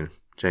have been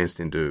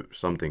changed into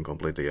something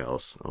completely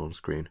else on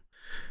screen.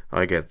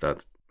 I get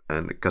that.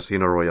 And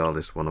Casino Royale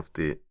is one of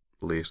the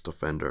least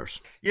offenders.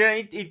 Yeah,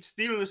 it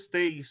still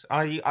stays.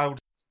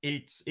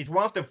 It's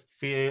one of the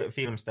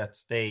films that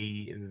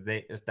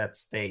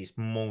stays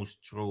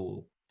most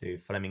true to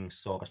Fleming's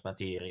source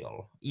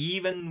material,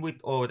 even with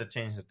all the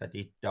changes that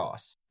it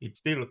does. It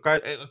still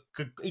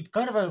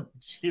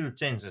still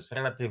changes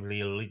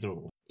relatively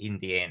little in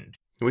the end,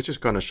 which is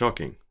kind of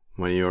shocking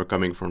when you're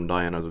coming from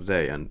Die Another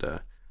Day and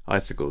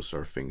icicle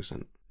surfings,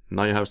 and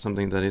now you have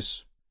something that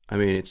is, I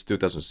mean, it's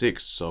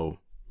 2006, so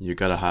you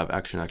gotta have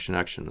action, a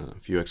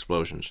few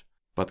explosions.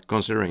 But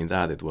considering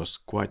that, it was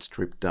quite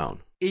stripped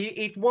down.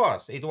 It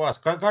was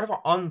kind of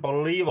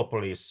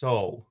unbelievably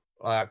so.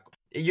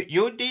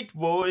 You did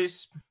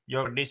voice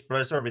your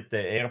displeasure with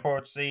the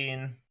airport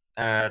scene.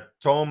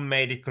 Tom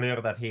made it clear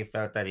that he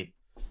felt that it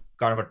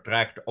kind of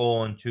dragged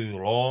on too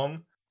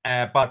long.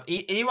 But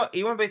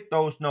even with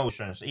those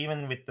notions,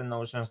 even with the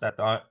notions that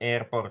our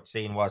airport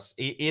scene was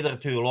either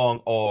too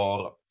long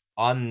or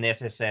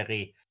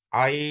unnecessary,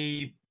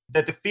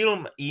 that the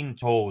film in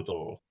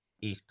total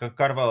is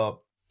kind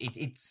of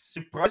it's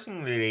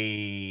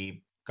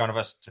surprisingly kind of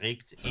a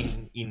strict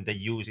in the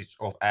usage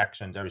of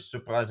action. There is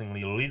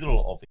surprisingly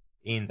little of it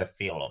in the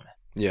film.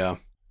 Yeah.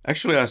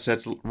 Actually, I said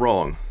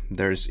wrong.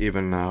 There is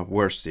even a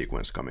worse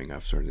sequence coming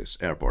after this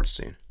airport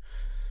scene.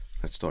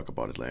 Let's talk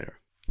about it later.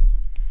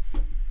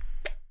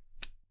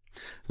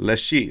 Le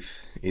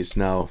Chiffre is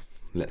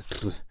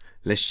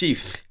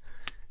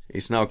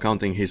now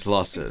counting his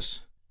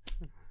losses.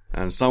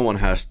 And someone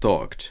has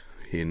talked,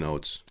 he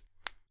notes.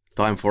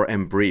 Time for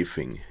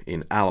briefing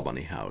in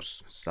Albany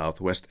House,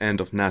 southwest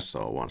end of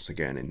Nassau, once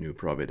again in New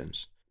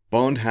Providence.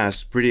 Bond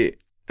has pretty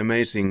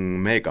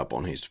amazing makeup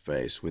on his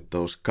face with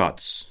those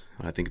cuts.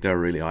 I think they're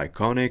really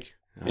iconic.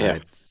 Yeah.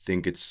 I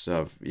think it's,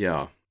 I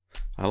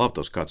love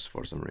those cuts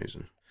for some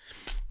reason.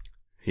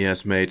 He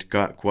has made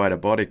quite a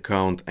body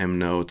count,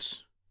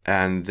 notes,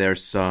 and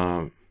there's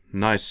a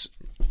nice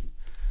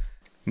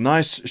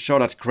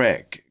shot at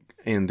Craig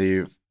in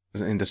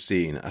the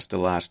scene as the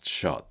last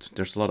shot.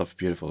 There's a lot of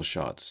beautiful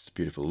shots,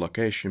 beautiful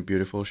location,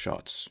 beautiful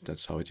shots.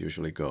 That's how it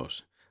usually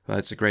goes. But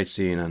it's a great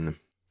scene, and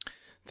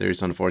there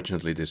is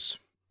unfortunately this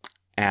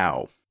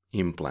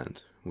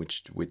implant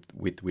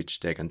with which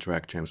they can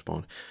track James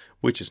Bond,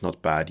 which is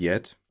not bad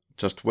yet.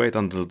 Just wait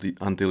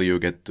until you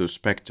get to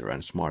Spectre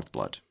and Smart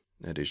Blood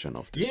edition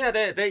of this. Yeah,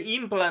 the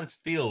implant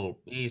still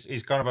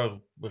is kind of a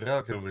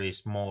relatively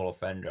small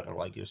offender,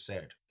 like you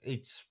said.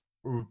 It's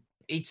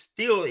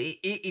still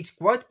it's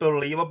quite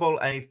believable,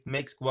 and it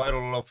makes quite a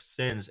lot of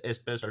sense,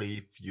 especially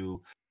if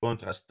you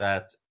contrast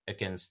that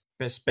against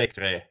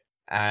Spectre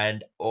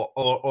and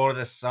all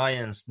the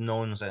science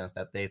nonsense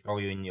that they throw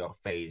you in your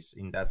face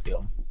in that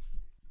film.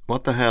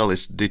 What the hell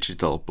is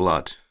digital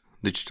blood?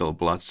 Digital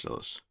blood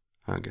cells.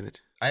 I don't get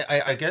it.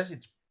 I guess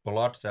it's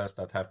blood cells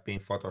that have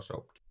been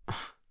photoshopped.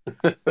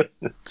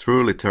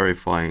 Truly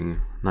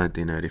terrifying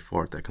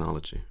 1984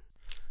 technology.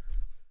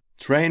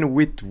 Train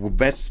with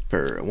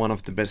Vesper, one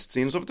of the best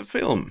scenes of the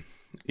film.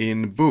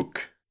 In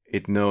book,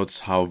 it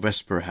notes how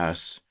Vesper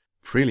has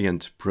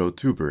brilliant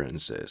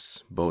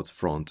protuberances, both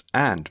front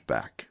and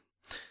back.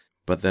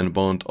 But then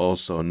Bond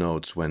also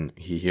notes when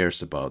he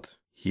hears about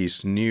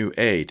his new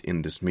aide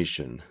in this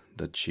mission,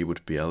 that she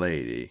would be a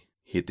lady.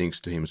 He thinks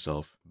to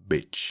himself,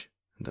 bitch.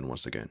 And then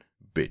once again,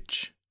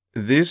 bitch.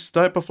 This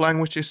type of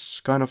language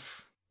is kind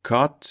of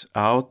cut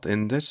out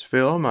in this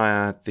film.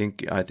 I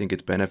think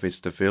it benefits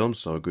the film,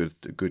 so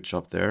good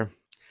job there.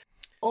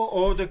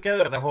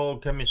 Altogether, the whole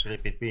chemistry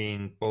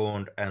between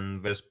Bond and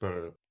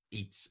Vesper,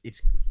 it's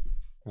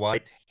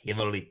quite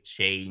heavily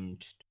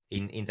changed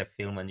in the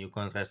film when you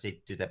contrast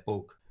it to the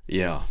book.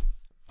 Yeah,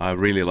 I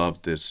really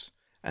love this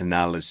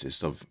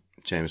analysis of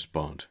James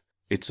Bond.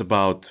 It's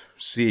about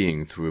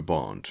seeing through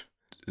Bond.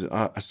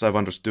 As I've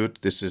understood,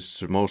 this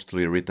is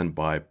mostly written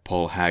by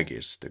Paul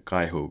Haggis, the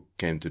guy who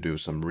came to do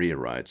some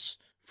rewrites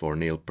for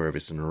Neil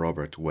Purvis and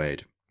Robert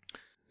Wade.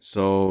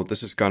 So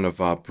this is kind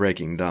of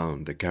breaking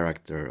down the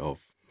character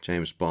of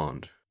James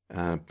Bond.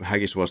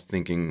 Haggis was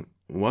thinking,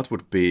 what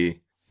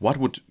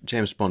would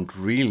James Bond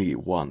really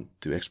want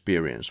to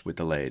experience with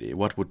a lady?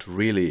 What would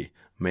really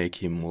make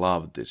him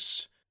love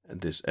this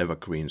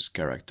Evergreen's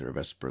character,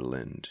 Vesper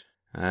Lynd?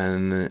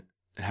 And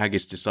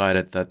Haggis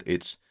decided that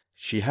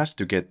she has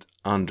to get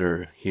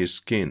under his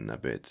skin a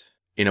bit,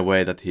 in a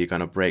way that he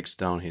kind of breaks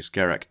down his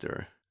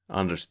character,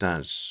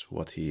 understands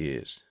what he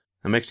is,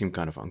 and makes him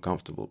kind of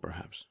uncomfortable,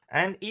 perhaps.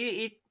 And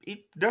it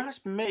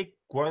does make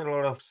quite a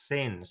lot of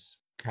sense,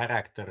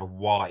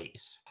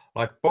 character-wise.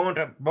 Like,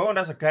 Bond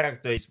as a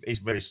character is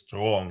very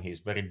strong, he's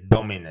very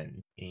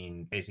dominant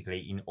in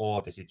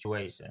all the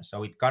situations.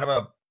 So it kind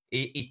of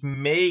it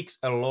makes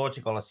a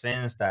logical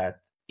sense that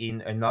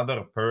in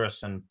another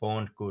person,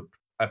 Bond could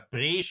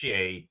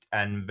appreciate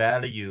and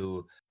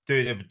value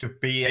to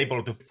be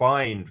able to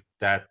find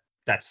that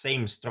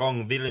same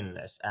strong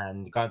willingness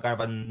and kind of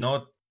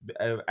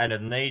a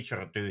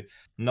nature to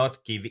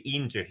not give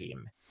in to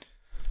him.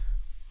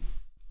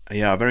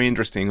 Yeah, very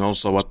interesting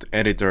also what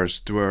editor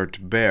Stuart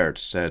Baird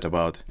said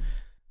about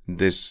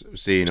this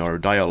scene or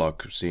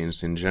dialogue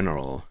scenes in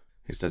general,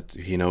 is that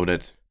he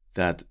noted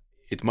that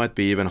it might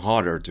be even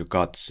harder to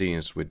cut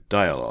scenes with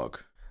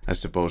dialogue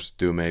as opposed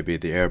to maybe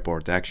the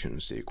airport action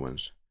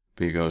sequence,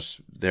 because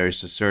there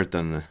is a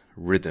certain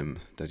rhythm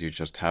that you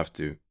just have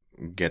to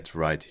get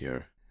right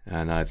here.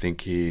 And I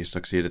think he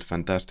succeeded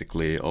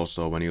fantastically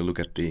also when you look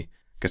at the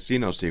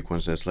casino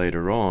sequences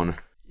later on.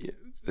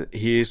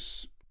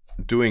 He's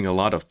doing a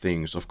lot of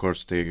things, of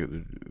course the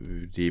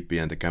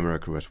DP and the camera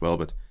crew as well,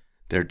 but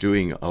they're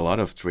doing a lot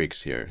of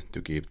tricks here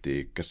to keep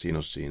the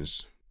casino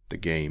scenes, the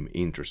game,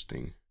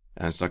 interesting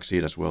and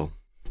succeed as well.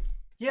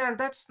 Yeah, and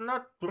that's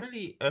not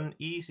really an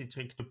easy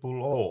trick to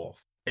pull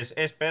off,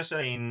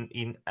 especially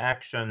in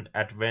action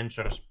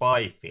adventure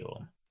spy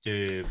film,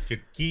 to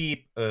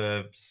keep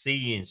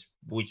scenes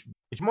which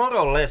more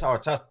or less are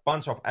just a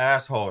bunch of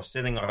assholes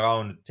sitting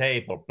around the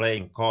table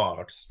playing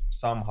cards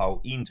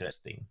somehow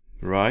interesting.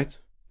 Right.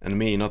 And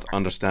me not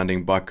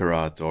understanding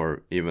Baccarat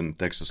or even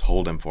Texas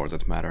Hold'em for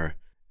that matter,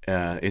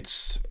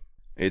 it's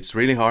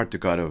really hard to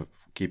kind of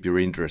keep your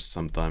interest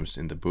sometimes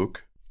in the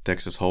book.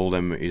 Texas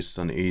Hold'em is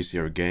an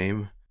easier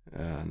game,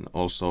 and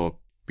also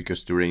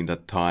because during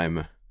that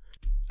time,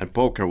 and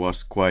poker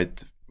was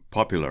quite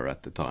popular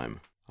at the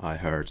time, I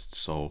heard,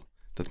 so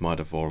that might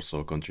have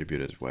also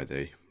contributed why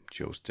they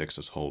chose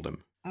Texas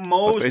Hold'em.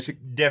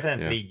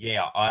 Definitely,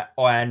 yeah.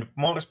 And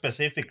more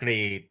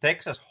specifically,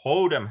 Texas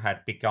Hold'em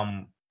had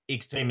become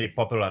extremely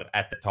popular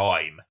at the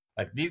time.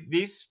 Like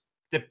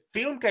the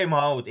film came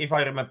out, if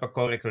I remember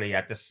correctly,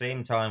 at the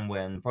same time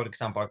when, for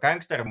example,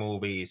 gangster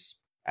movies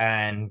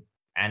and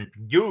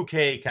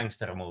UK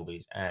gangster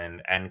movies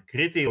and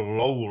pretty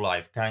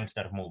low-life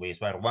gangster movies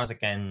were once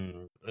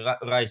again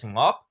rising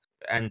up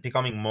and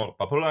becoming more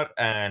popular.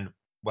 And,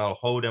 well,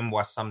 Hold'em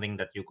was something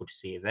that you could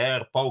see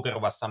there. Poker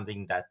was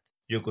something that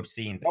you could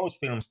see in those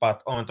films.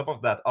 But on top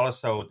of that,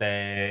 also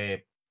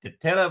the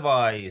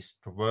televised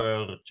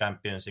World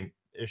Championship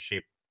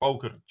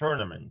poker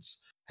tournaments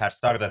had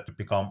started to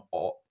become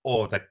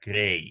all the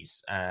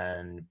craze.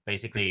 And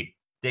basically,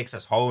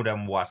 Texas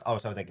Hold'em was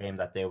also the game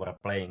that they were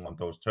playing on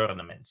those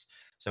tournaments.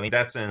 So in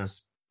that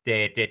sense,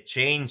 the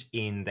change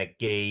in the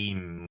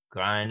game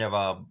kind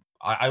of,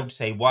 I would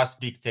say, was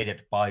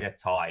dictated by the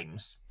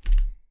times.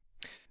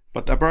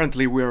 But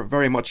apparently we're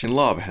very much in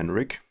love,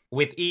 Henrik.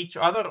 With each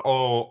other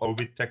or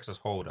with Texas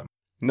Hold'em?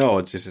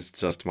 No, this is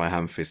just my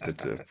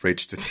ham-fisted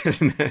bridge to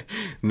the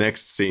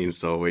next scene,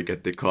 so we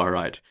get the car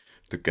ride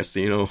to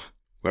casino,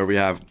 where we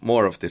have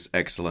more of this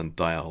excellent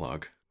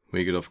dialogue.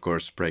 We could, of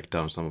course, break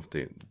down some of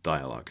the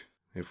dialogue,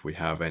 if we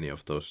have any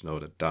of those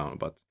noted down,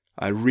 but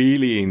I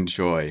really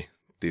enjoy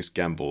these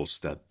gambles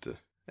that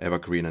Eva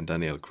Green and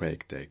Daniel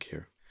Craig take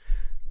here.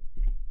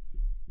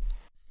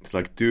 It's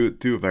like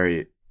two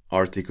very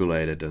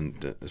articulated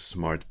and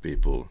smart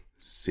people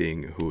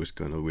seeing who is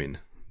going to win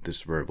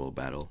this verbal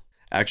battle.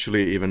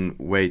 Actually, even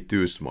way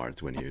too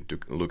smart when you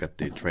look at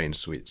the train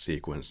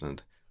sequence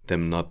and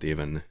them not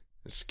even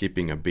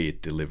skipping a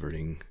beat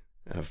delivering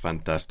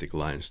fantastic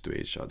lines to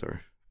each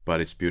other.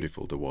 But it's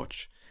beautiful to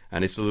watch.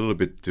 And it's a little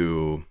bit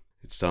too...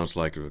 It sounds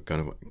like a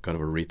kind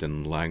of a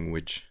written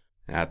language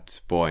at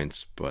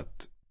points,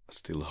 but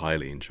still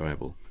highly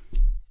enjoyable.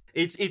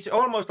 It's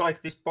almost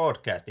like this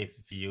podcast, if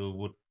you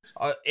would...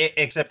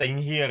 except in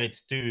here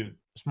it's two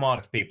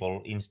smart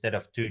people instead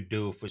of two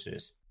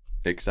doofuses.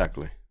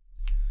 Exactly.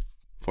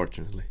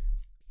 Fortunately.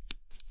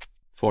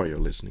 For your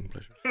listening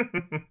pleasure.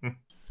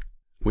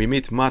 We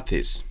meet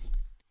Mathis.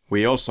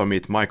 We also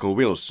meet Michael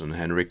Wilson,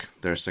 Henrik.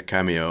 There's a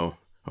cameo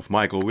of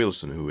Michael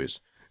Wilson, who is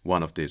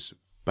one of these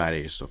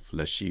baddies of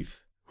Le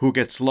Chiffre, who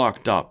gets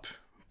locked up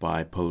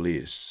by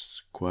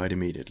police quite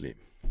immediately.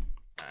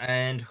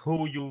 And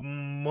who you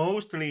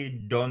mostly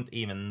don't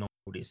even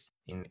notice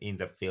in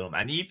the film.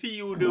 And if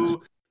you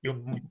do,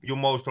 you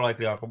most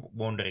likely are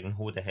wondering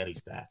who the hell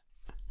is that.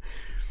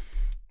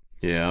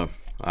 Yeah,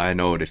 I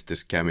noticed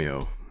this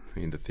cameo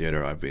in the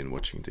theater. I've been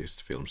watching these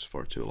films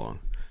for too long.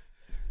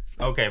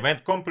 Okay,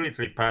 went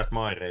completely past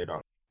my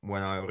radar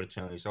when I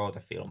originally saw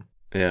the film.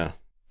 Yeah,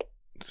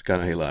 it's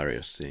kind of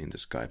hilarious seeing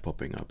this guy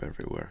popping up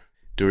everywhere.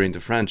 During the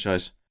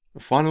franchise,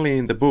 funnily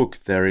in the book,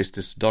 there is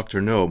this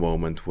Dr. No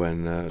moment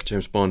when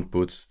James Bond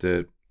puts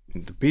the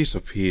piece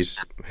of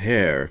his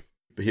hair,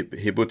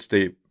 he puts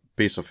the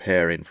piece of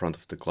hair in front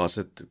of the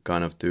closet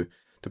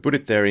to put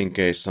it there in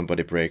case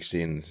somebody breaks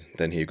in,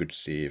 then he could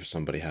see if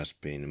somebody has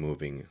been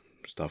moving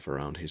stuff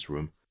around his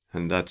room.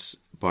 And that's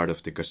part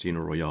of the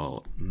Casino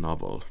Royale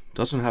novel.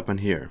 Doesn't happen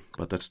here,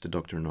 but that's the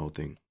Dr. No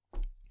thing.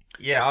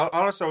 Yeah,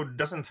 also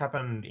doesn't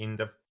happen in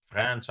the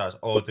franchise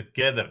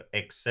altogether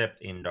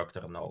except in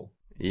Dr. No.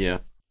 Yeah.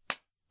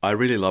 I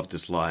really love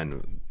this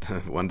line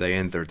when they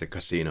enter the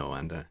casino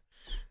and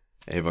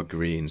Eva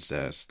Green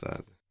says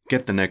that,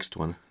 "Get the next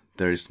one.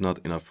 There is not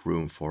enough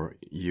room for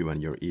you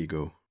and your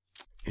ego."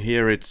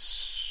 Here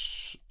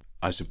it's,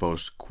 I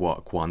suppose,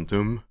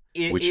 Quantum,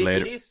 which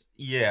later... It is,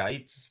 yeah,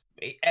 it's...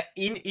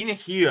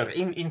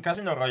 In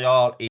Casino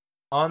Royale, it's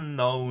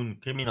unknown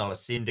criminal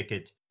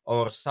syndicate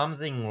or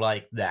something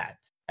like that.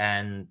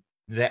 And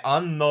the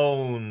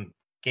unknown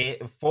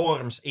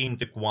forms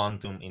into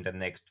Quantum in the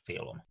next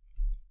film.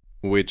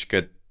 Which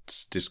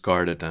gets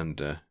discarded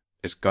and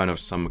is kind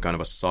of some kind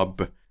of a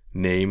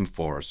sub-name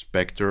for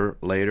Spectre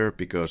later,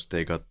 because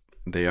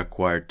they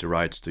acquired the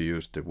rights to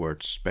use the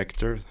word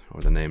Spectre,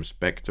 or the name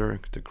Spectre,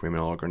 the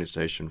criminal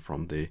organization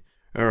from the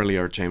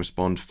earlier James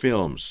Bond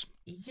films.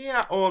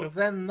 Yeah, or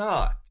then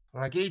not.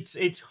 Like,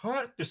 it's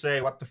hard to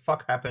say what the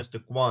fuck happens to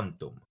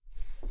Quantum.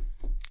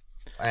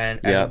 And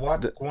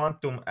what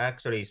Quantum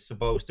actually is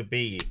supposed to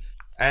be.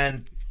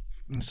 And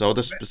so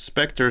the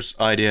Spectre's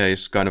idea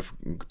is kind of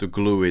to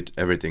glue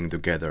everything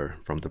together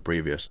from the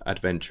previous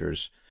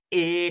adventures.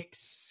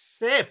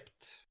 Except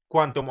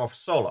Quantum of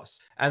Solace.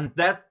 And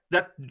that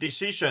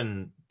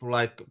decision,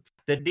 like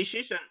the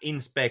decision in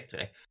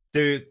Spectre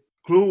to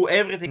glue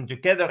everything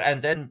together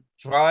and then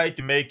try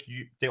to make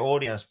the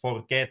audience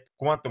forget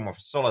Quantum of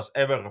Solace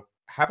ever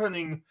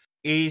happening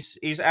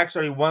is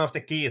actually one of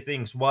the key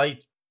things why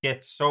it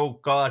gets so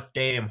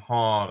goddamn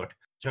hard.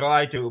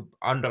 Try to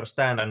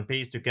understand and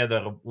piece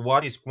together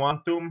what is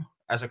Quantum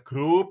as a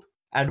group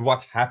and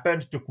what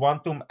happened to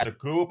Quantum as a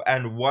group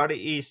and what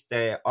is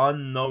the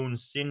unknown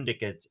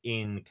syndicate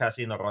in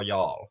Casino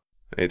Royale.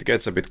 It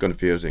gets a bit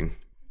confusing,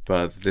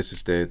 but this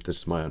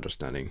is my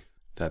understanding,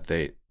 that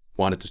they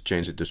wanted to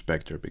change it to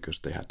Spectre because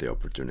they had the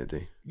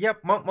opportunity. Yeah,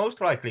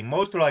 most likely.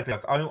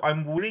 Like,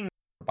 I'm willing,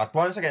 but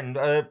once again,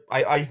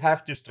 I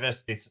have to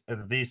stress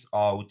this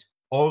out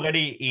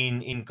already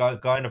in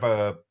kind of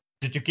a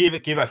to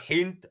give a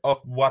hint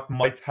of what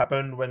might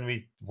happen when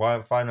we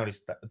finally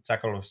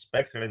tackle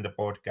Spectre in the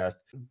podcast.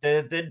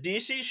 The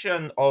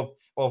decision of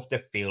the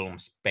film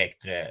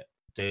Spectre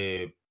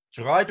to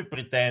try to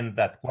pretend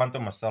that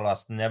Quantum of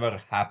Solace never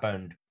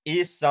happened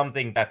is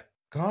something that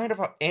kind of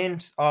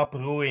ends up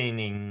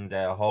ruining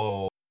the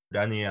whole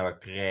Daniel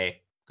Craig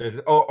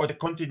or the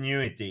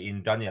continuity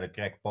in Daniel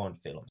Craig Bond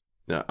films.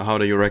 How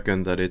do you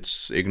reckon that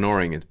it's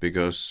ignoring it?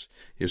 Because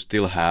you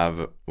still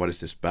have, what is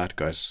this bad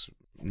guy's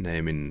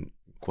name in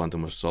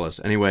Quantum of Solace?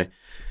 Anyway,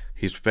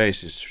 his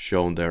face is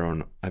shown there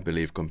on, I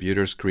believe,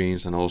 computer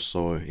screens and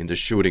also in the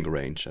shooting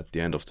range at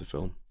the end of the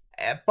film.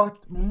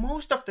 But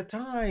most of the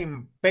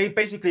time,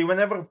 basically,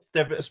 whenever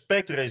the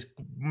Spectre is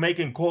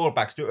making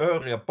callbacks to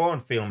earlier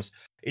Bond films,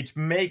 it's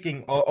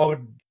making, or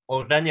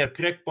Daniel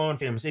Craig Bond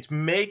films, it's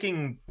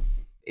making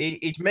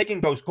it's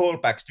making those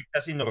callbacks to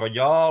Casino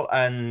Royale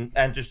and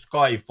to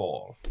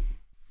Skyfall.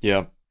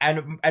 Yeah.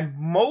 And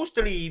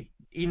mostly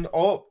in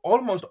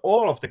almost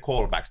all of the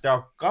callbacks, there are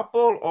a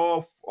couple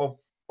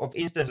of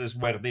instances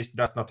where this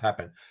does not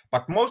happen.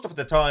 But most of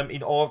the time,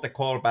 in all the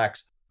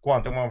callbacks,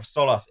 Quantum of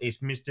Solace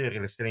is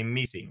mysteriously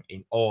missing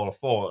in all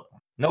four.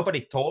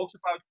 Nobody talks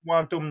about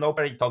Quantum.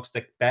 Nobody talks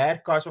the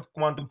bad guys of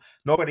Quantum.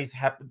 Nobody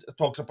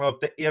talks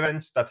about the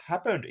events that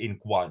happened in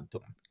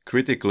Quantum.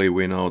 Critically,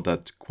 we know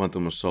that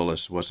Quantum of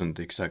Solace wasn't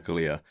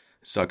exactly a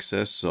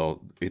success,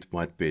 so it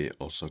might be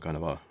also kind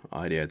of an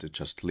idea to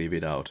just leave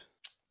it out.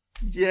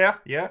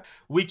 Yeah.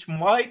 Which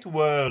might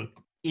work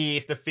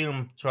if the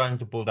film trying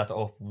to pull that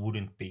off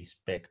wouldn't be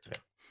Spectre.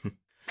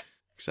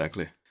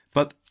 Exactly.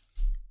 But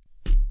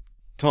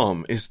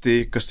Tom, is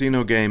the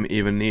casino game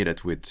even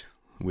needed with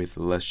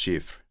Les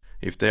Chiffre?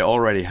 If they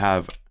already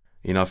have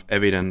enough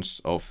evidence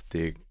of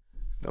the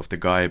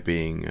guy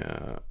being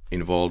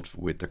involved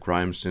with the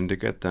crime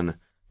syndicate and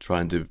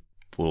trying to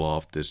pull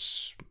off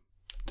this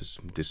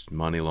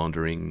money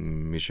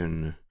laundering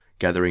mission,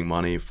 gathering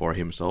money for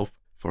himself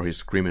for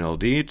his criminal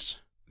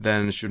deeds,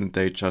 then shouldn't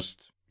they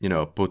just,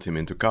 put him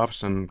into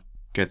cuffs and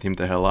get him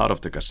the hell out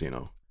of the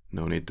casino?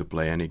 No need to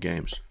play any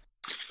games.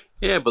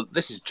 Yeah, but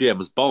this is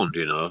James Bond,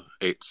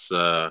 It's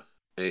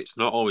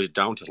not always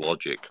down to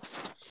logic.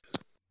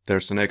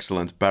 There's an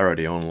excellent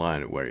parody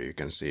online where you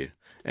can see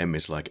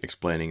Emmy's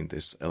explaining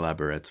this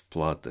elaborate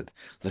plot that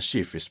Le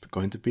Chiffre is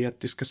going to be at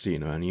this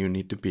casino and you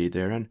need to be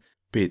there and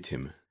beat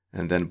him.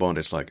 And then Bond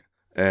is like,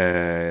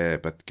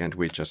 but can't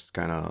we just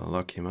kind of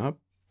lock him up,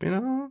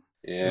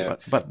 Yeah.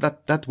 But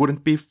that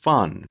wouldn't be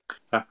fun.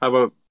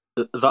 However,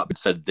 that being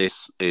said,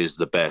 this is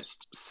the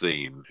best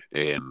scene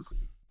in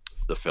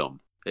the film.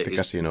 The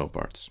casino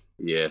parts.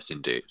 Yes,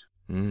 indeed.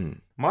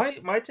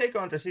 My take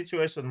on the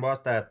situation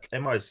was that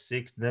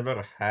MI6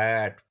 never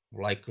had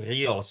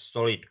real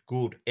solid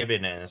good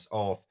evidence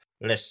of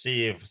Le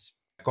Chiffre's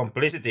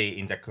complicity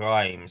in the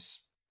crimes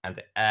and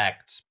the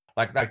acts.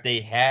 Like they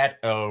had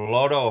a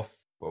lot of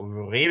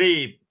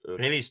really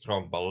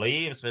strong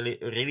beliefs,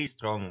 really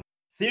strong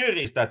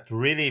theories that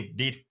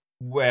really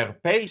were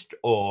based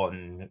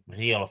on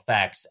real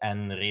facts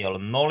and real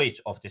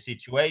knowledge of the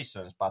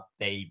situations, but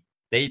they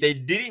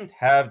didn't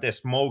have the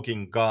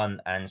smoking gun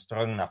and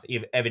strong enough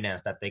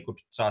evidence that they could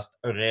just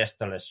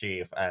arrest Le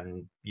Chiffre.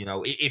 And,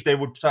 if they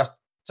would just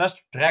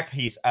drag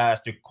his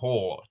ass to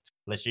court,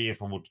 Le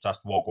Chiffre would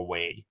just walk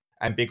away.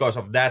 And because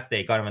of that,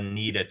 they kind of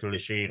needed Le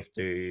Chiffre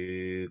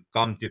to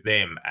come to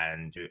them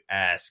and to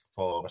ask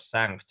for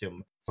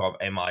sanctum from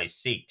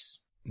MI6.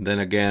 Then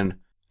again,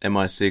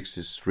 MI6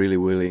 is really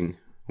willing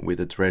with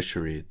the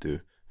treasury to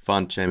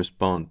fund James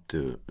Bond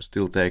to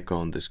still take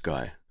on this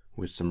guy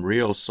with some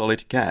real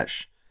solid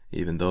cash,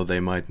 even though they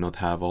might not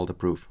have all the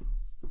proof.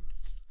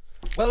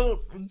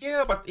 Well,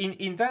 yeah, but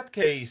in that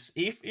case,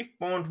 if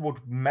Bond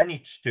would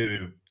manage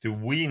to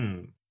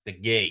win the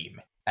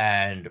game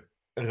and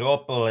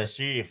rob Le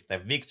Chiffre the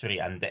victory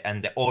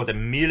and all the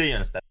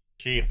millions that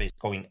Le Chiffre is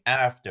going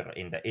after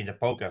in the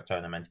poker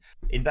tournament,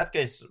 in that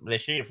case, Le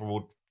Chiffre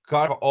would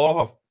kind of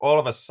all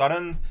of a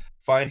sudden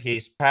find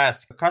his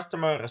past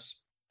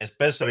customers,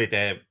 especially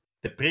the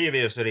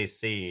previously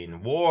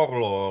seen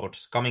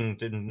warlords, coming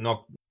to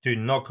knock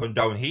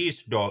down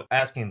his door,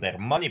 asking their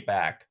money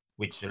back,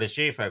 which Le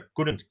Chiffre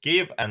couldn't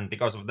give, and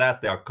because of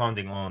that, they are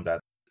counting on that.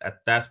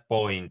 At that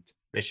point,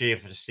 Le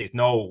Chiffre sees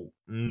no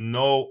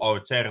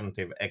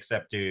alternative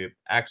except to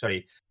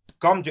actually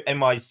come to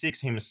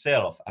MI6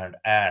 himself and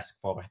ask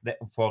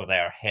for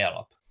their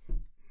help.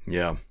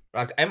 Yeah.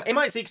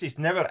 MI6 is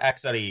never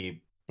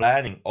actually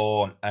planning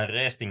on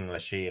arresting Le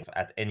Chiffre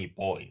at any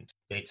point.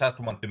 They just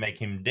want to make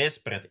him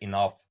desperate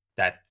enough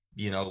that,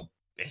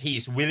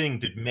 he's willing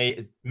to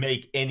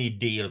make any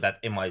deal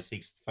that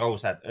MI6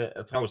 throws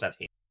at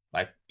him.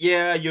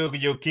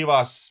 You give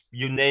us,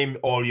 you name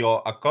all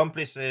your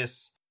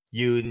accomplices,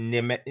 you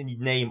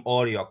name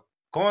all your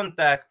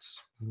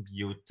contacts,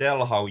 you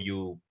tell how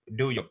you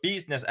do your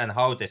business and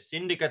how the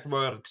syndicate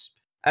works,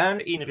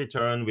 and in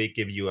return we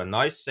give you a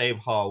nice safe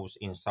house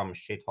in some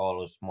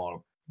shithole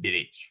small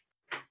village.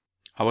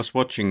 I was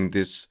watching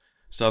this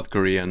South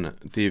Korean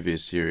TV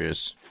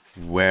series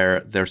where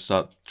there's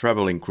a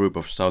traveling group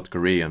of South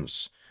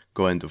Koreans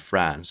going to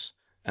France,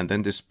 and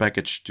then this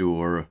package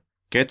tour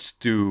gets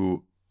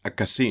to a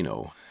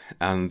casino,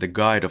 and the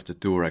guide of the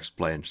tour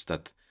explains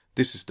that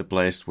this is the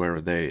place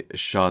where they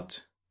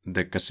shot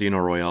the Casino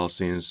Royale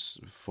scenes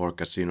for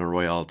Casino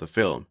Royale the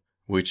film,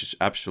 which is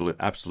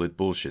absolute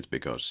bullshit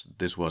because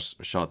this was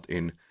shot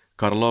in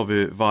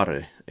Karlovy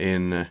Vary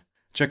in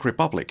Czech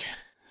Republic,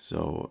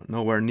 so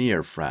nowhere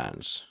near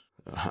France.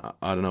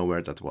 I don't know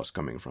where that was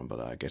coming from, but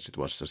I guess it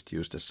was just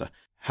used as a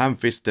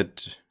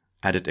ham-fisted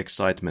added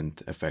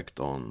excitement effect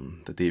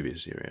on the TV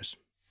series.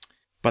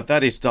 But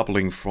that is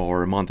doubling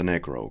for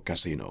Montenegro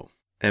Casino.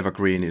 Eva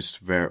Green is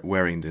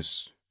wearing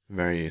this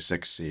very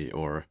sexy,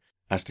 or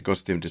as the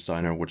costume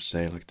designer would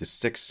say, this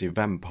sexy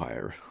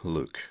vampire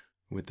look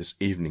with this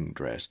evening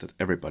dress that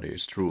everybody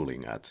is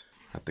drooling at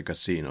the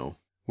casino.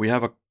 We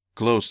have a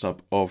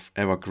close-up of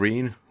Eva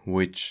Green,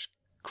 which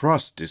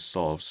crust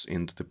dissolves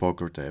into the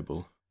poker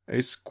table.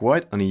 It's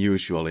quite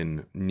unusual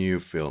in new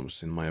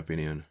films, in my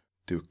opinion,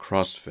 to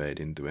crossfade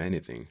into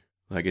anything.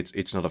 Like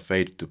it's not a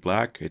fade to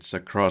black, it's a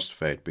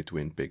crossfade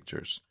between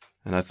pictures.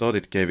 And I thought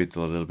it gave it a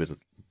little bit of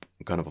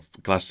kind of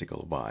a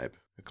classical vibe,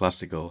 a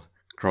classical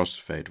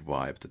crossfade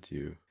vibe that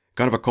you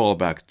kind of a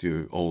callback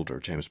to older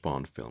James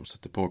Bond films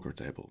at the poker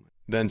table.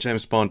 Then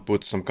James Bond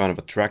put some kind of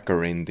a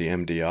tracker in the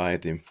MDI,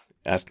 the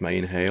asthma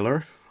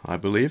inhaler, I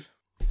believe.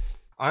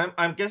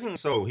 I'm guessing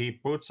so. He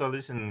puts a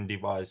listening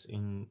device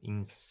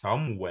in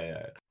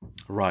somewhere.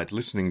 Right,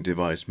 listening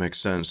device makes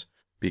sense.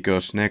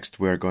 Because next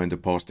we're going to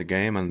pause the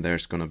game and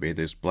there's going to be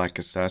these black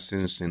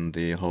assassins in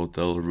the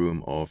hotel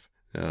room of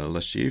Le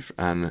Chiffre,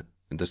 and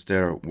the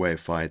stairway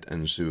fight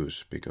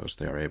ensues because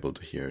they are able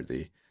to hear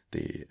the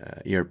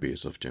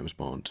earpiece of James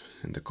Bond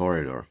in the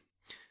corridor.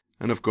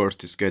 And of course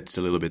this gets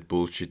a little bit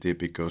bullshitty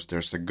because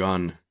there's a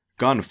gun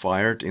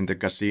fired in the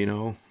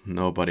casino,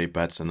 nobody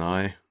bats an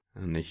eye,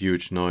 and a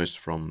huge noise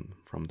from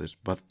this.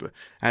 But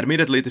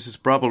admittedly, this is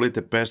probably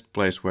the best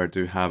place where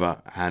to have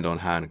a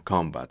hand-on-hand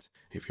combat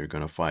if you're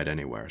gonna fight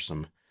anywhere.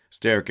 Some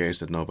staircase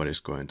that nobody's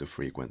going to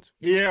frequent.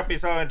 Yeah,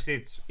 besides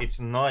it's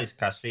nice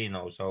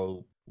casino,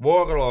 so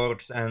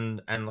warlords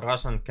and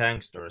Russian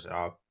gangsters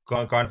are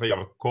kind of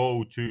your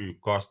go-to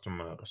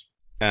customers.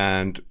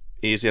 And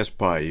easy as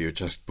pie, you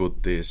just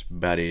put these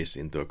baddies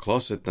into a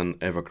closet and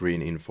Eva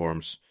Green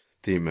informs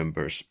team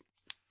members.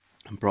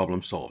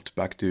 Problem solved.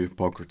 Back to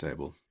poker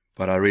table.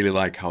 But I really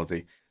like how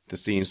the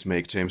scenes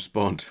make James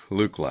Bond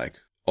look like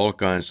all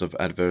kinds of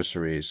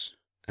adversaries,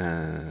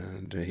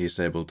 and he's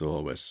able to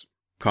always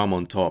come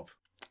on top.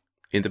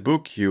 In the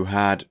book, you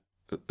had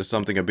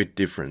something a bit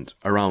different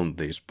around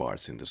these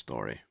parts in the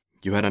story.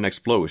 You had an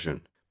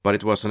explosion, but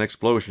it was an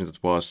explosion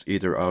that was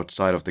either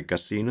outside of the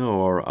casino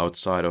or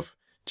outside of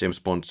James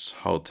Bond's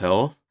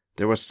hotel.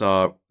 There was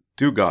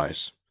two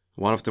guys.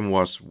 One of them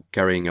was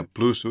carrying a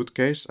blue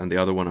suitcase, and the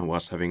other one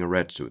was having a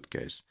red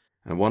suitcase.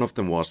 And one of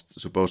them was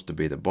supposed to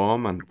be the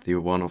bomb, and the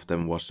one of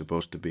them was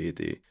supposed to be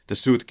the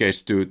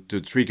suitcase to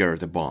trigger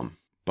the bomb.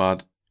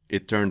 But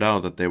it turned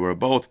out that they were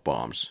both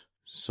bombs,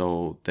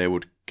 so they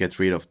would get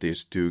rid of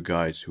these two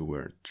guys who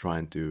were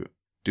trying to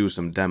do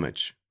some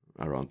damage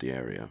around the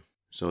area.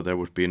 So there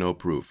would be no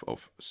proof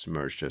of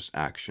Smersh's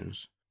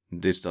actions.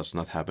 This does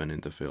not happen in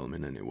the film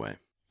in any way.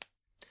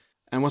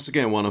 And once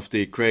again, one of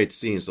the great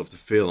scenes of the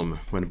film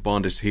when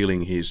Bond is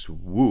healing his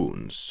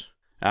wounds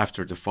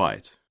after the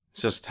fight.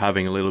 Just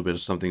having a little bit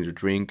of something to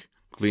drink,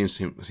 cleans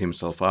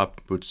himself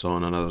up, puts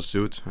on another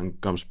suit, and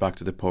comes back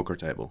to the poker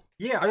table.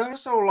 Yeah, I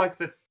also like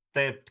that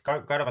they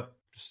kind of a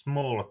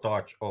small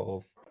touch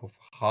of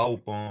how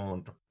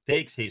Bond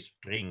takes his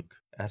drink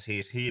as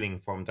he's healing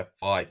from the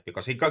fight,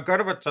 because he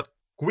kind of just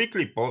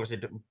quickly pours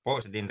it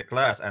in the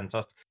glass and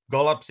just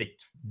gallops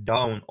it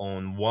down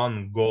on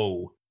one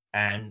go.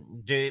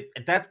 And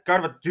that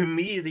kind of, to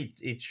me,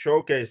 it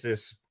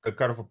showcases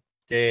kind of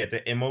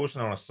the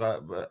emotional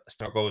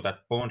struggle that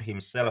Bond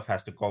himself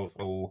has to go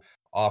through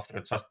after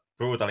just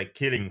brutally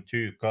killing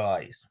two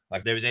guys.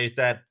 Like there's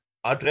that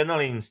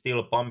adrenaline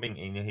still pumping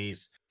in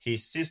his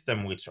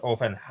system, which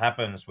often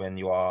happens when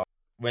you are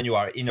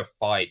in a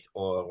fight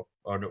or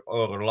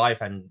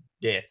life and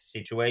death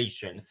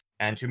situation.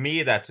 And to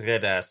me, that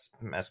read as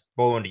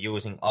Bond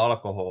using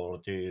alcohol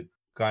to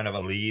kind of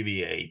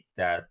alleviate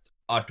that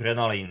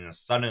adrenaline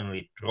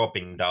suddenly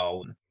dropping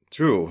down.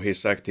 True,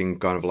 he's acting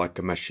kind of like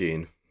a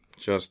machine.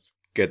 Just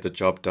get the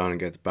job done and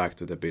get back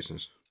to the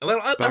business. Well,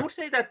 I would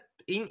say that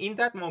in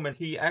that moment,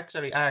 he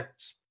actually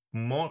acts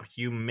more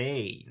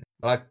humane.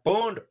 Like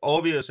Bond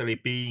obviously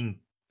being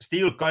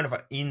still kind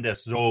of in the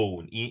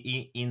zone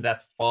in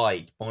that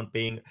fight. Bond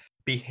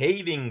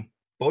behaving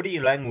body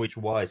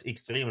language-wise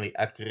extremely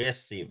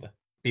aggressive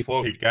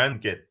before he can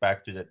get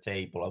back to the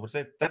table. I would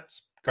say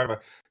that's kind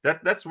of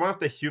that's one of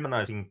the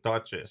humanizing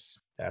touches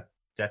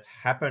that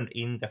happened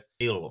in the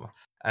film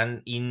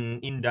and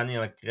in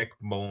Daniel Craig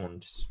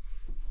Bond's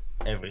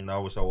every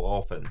now so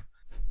often.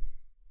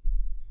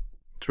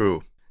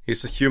 True.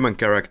 He's a human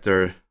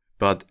character,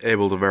 but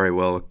able to very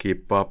well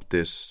keep up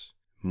this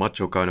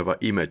macho kind of an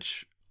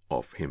image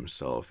of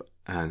himself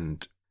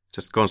and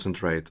just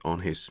concentrate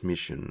on his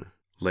mission,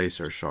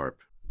 laser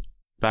sharp.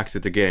 Back to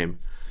the game,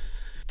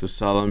 to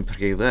Salon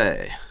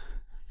Privé,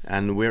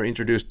 and we're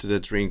introduced to the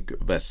drink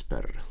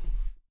Vesper.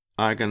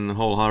 I can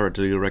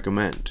wholeheartedly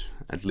recommend,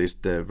 at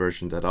least the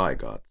version that I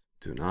got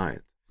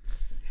tonight.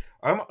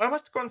 I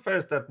must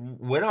confess that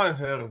when I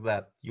heard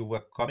that you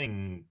were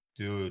coming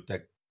to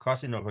the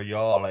Casino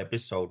Royale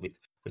episode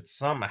with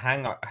some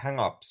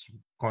hang-ups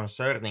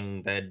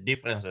concerning the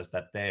differences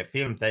that the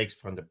film takes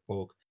from the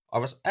book, I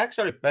was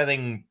actually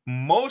betting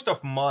most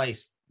of my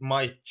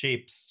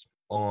chips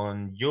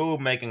on you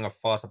making a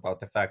fuss about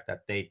the fact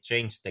that they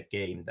changed the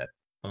game that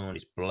Bond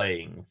is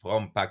playing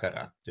from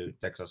Baccarat to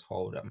Texas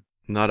Hold'em.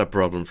 Not a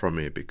problem for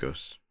me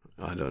because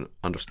I don't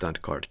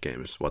understand card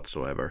games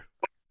whatsoever.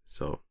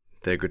 So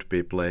they could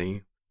be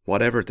playing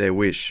whatever they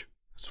wish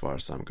as far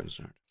as I'm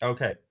concerned.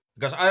 Okay,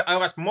 Because I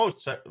was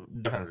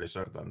definitely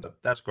certain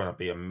that that's going to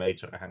be a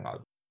major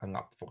hang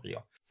up for you.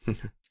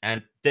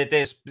 And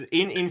there's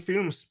in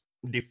film's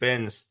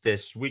defense, the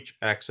Switch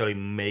actually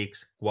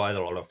makes quite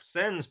a lot of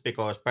sense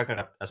because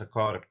Baccarat as a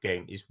card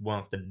game is one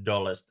of the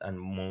dullest and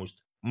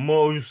most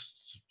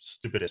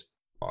stupidest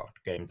card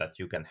game that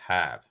you can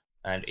have.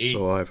 And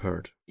So I've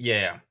heard.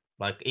 Yeah,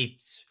 like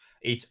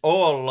it's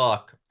all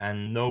luck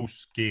and no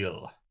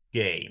skill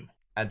game.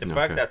 And the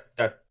fact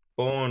that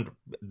Bond,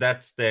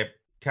 that's the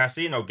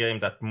casino game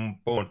that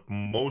Bond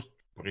most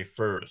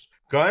prefers,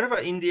 kind of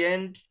in the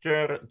end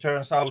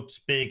turns out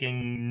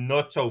speaking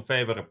not so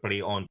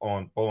favorably on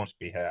Bond's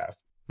behalf.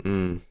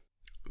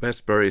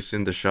 Vesper is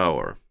in the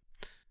shower.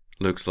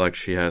 Looks like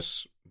she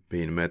has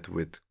been met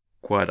with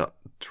quite a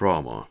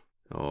trauma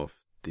of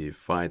the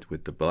fight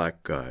with the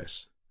black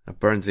guys.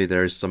 Apparently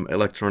there is some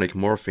electronic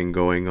morphing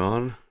going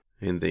on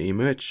in the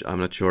image. I'm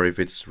not sure if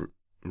it's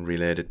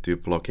related to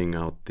blocking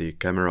out the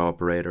camera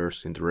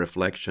operators in the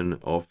reflection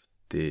of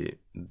the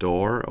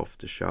door of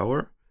the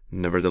shower.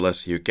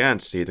 Nevertheless, you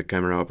can't see the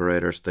camera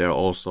operators. They are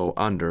also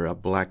under a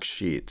black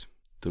sheet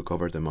to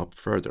cover them up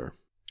further.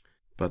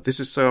 But this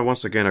is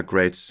once again a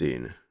great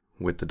scene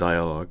with the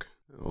dialogue.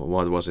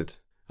 What was it?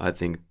 I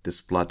think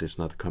this blood is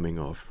not coming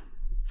off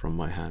from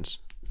my hands.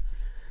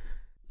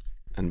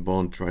 And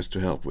Bond tries to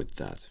help with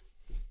that.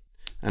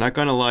 And I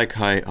kind of like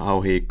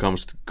how he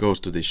goes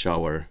to the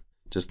shower,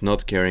 just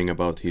not caring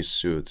about his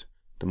suit.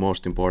 The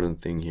most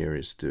important thing here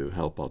is to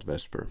help out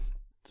Vesper.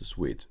 It's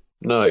sweet.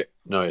 No,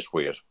 it's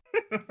weird.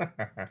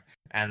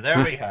 And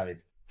there we have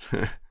it.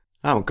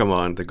 Oh, come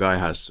on, the guy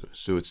has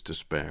suits to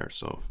spare,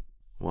 so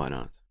why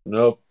not?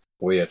 Nope,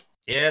 weird.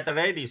 Yeah, the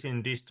lady's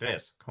in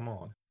distress. Come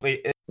on.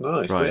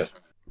 Nice, right,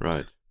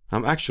 right.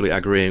 I'm actually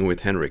agreeing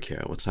with Henrik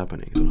here. What's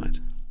happening tonight?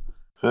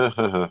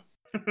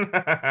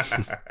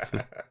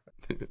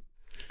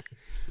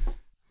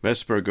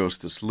 Vesper goes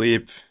to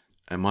sleep,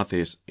 and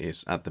Mathis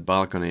is at the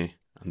balcony,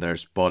 and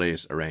there's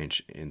bodies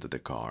arranged into the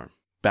car.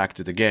 Back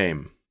to the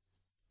game.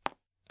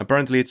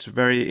 Apparently it's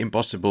very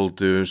impossible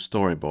to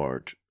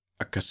storyboard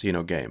a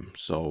casino game,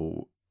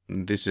 so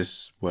this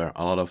is where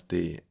a lot of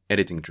the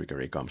editing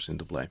trickery comes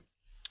into play.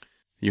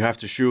 You have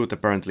to shoot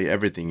apparently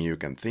everything you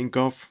can think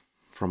of,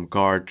 from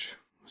card,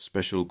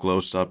 special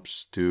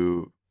close-ups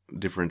to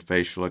different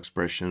facial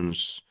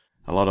expressions,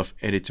 a lot of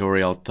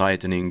editorial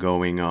tightening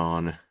going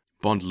on.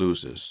 Bond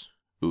loses.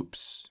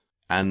 Oops.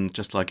 And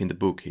just like in the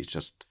book, he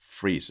just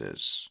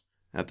freezes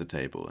at the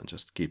table and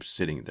just keeps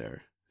sitting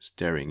there,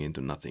 staring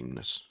into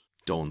nothingness,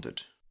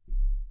 daunted.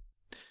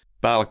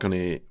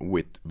 Balcony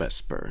with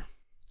Vesper.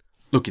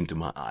 Look into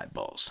my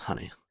eyeballs,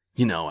 honey.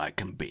 You know I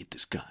can beat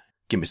this guy.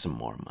 Give me some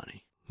more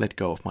money. Let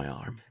go of my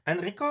arm.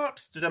 And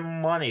regards to the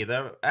money,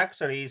 there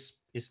actually is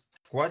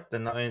quite a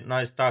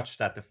nice touch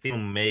that the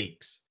film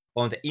makes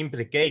on the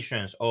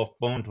implications of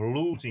Bond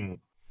losing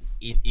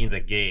in the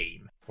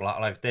game.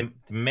 Like them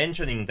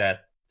mentioning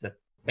that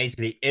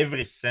basically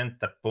every cent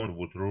that Bond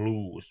would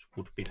lose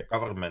would be the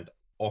government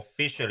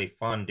officially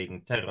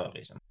funding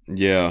terrorism.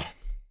 Yeah.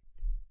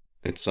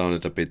 It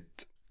sounded a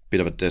bit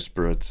of a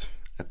desperate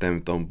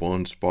attempt on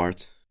Bond's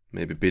part.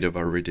 Maybe a bit of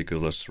a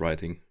ridiculous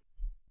writing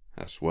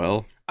as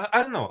well.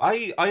 I don't know.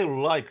 I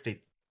liked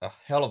it a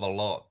hell of a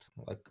lot.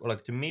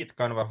 Like to me, it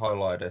kind of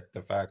highlighted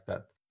the fact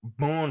that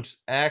Bond's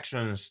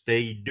actions,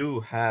 they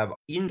do have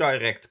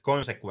indirect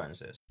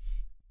consequences.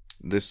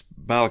 This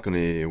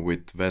balcony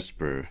with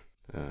Vesper,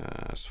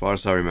 as far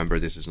as I remember,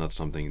 this is not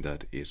something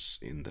that is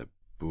in the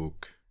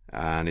book,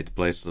 and it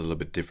plays a little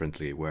bit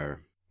differently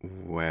where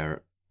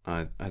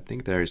I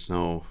think there is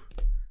no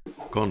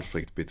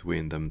conflict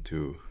between them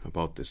two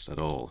about this at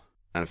all.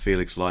 And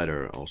Felix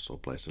Leiter also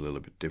plays a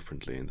little bit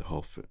differently in the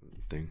whole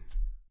thing.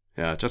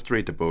 Yeah, just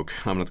read the book.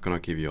 I'm not gonna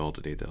give you all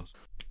the details.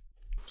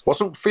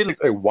 Wasn't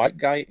Felix a white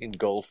guy in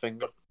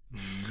Goldfinger?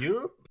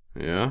 Yup.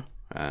 Yeah,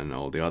 and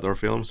all the other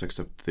films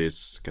except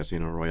this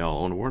Casino Royale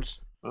onwards.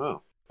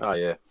 Oh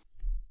yeah.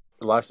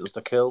 License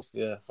to Kill,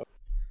 yeah.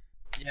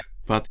 Yeah.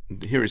 But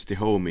here is the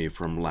homie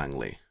from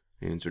Langley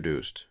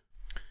introduced.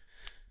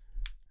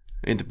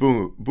 In the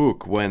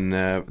book, when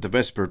the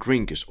Vesper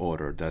drink is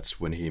ordered,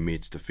 that's when he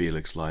meets the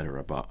Felix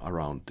Leiter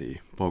around the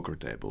poker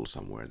table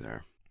somewhere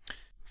there.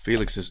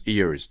 Felix's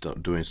ear is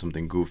doing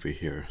something goofy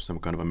here, some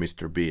kind of a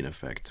Mr. Bean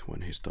effect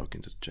when he's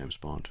talking to James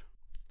Bond.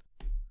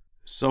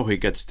 So he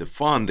gets the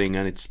funding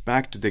and it's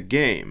back to the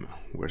game.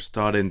 We're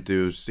starting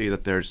to see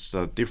that there's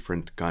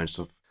different kinds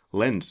of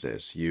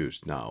lenses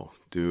used now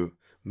to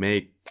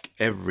make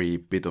every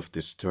bit of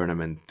this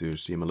tournament to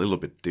seem a little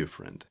bit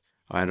different.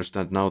 I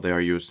understand now they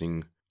are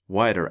using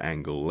wider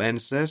angle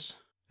lenses,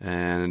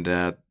 and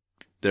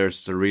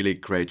there's a really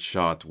great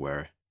shot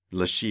where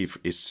Le Chiffre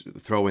is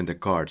throwing the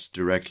cards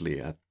directly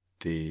at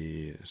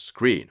the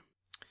screen,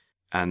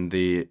 and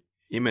the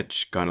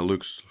image kind of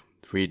looks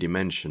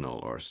three-dimensional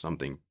or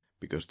something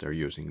because they're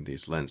using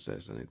these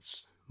lenses, and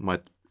it's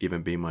might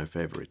even be my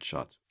favorite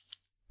shot.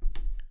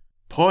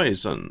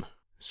 Poison.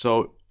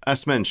 So,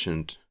 as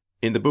mentioned,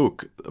 in the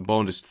book,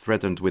 Bond is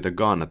threatened with a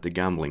gun at the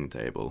gambling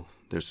table.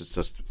 There's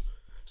just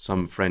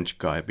some French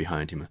guy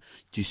behind him.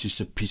 This is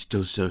a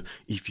pistol, so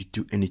if you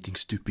do anything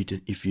stupid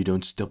and if you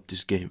don't stop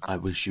this game, I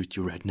will shoot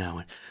you right now.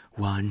 And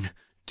 1,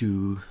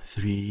 2,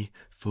 3,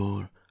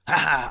 4.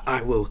 Ha!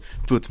 I will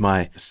put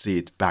my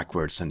seat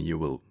backwards and you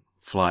will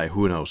fly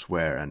who knows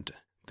where. And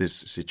this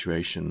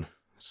situation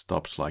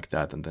stops like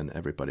that, and then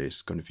everybody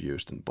is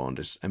confused and Bond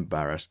is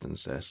embarrassed and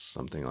says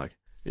something like,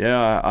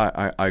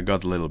 yeah, I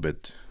got a little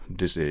bit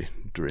dizzy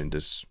during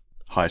this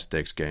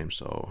high-stakes game,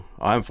 so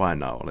I'm fine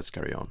now. Let's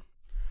carry on.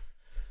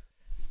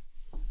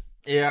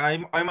 Yeah,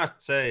 I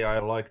must say I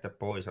like the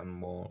poison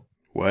more.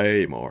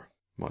 Way more.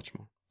 Much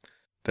more.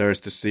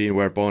 There's the scene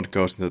where Bond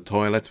goes in the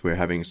toilet. We're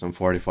having some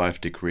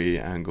 45-degree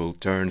angle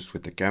turns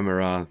with the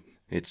camera.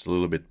 It's a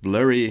little bit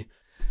blurry.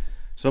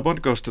 So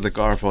Bond goes to the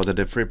car for the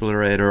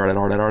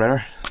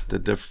defibrillator.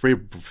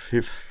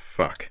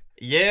 Fuck.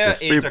 Yeah,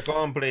 it's a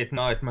complete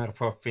nightmare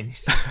for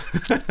Finnish.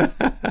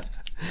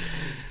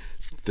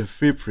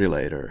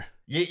 Defibrillator.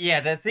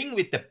 Yeah, the thing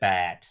with the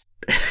pads.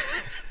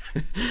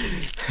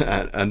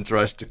 and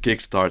tries to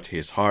kickstart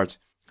his heart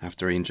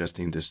after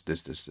ingesting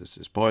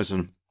this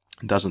poison.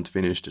 Doesn't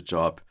finish the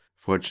job.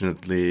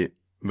 Fortunately,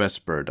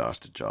 Vesper does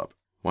the job.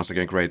 Once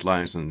again, great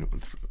lines and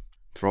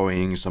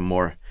throwing some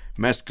more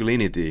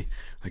masculinity.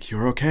 Like,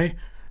 you're okay?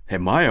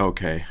 Am I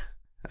okay?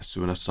 As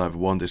soon as I've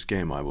won this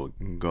game, I will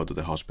go to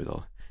the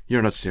hospital.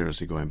 You're not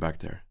seriously going back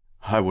there.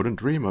 I wouldn't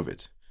dream of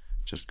it.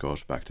 Just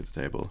goes back to the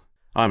table.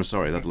 I'm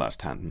sorry, that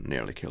last hand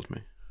nearly killed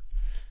me.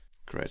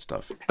 Great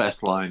stuff.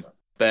 Best line.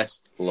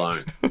 Best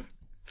line.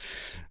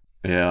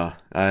 Yeah,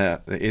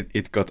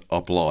 it got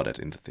applauded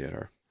in the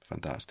theater.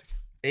 Fantastic.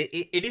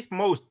 It is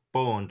most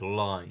Bond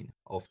line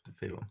of the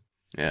film.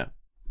 Yeah.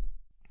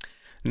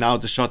 Now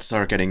the shots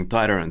are getting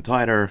tighter and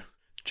tighter,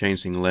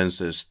 changing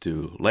lenses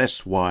to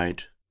less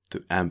wide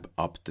to amp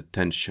up the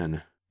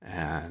tension,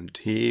 and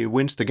he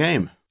wins the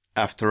game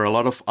after a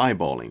lot of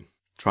eyeballing,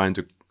 trying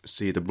to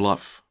see the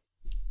bluff.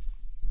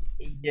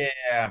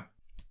 Yeah,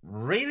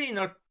 really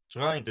not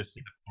trying to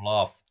see the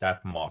bluff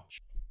that much.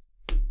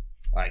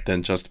 Like,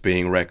 Than just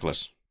being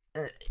reckless.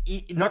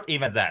 Not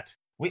even that.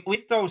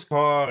 With those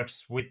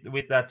cards,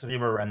 with that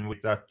river and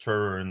with that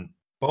turn,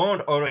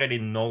 Bond already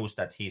knows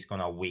that he's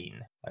gonna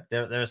win. Like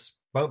there's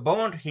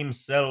Bond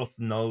himself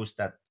knows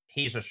that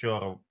he's a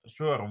sure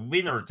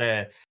winner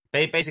there.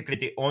 Basically,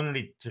 the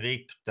only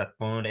trick that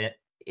Bond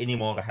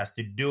anymore has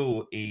to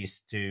do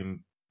is to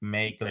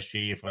make Le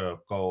Chiffre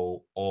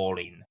go all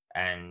in,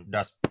 and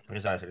does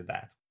precisely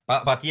that.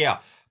 But yeah,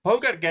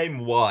 poker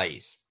game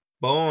wise,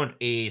 Bond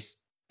is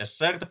a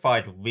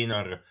certified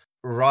winner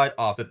right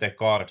after the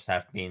cards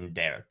have been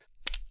dealt.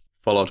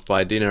 Followed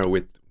by dinner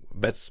with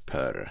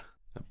Vesper,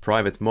 a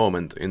private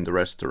moment in the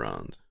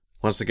restaurant.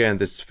 Once again,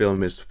 this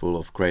film is full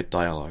of great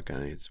dialogue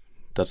and it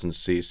doesn't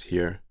cease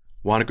here.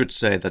 One could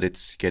say that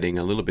it's getting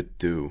a little bit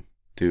too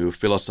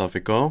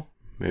philosophical,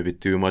 maybe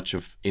too much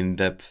of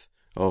in-depth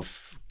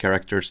of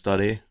character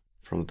study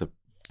from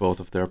both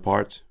of their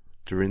part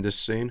during this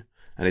scene,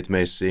 and it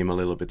may seem a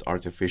little bit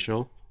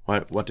artificial.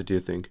 What did you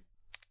think?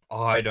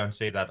 I don't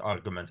see that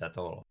argument at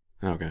all.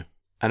 Okay.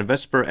 And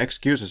Vesper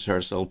excuses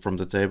herself from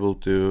the table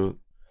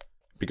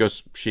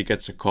because she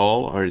gets a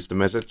call, or is the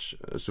message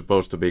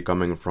supposed to be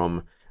coming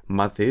from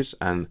Matthis,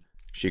 and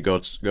she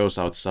goes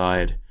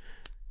outside,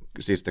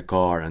 sees the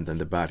car, and then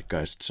the bad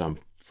guys jump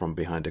from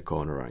behind the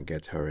corner and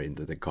get her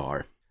into the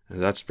car.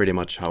 And that's pretty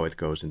much how it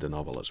goes in the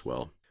novel as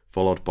well,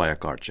 followed by a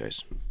car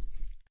chase.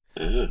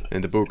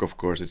 In the book, of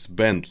course, it's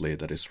Bentley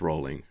that is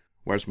rolling.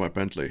 Where's my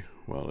Bentley?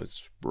 Well,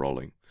 it's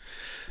rolling.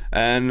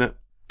 And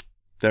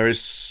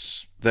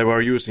they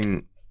were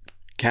using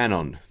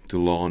cannon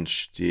to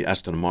launch the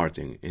Aston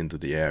Martin into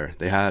the air.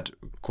 They had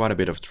quite a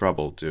bit of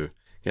trouble to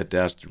get the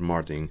Aston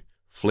Martin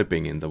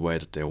flipping in the way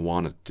that they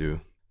wanted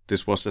to.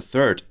 This was the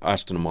third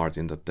Aston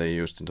Martin that they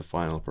used in the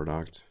final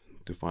product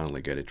to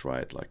finally get it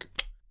right. Like,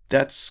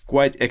 that's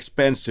quite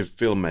expensive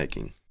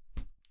filmmaking.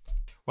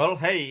 Well,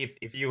 hey,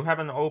 if you have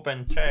an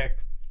open check...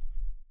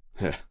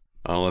 Yeah,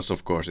 unless,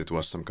 of course, it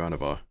was some kind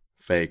of a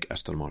fake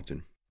Aston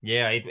Martin.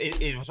 Yeah,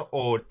 it was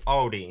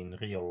Audi in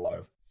real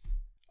life.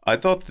 I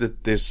thought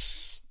that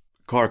this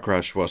car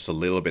crash was a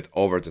little bit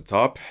over the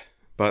top,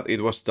 but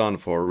it was done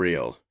for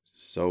real.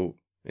 So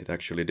it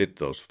actually did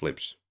those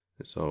flips.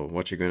 So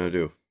what you gonna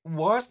do?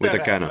 Was with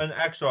there a cannon? An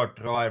actual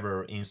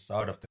driver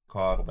inside of the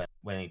car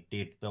when it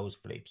did those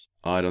flips?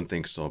 I don't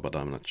think so, but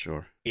I'm not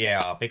sure.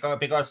 Yeah,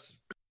 because...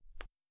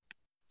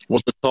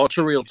 Was the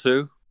torture real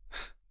too?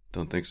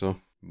 Don't think so.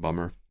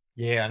 Bummer.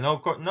 Yeah, no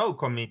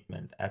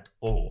commitment at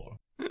all.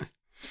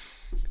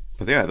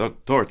 But yeah, the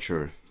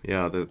torture.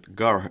 Yeah, the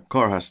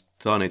car has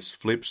done its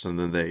flips, and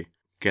then they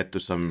get to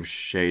some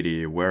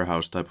shady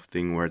warehouse type of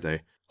thing where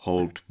they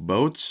hold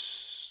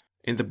boats.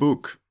 In the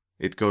book,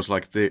 it goes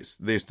like this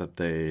that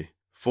they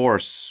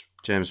force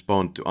James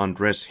Bond to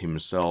undress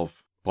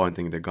himself,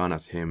 pointing the gun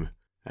at him,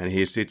 and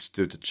he sits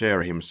to the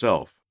chair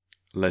himself.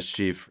 Le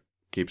Chiffre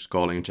keeps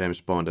calling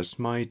James Bond as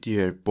my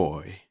dear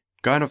boy,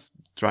 kind of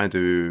trying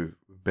to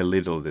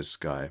belittle this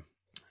guy.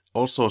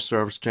 Also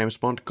serves James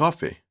Bond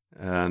coffee,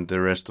 and the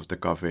rest of the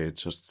coffee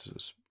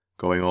just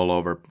going all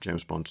over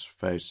James Bond's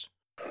face.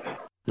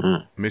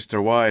 Mm.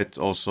 Mr. White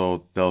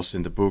also tells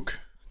in the book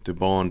to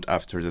Bond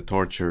after the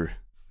torture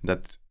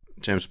that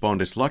James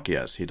Bond is lucky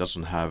as he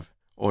doesn't have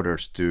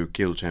orders to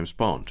kill James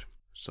Bond,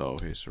 so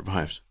he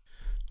survives.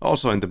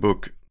 Also in the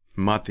book,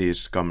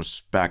 Matthis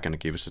comes back and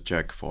gives a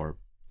check for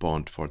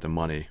Bond for the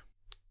money.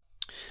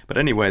 But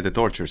anyway, the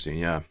torture scene,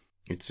 yeah.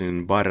 It's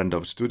in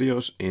Barrandov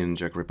Studios in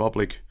Czech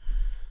Republic.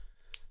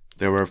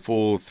 There were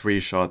full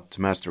 3-shot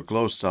master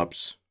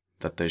close-ups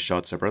that they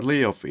shot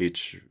separately of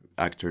each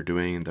actor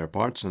doing their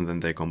parts, and then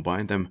they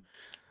combined them.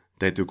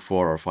 They took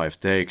 4 or 5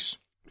 takes,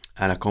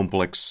 and a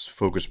complex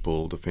focus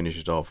pull to finish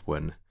it off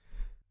when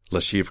Le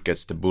Chiffre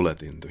gets the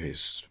bullet into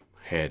his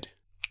head.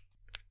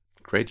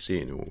 Great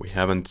scene. We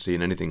haven't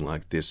seen anything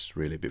like this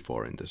really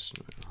before in this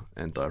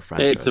entire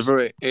franchise.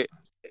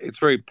 It's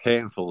a very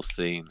painful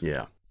scene.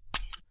 Yeah.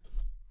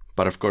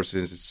 But of course,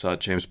 since it's a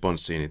James Bond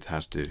scene, it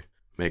has to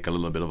make a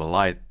little bit of a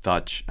light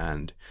touch,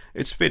 and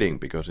it's fitting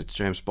because it's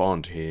James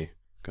Bond. He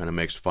kind of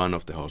makes fun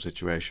of the whole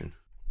situation.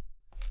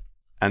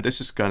 And this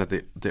is kind of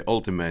the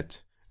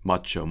ultimate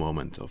macho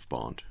moment of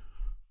Bond.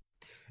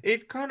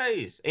 It kind of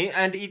is.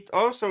 And it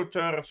also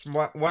turns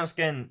once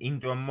again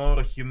into a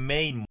more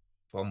humane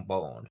from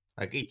Bond.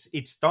 Like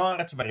it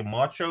starts very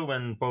macho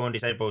when Bond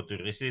is able to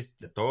resist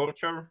the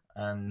torture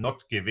and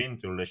not give in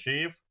to Le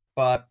Chiffre.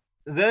 But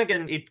then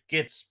again, it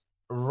gets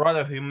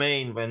rather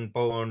humane when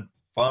Bond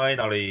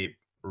finally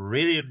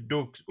really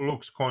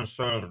looks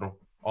concerned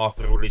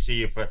after Le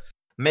Chiffre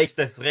makes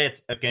the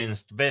threat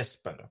against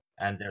Vesper.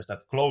 And there's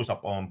that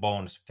close-up on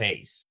Bond's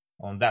face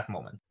on that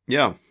moment.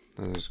 Yeah,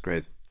 that is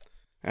great.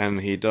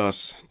 And he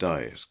does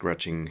die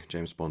scratching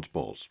James Bond's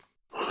balls.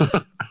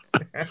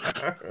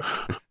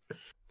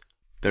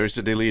 There is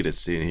a deleted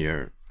scene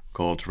here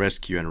called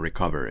Rescue and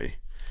Recovery.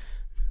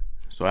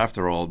 So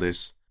after all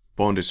this,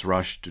 Bond is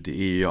rushed to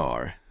the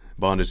ER.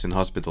 Bond is in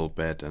hospital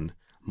bed and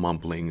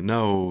mumbling,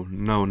 no,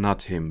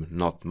 not him,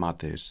 not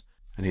Matthis.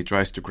 And he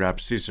tries to grab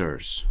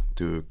scissors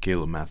to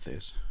kill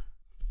Matthis.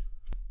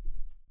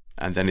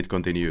 And then it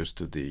continues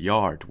to the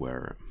yard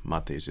where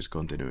Matthis is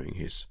continuing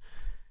his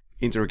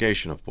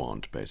interrogation of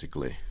Bond,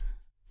 basically.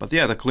 But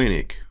yeah, the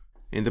clinic.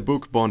 In the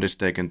book, Bond is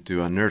taken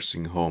to a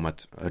nursing home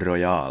at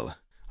Royale.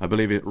 I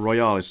believe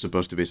Royale is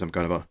supposed to be some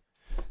kind of a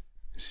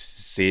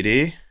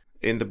city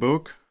in the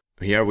book.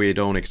 Here we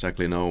don't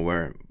exactly know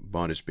where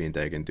Bond is being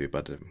taken to,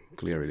 but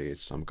clearly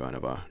it's some kind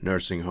of a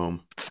nursing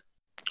home.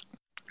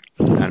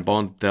 And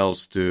Bond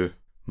tells to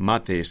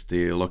Matthis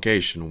the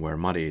location where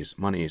money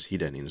is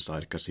hidden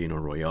inside Casino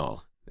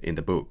Royale in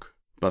the book.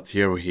 But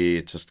here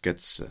he just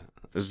gets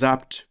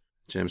zapped.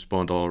 James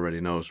Bond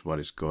already knows what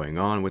is going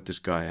on with this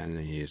guy and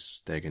he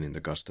is taken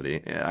into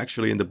custody.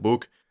 Actually, in the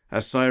book,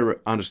 as I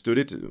understood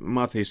it,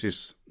 Matthis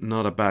is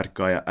not a bad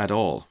guy at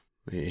all.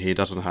 He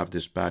doesn't have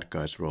this bad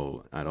guy's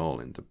role at all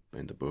in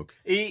the book.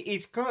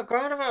 It's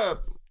kind of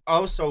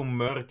also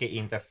murky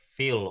in the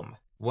film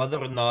whether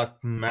or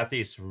not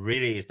Matthis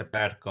really is the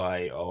bad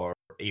guy or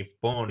if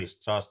Bond is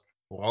just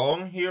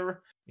wrong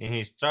here in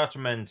his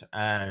judgment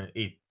and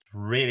it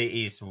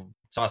really is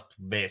just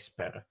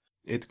Vesper.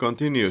 It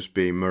continues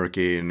being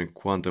murky in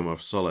Quantum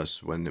of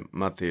Solace when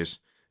Matthis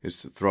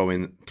is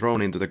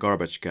thrown into the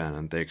garbage can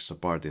and takes a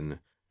part in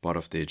part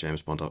of the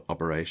James Bond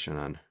operation.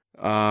 And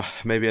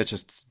maybe I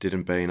just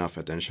didn't pay enough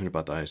attention,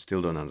 but I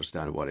still don't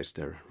understand what is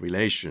their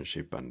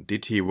relationship. And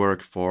did he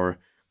work for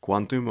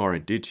Quantum or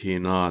did he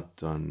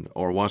not?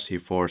 Or was he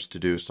forced to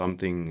do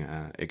something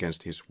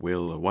against his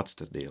will? What's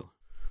the deal?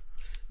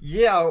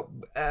 Yeah,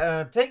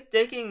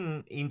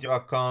 taking into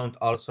account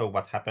also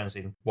what happens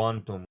in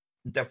Quantum,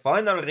 the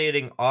final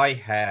reading I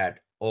had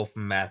of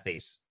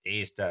Matthis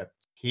is that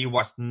he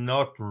was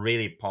not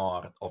really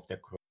part of the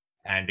crew,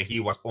 and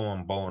he was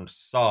on Bond's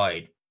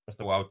side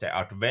throughout the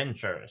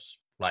adventures.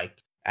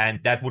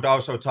 And that would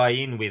also tie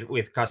in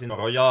with Casino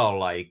Royale.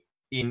 Like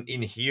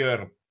in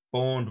here,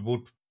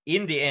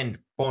 in the end,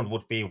 Bond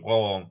would be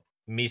wrong,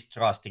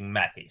 mistrusting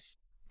Matthis.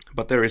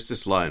 But there is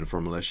this line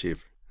from Le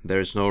Chiffre.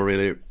 There is no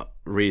really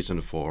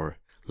reason for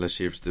Le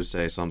Chiffre to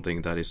say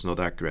something that is not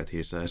accurate.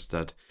 He says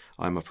that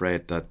I'm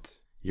afraid that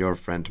your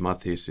friend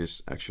Matthis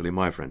is actually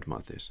my friend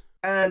Matthis.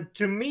 And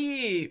to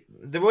me,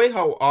 the way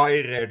how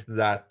I read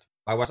that,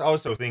 I was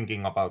also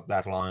thinking about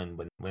that line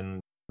when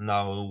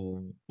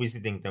now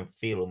visiting the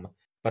film.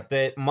 But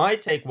my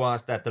take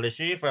was that Le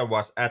Chiffre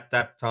was at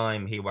that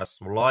time, he was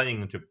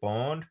lying to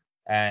Bond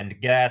and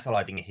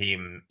gaslighting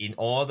him in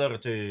order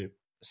to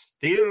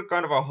still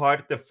kind of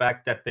hide the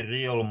fact that the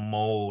real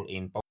mole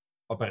in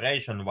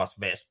operation was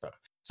Vesper.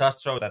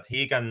 Just so that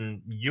he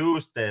can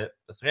use the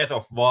threat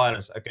of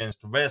violence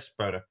against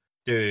Vesper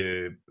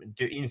to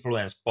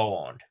influence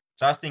Bond.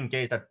 Just in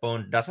case that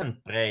Bond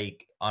doesn't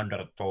break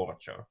under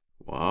torture.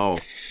 Wow,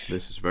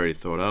 this is very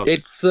thought out.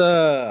 It's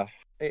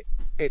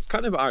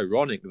kind of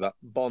ironic that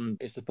Bond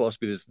is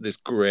supposed to be this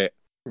great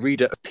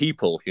reader of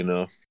people, you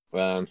know.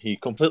 He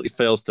completely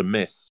fails to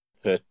miss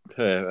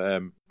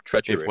her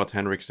treachery. If what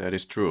Henrik said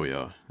is true,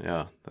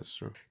 yeah, that's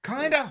true.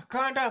 Kinda.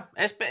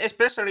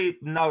 Especially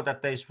now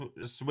that they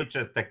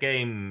switched the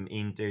game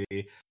into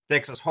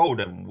Texas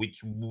Hold'em,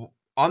 which,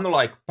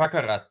 unlike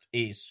Baccarat,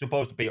 is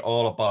supposed to be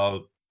all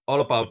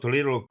about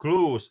little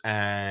clues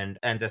and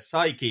the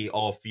psyche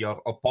of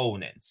your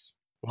opponents.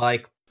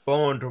 Like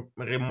Bond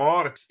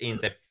remarks in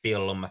the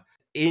film,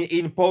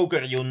 in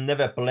poker you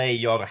never play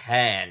your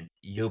hand,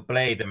 you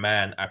play the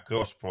man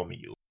across from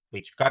you.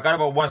 Which kind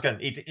of once again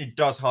it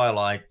does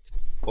highlight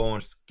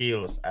Bond's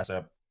skills as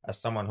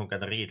someone who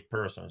can read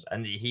persons,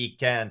 and he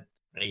can't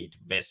read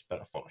Vesper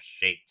for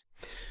shit.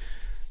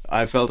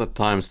 I felt at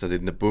times that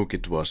in the book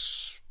it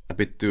was a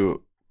bit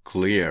too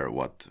clear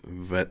what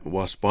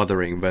was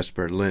bothering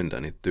Vesper Lynd,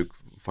 and it took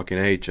fucking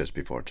ages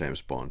before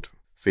James Bond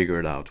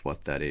figured out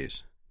what that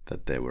is.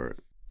 That they were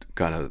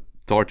kind of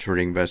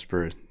torturing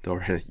Vesper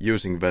or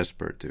using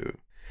Vesper to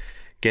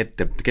get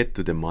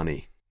to the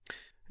money.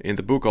 In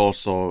the book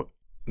also,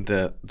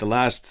 the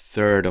last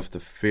third of the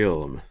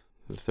film,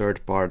 the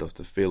third part of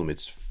the film,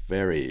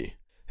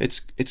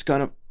 it's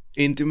kind of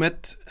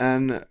intimate,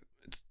 and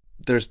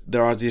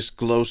there are these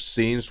close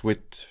scenes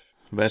with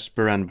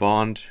Vesper and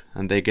Bond,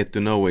 and they get to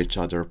know each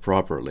other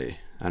properly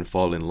and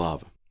fall in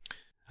love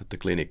at the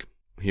clinic.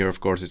 Here, of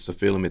course, it's a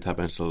film, it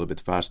happens a little bit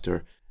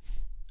faster.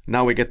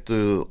 Now we get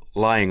to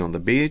lying on the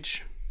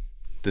beach.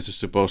 This is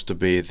supposed to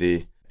be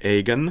the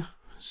Aegon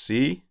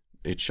Sea.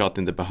 It's shot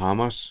in the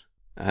Bahamas,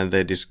 and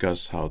they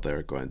discuss how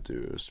they're going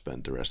to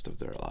spend the rest of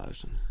their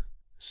lives and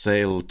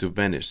sail to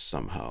Venice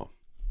somehow.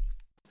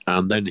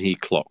 And then he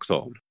clocks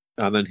on,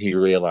 and then he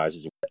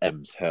realizes with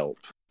M's help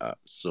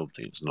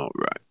something's not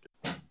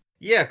right.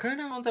 Yeah,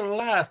 kind of on the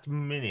last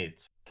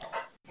minute.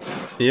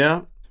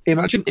 Yeah.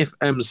 Imagine if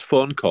M's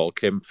phone call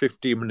came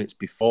 15 minutes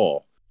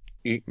before.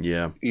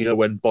 Yeah. You know,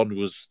 when Bond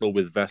was still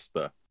with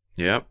Vesper.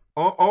 Yeah.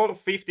 Or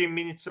 15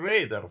 minutes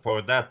later,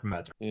 for that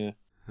matter.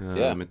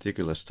 Yeah.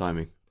 Meticulous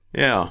timing.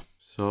 Yeah.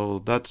 So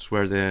that's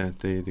where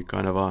the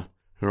kind of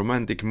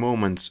romantic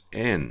moments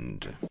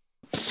end.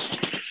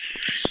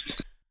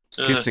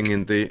 Kissing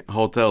in the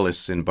hotel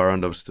is in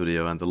Barrandov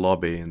Studio, and the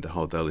lobby in the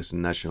hotel is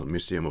in National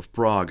Museum of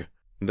Prague.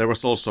 There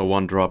was also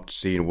one dropped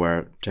scene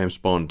where James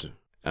Bond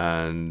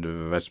and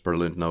Vesper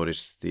Lynd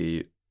notice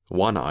the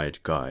one-eyed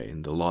guy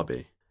in the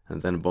lobby.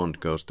 And then Bond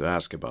goes to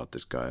ask about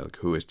this guy, like,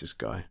 who is this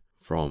guy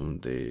from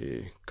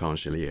the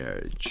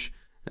concierge?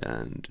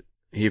 And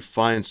he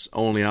finds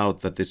only out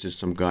that this is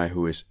some guy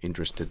who is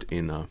interested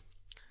in a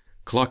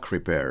clock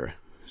repair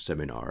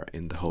seminar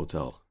in the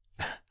hotel.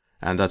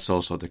 And that's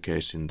also the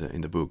case in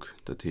the book,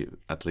 that he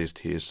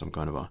is some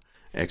kind of a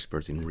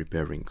expert in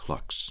repairing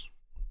clocks.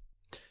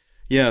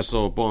 Yeah,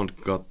 so Bond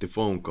got the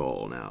phone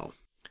call now.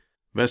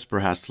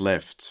 Vesper has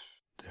left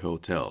the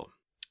hotel.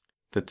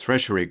 The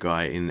treasury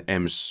guy in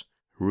M's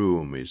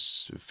room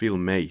is Phil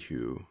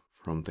Mayhew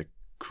from the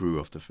crew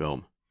of the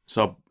film.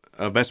 So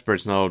Vesper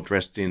is now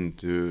dressed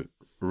into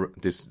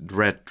this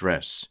red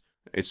dress.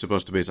 It's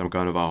supposed to be some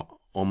kind of a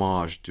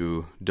homage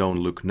to Don't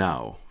Look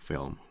Now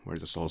film, where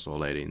there's also a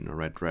lady in a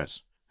red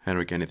dress.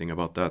 Henrik, anything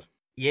about that?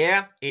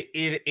 Yeah,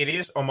 it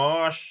is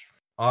homage.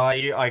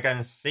 I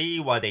can see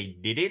why they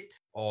did it,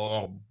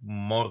 or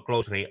more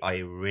closely, I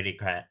really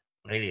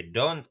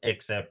don't,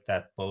 except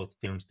that both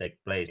films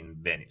take place in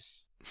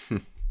Venice.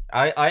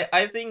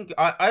 I think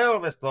I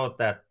always thought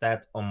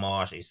that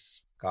homage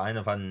is kind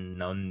of a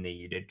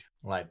non-needed.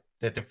 Like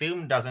that the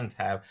film doesn't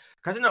have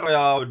Casino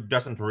Royale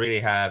doesn't really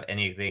have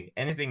anything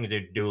to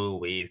do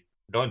with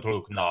Don't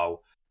Look Now,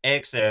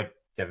 except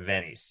the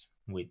Venice,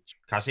 which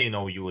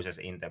Casino uses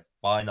in the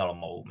final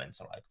moments,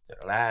 like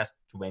the last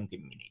 20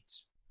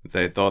 minutes.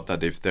 They thought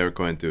that if they're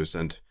going to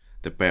send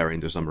the pair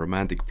into some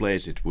romantic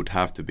place, it would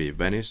have to be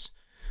Venice.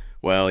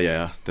 Well,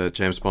 yeah, the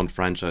James Bond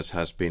franchise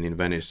has been in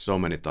Venice so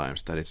many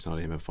times that it's not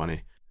even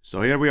funny.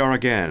 So here we are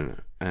again,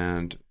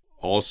 and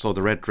also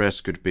the red dress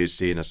could be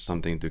seen as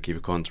something to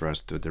give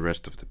contrast to the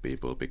rest of the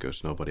people,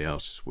 because nobody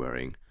else is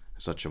wearing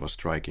such of a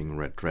striking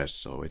red dress,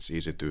 so it's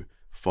easy to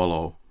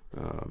follow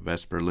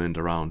Vesper Lynd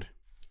around.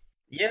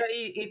 Yeah,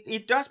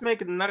 it does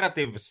make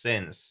narrative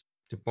sense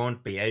to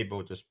Bond be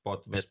able to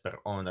spot Vesper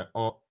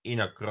in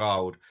a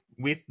crowd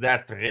with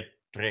that red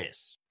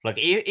dress. Like,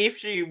 if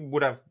she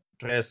would have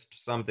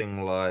dressed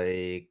something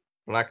like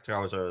black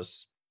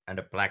trousers and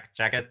a black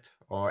jacket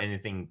or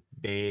anything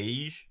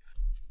beige,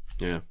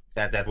 yeah,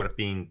 that would have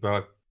been,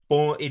 but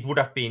it would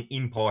have been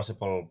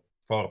impossible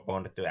for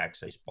Bond to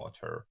actually spot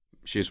her.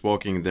 She's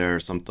walking there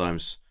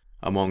sometimes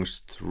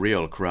amongst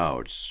real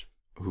crowds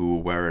who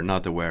were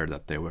not aware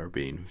that they were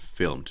being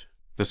filmed.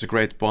 There's a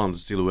great Bond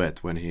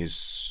silhouette when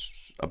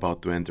he's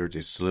about to enter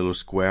this little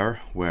square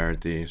where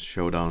the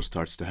showdown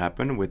starts to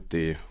happen with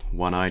the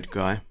one-eyed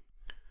guy.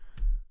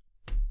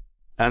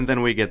 And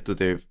then we get to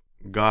the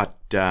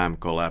goddamn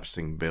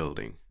collapsing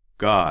building.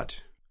 God,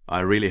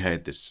 I really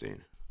hate this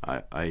scene.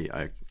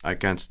 I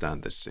can't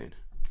stand this scene.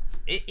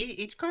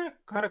 It's kind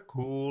of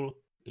cool,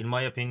 in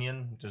my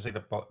opinion, to see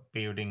the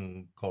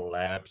building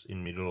collapse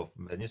in middle of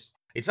Venice.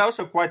 It's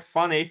also quite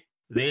funny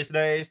these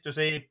days to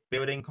see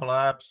building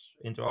collapse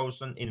into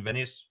ocean in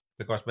Venice,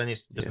 because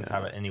Venice doesn't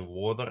have any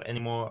water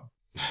anymore.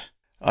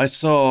 I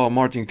saw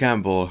Martin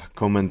Campbell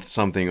comment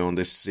something on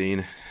this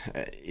scene.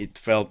 It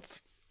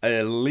felt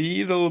a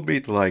little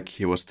bit like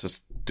he was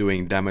just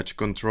doing damage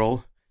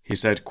control. He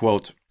said,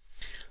 quote,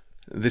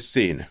 "This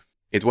scene,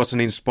 it was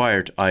an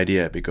inspired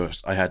idea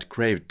because I had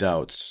grave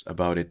doubts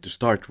about it to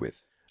start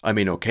with. I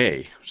mean,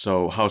 okay,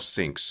 so house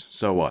sinks,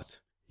 so what?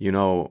 You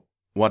know,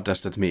 what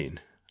does that mean?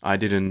 I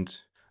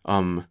didn't,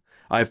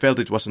 I felt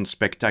it wasn't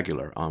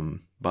spectacular,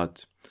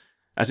 but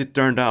as it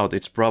turned out,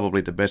 it's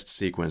probably the best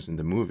sequence in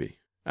the movie.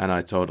 And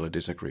I totally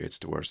disagree, it's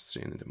the worst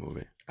scene in the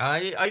movie.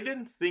 I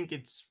don't think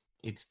it's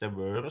the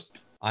worst.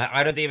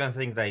 I don't even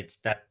think that it's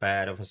that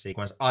bad of a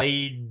sequence.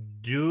 I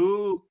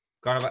do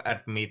kind of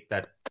admit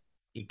that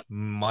it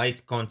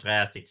might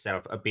contrast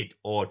itself a bit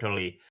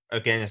oddly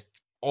against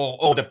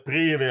all the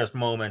previous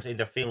moments in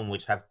the film,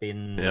 which have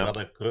been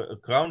rather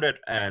grounded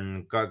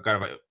and kind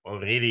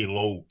of really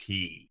low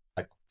key.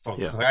 Like, for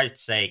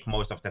Christ's sake,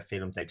 most of the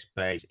film takes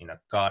place in a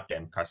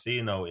goddamn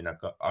casino,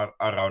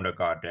 around a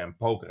goddamn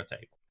poker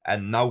table.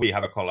 And now we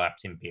have a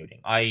collapsing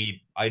building.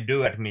 I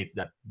do admit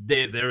that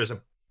there is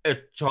a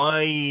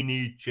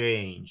tiny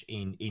change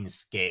in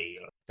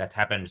scale that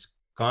happens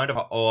kind of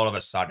all of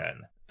a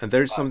sudden. And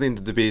there is something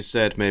to be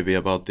said maybe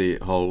about the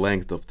whole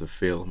length of the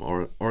film,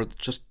 or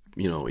just,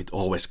 you know, it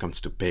always comes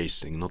to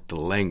pacing, not the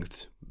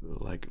length,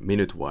 like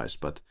minute-wise,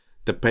 but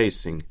the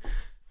pacing.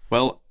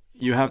 Well,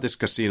 you have this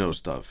casino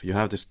stuff, you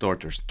have this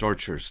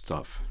torture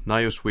stuff. Now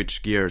you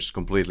switch gears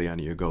completely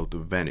and you go to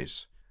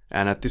Venice.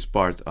 And at this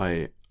part,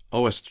 I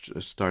always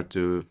start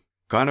to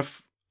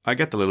I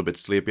get a little bit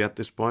sleepy at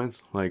this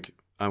point. Like,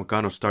 I'm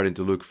kind of starting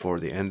to look for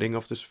the ending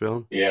of this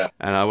film. Yeah.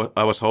 And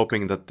I was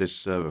hoping that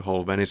this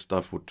whole Venice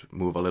stuff would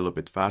move a little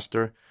bit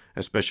faster,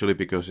 especially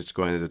because it's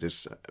going to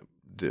this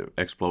the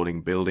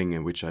exploding building,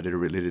 in which I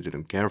really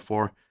didn't care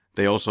for.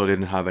 They also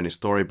didn't have any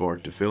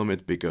storyboard to film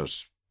it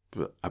because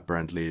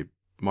apparently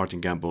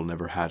Martin Campbell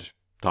never had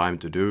time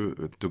to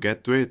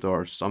get to it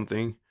or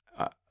something.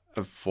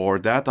 For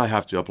that, I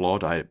have to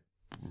applaud. I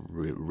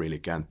really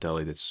can't tell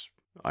it.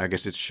 I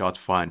guess it's shot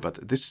fine,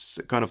 but this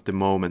is kind of the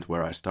moment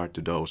where I start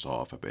to doze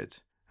off a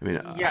bit. I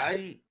mean,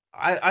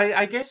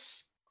 I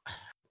guess,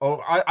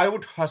 or I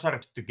would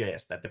hazard to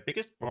guess that the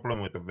biggest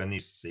problem with the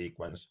Venice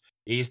sequence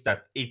is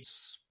that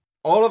it's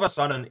all of a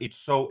sudden it's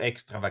so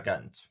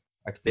extravagant.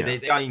 Like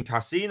they are in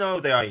casino,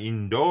 they are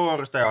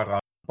indoors, they are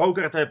around a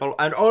poker table,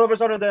 and all of a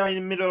sudden they are in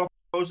the middle of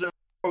the ocean,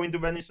 going to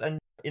Venice and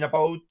in a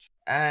boat,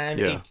 and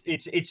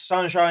it's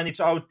sunshine, it's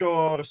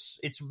outdoors,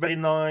 it's very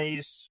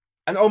nice.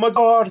 And oh my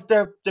god,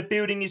 the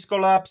building is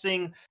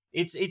collapsing.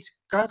 It's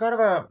kind of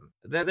a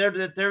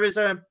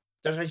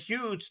there's a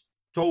huge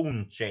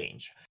tone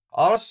change.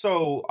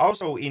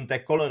 Also in the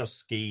color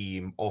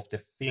scheme of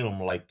the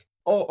film, like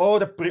all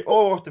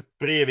of the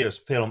previous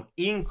film,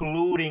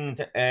 including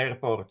the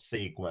airport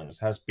sequence,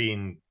 has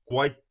been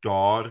quite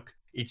dark.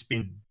 It's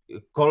been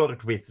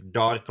colored with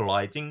dark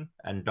lighting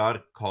and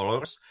dark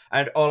colors,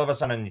 and all of a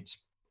sudden it's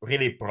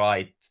really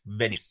bright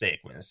Venice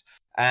sequence.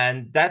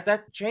 And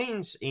that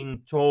change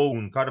in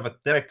tone kind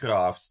of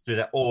telegraphs to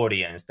the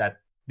audience that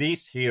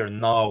this here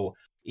now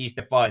is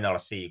the final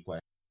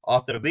sequence.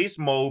 After this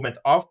moment,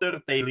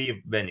 after they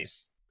leave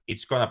Venice,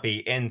 it's gonna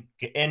be end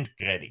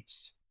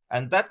credits.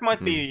 And that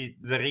might be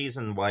the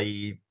reason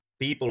why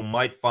people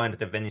might find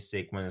the Venice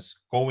sequence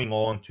going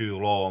on too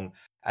long,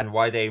 and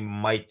why they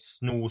might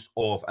snooze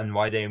off, and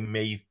why they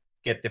may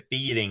get the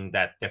feeling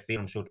that the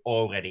film should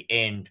already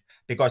end,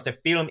 because the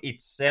film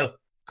itself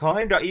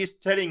kinda is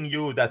telling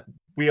you that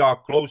we are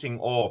closing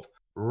off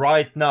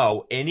right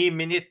now. Any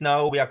minute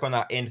now, we are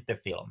gonna end the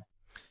film.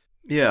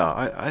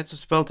 Yeah, I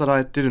just felt that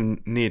I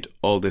didn't need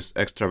all this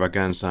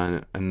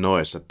extravaganza and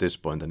noise at this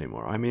point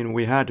anymore. I mean,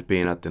 we had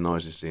been at the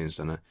noisy scenes,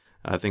 and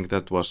I think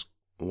that was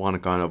one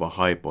kind of a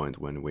high point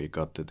when we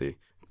got to the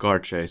car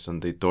chase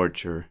and the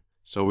torture.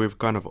 So we've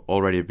kind of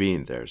already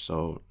been there,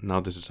 so now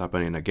this is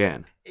happening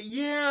again.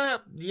 Yeah,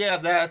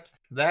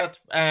 that,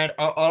 and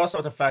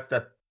also the fact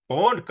that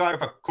Bond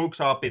kind of cooks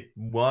up it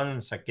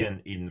once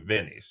again in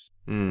Venice.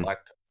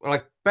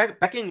 Like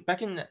back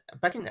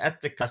in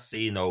at the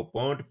casino,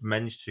 Bond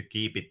managed to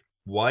keep it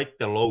quite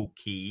the low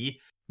key,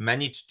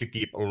 managed to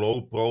keep a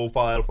low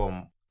profile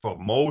for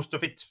most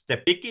of it.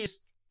 The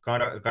biggest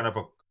kind of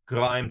a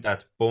crime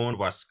that Bond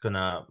was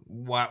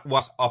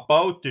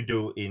about to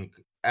do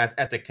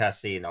at the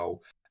casino,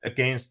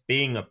 against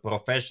being a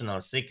professional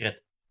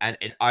secret, and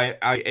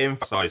I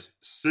emphasize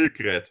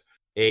secret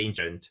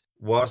agent,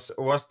 was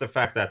the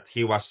fact that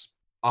he was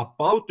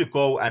about to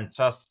go and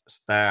just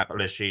stab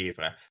Le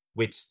Chiffre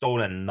with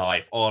stolen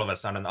knife all of a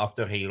sudden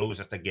after he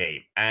loses the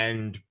game.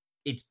 And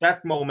it's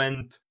that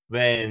moment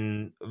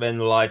when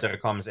Leiter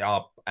comes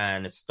up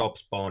and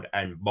stops Bond,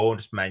 and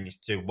Bond manages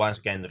to once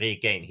again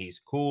regain his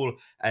cool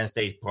and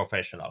stay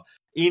professional.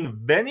 In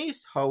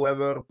Venice,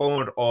 however,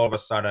 Bond all of a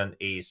sudden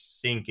is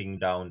sinking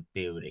down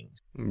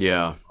buildings.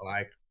 Yeah.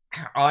 Like,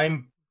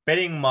 I'm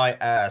betting my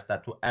ass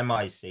that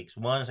MI6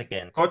 once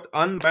again got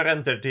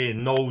unwarrantedly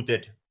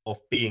noted of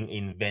being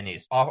in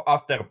Venice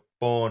after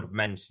Bond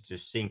managed to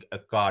sink a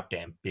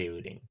goddamn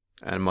building.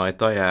 And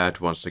might I add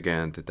once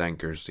again the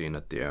tanker scene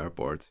at the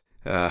airport.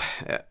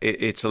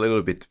 It's a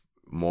little bit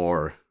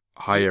more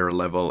higher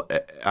level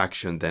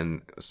action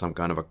than some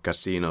kind of a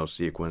casino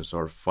sequence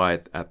or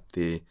fight at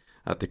the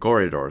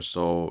corridor.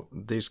 So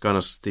these kind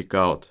of stick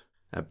out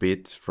a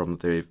bit from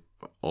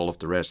all of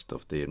the rest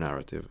of the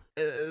narrative.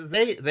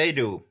 They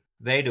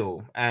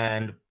do,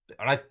 and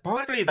like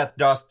partly that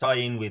does tie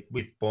in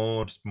with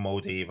Bond's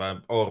motive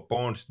or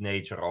Bond's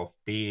nature of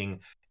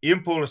being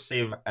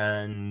impulsive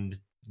and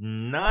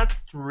not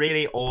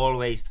really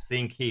always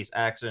think his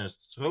actions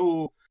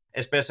through,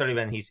 especially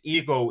when his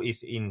ego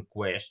is in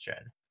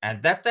question.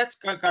 And that's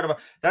kind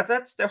of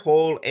that's the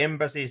whole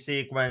embassy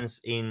sequence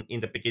in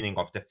the beginning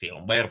of the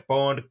film, where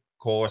Bond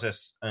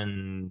causes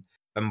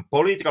a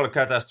political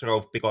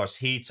catastrophe because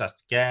he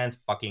just can't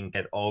fucking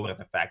get over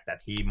the fact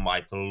that he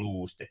might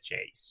lose the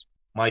chase,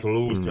 might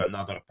lose to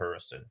another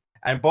person.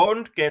 And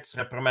Bond gets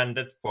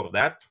reprimanded for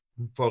that,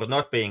 for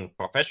not being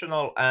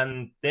professional,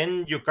 and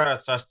then you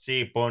gotta just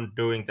see Bond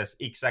doing this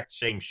exact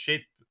same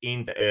shit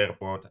in the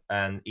airport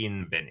and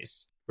in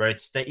Venice, where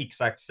it's the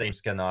exact same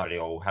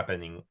scenario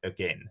happening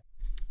again.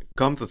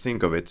 Come to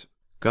think of it,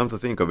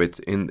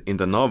 in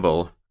the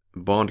novel,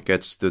 Bond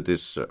gets to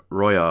this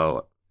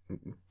Royale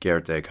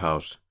caretaker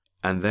house,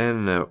 and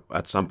then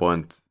at some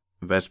point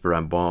Vesper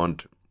and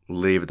Bond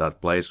leave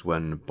that place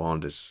when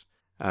Bond is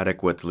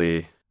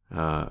adequately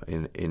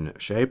in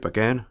shape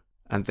again,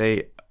 and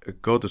they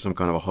go to some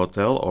kind of a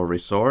hotel or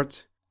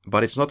resort,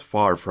 but it's not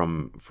far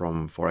from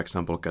for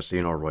example,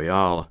 Casino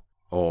Royale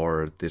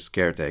or this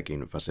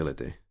caretaking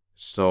facility.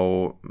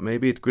 So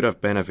maybe it could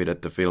have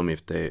benefited the film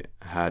if they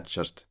had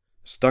just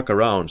stuck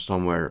around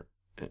somewhere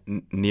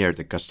near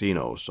the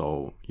casino,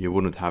 so you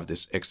wouldn't have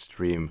this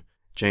extreme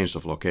change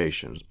of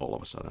locations all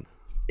of a sudden.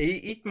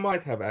 It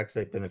might have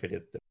actually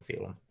benefited the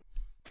film.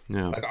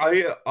 Yeah. Like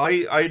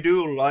I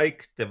do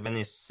like the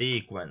Venice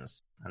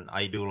sequence, and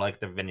I do like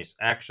the Venice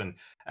action,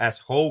 as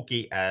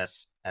hokey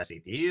as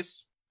it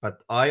is.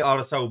 But I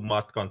also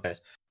must confess,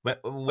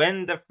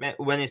 when the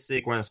Venice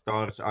sequence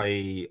starts,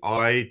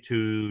 I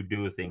too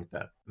do think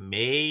that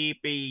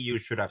maybe you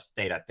should have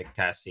stayed at the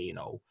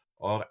casino,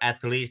 or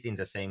at least in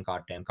the same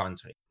goddamn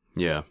country.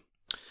 Yeah.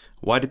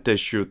 Why did they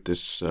shoot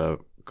this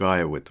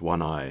guy with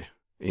one eye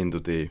into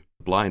the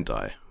blind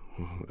eye?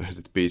 Is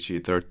it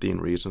PG-13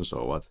 reasons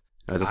or what?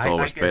 I just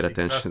always paid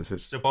attention to this.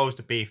 It's supposed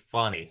to be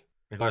funny,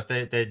 because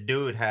the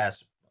dude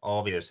has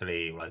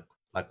obviously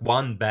like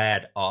one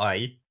bad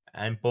eye,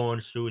 and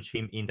Bond shoots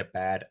him in the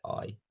bad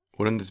eye.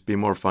 Wouldn't it be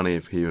more funny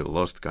if he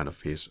lost kind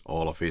of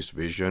all of his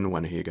vision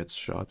when he gets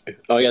shot?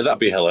 Oh yeah, that'd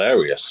be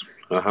hilarious.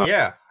 Uh-huh.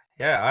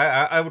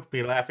 Yeah, I would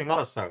be laughing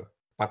also.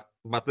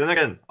 But then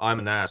again, I'm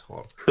an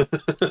asshole.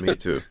 Me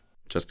too.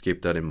 Just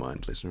keep that in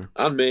mind, listener.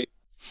 And me.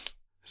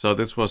 So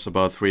this was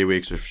about 3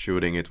 weeks of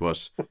shooting. It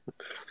was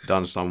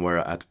done somewhere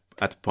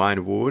at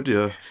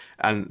Pinewood.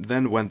 And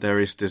then when there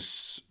is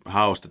this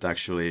house that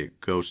actually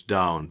goes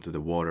down to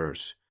the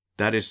waters,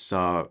 that is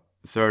a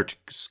third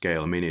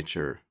scale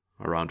miniature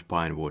around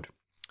Pinewood.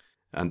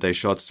 And they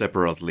shot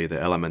separately the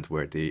element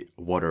where the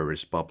water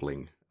is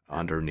bubbling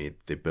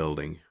underneath the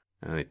building.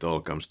 And it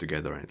all comes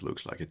together and it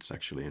looks like it's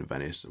actually in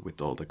Venice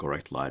with all the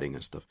correct lighting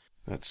and stuff.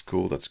 That's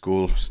cool.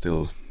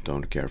 Still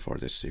don't care for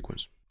this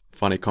sequence.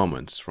 Funny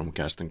comments from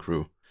cast and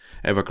crew.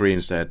 Eva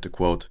Green said, to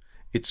quote,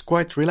 "It's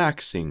quite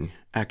relaxing,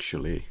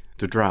 actually,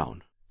 to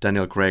drown."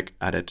 Daniel Craig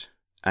added,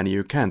 "And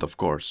you can't, of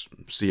course,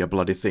 see a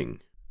bloody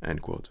thing,"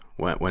 end quote,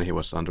 when he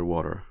was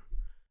underwater.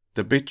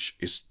 "The bitch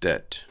is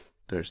dead."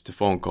 There's the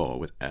phone call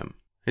with M.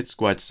 It's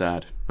quite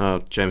sad.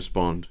 James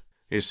Bond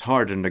is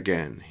hardened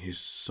again. His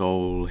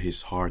soul,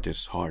 his heart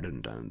is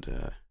hardened,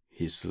 and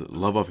his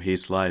love of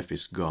his life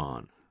is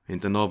gone. In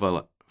the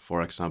novel,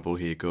 for example,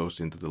 he goes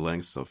into the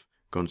lengths of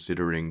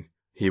considering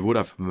he would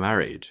have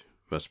married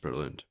Vesper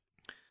Lynd,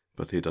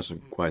 but he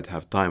doesn't quite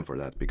have time for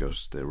that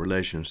because the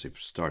relationship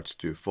starts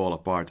to fall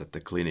apart at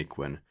the clinic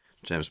when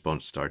James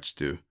Bond starts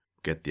to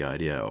get the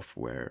idea of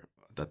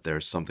that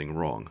there's something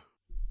wrong.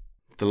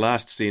 The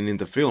last scene in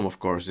the film, of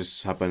course,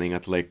 is happening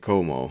at Lake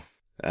Como,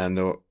 and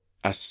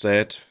as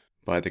said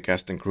by the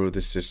cast and crew,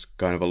 this is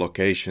kind of a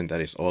location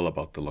that is all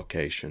about the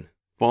location.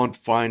 Bond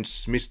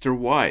finds Mr.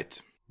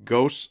 White,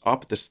 goes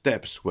up the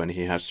steps when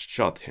he has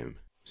shot him.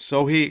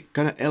 So he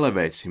kind of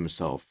elevates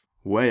himself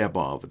way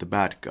above the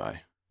bad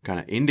guy, kind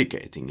of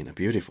indicating in a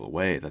beautiful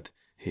way that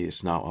he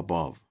is now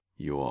above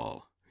you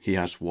all. He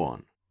has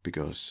won,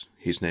 because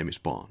his name is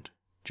Bond,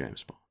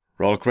 James Bond.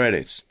 Roll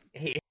credits.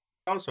 He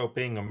also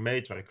being a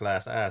major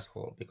class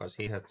asshole, because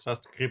he has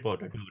just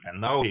crippled a dude,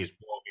 and now he's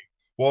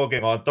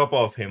walking on top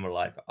of him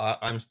like,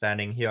 I'm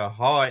standing here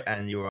high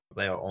and you're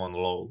there on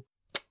low.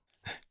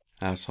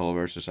 Asshole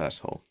versus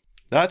asshole.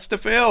 That's the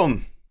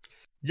film!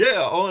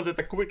 Yeah, on to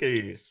the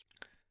quickies.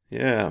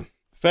 Yeah.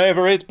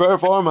 Favorite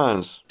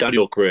performance?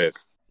 Daniel Craig.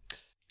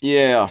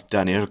 Yeah,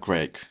 Daniel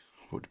Craig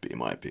would be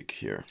my pick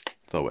here.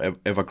 Though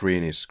Eva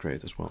Green is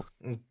great as well.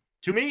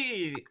 To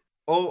me,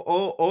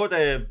 all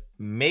the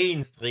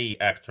main three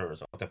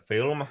actors of the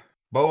film,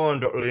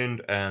 Bond,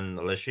 Lind, and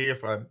Le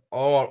Chiffre,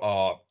 all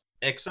are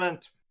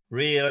excellent.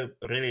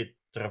 Really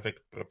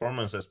terrific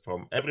performances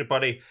from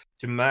everybody.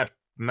 To Mads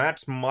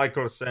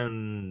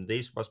Mikkelsen,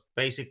 this was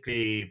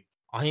basically.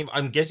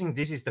 I'm guessing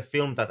this is the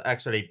film that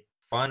actually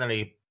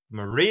finally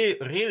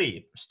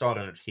really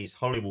started his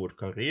Hollywood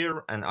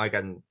career, and I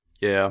can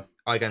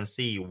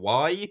see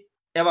why.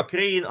 Eva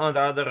Green, on the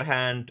other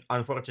hand,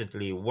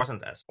 unfortunately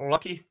wasn't as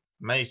lucky.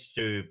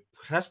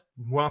 Has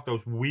one of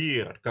those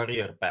weird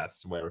career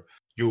paths where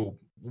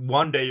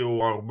one day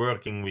you are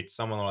working with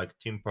someone like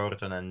Tim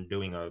Burton and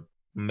doing a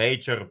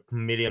major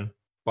million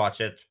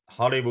budget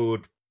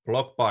Hollywood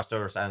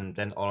blockbusters, and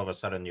then all of a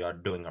sudden you are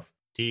doing a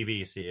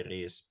TV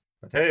series.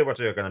 But hey, what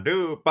are you gonna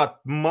do?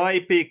 But my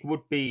pick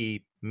would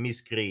be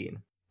Miss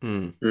Green.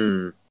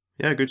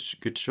 Yeah,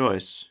 good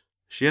choice.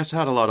 She has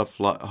had a lot of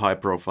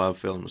high-profile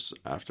films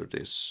after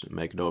this,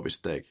 make no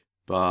mistake,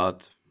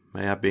 but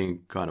may have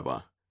been kind of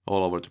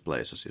all over the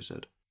place, as you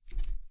said.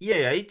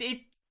 Yeah,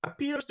 it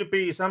appears to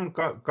be some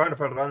kind of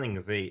a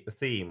running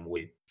theme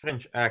with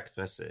French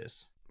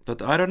actresses.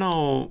 But I don't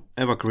know,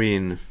 Eva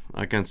Green,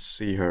 I can't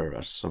see her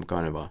as some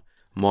kind of a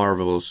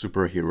Marvel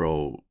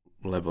superhero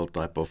level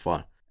type of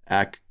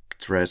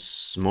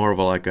actress, more of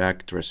a like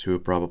actress who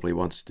probably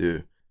wants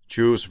to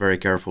choose very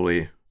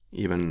carefully,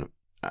 even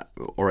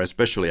or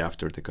especially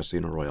after the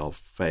Casino Royale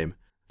fame,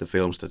 the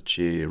films that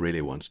she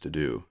really wants to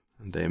do.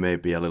 They may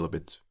be a little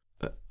bit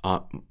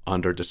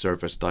under the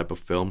surface type of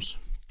films.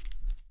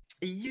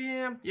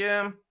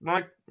 Yeah.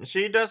 Like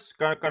she does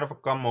kind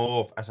of come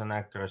off as an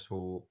actress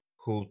who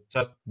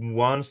just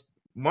wants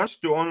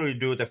to only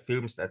do the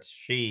films that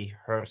she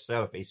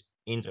herself is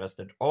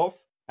interested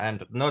of,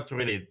 and not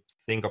really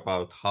think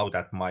about how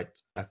that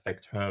might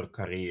affect her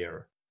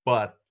career.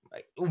 But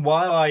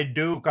while I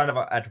do kind of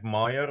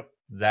admire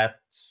that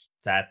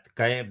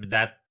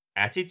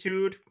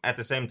attitude, at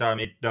the same time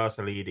it does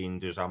lead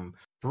into some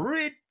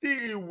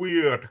pretty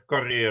weird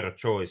career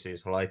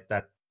choices, like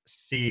that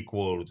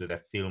sequel to the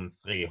film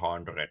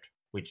 300,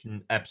 which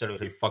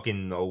absolutely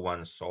fucking no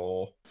one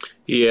saw.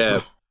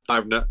 Yeah,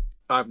 I've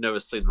never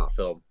seen that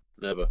film.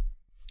 Never.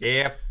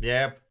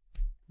 Yep.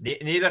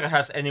 Neither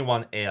has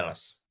anyone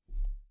else.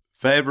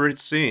 Favorite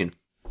scene?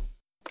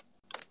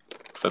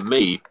 For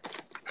me,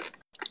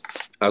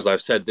 as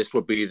I've said, this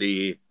would be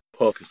the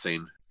poker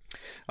scene.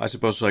 I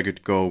suppose I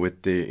could go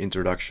with the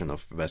introduction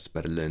of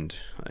Vesper Lind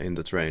in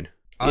the train.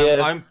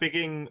 I'm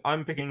picking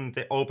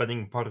the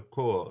opening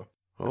parkour.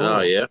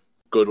 Oh yeah,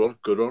 good one.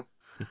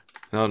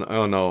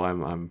 No,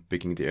 I'm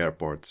picking the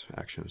airport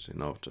actions.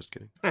 No, just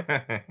kidding.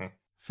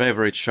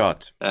 Favorite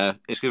shot?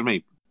 Excuse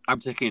me, I'm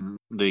taking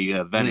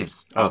the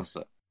Venice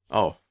answer.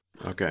 Oh,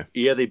 okay.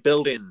 Yeah, the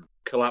building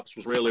collapse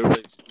was really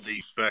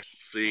the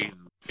best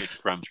scene in the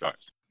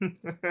franchise.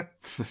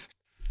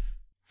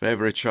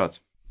 Favorite shot?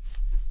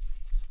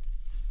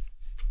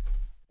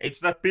 It's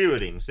that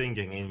building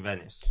sinking in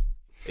Venice.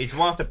 It's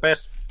one of the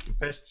best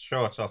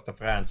shots of the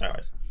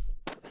franchise.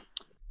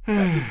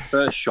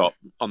 First shot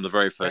on the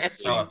very first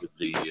scene shot.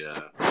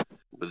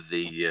 with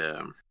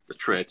the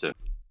traitor.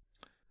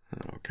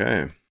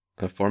 Okay.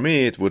 For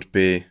me, it would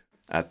be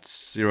at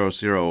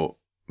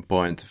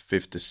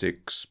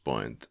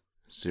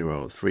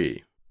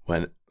 00.56.03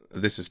 when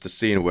this is the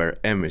scene where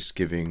M is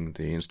giving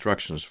the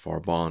instructions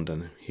for Bond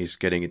and he's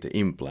getting the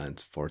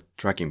implant for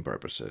tracking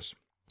purposes.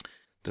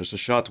 There's a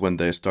shot when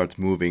they start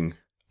moving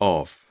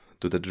off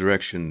to the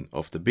direction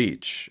of the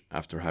beach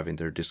after having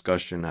their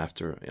discussion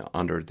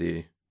under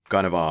the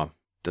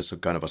there's a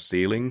kind of a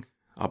ceiling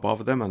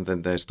above them, and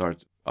then they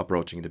start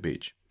approaching the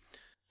beach.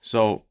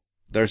 So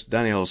there's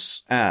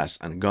Daniel's ass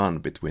and gun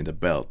between the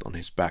belt on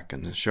his back,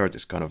 and his shirt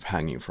is kind of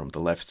hanging from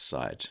the left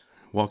side,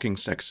 walking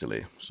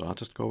sexily. So I'll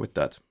just go with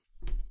that.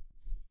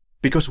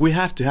 Because we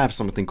have to have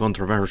something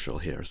controversial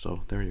here,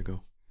 so there you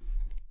go.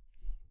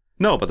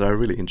 No, but I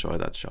really enjoy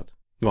that shot.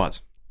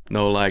 What?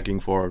 No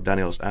liking for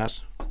Daniel's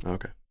ass?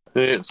 Okay.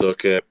 It's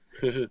okay.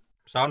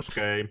 Sounds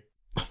gay.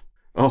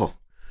 Oh,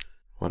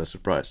 what a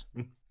surprise.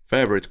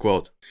 Favorite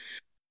quote?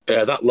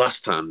 That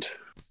last hand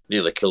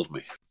nearly killed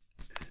me.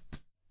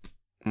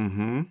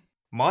 Mm-hmm.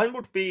 Mine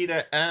would be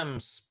the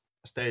M's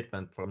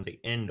statement from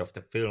the end of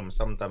the film.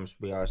 Sometimes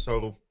we are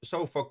so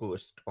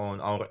focused on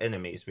our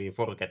enemies, we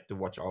forget to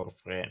watch our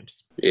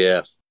friends.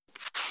 Yeah.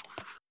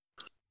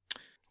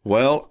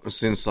 Well,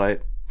 since I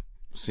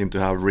seem to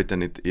have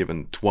written it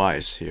even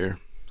twice here,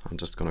 I'm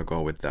just gonna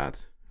go with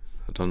that.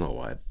 I don't know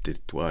why I did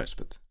it twice,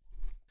 but...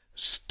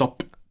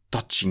 Stop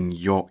touching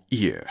your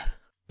ear.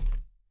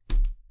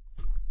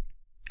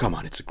 Come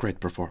on, it's a great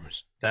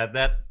performance.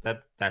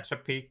 That's a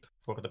pick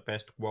for the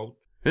best quote.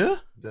 Yeah?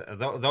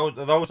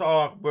 Those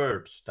are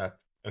words that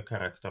a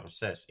character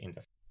says in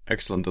the...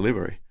 Excellent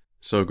delivery.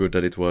 So good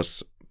that it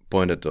was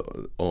pointed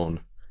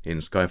on in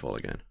Skyfall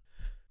again.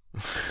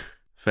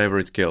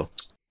 Favorite kill?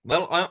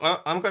 Well,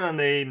 I'm gonna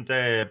name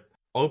the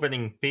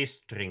opening piss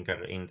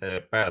drinker in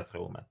the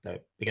bathroom at the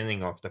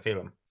beginning of the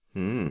film.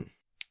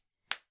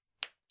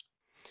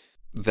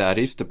 That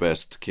is the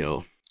best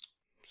kill.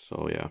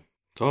 So yeah,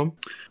 Tom?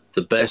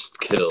 The best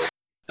kill.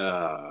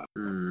 Yeah.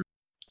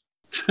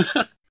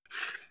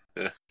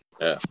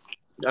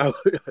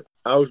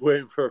 I was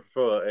waiting for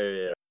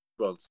a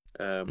response.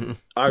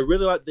 I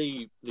really like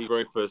the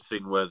very first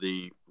scene where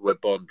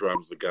Bond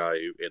drowns the guy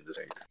in the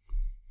sink.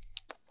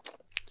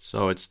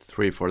 So it's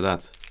 3 for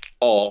that.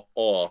 Or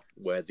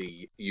where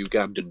the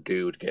Ugandan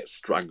dude gets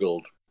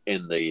strangled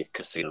in the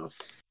casino.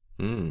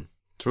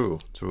 True.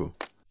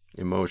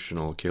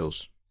 Emotional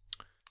kills.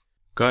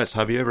 Guys,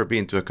 have you ever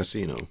been to a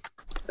casino?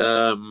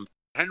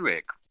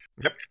 Henrik.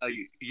 Yep.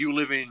 You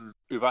live in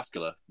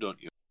Uvascula,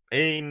 don't you?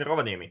 In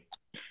Rovaniemi.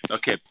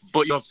 Okay,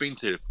 but you've been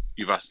to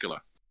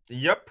Uvascula.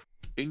 Yep.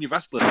 In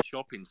Uvascula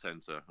shopping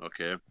centre,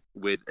 okay,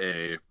 with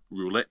a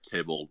roulette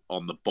table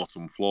on the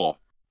bottom floor.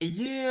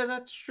 Yeah,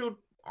 that should...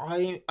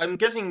 I'm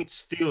guessing it's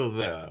still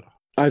there.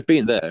 I've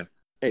been there.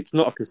 It's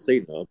not a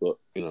casino, but,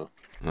 you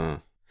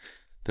know.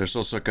 There's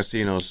also a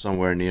casino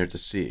somewhere near the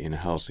sea in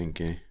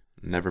Helsinki.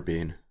 Never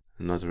been.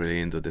 Not really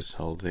into this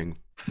whole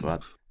thing.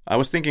 But I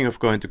was thinking of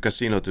going to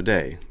casino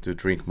today to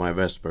drink my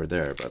Vesper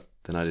there, but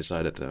then I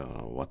decided,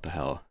 what the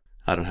hell.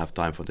 I don't have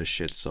time for this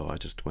shit, so I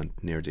just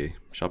went near the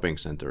shopping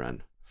center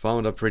and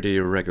found a pretty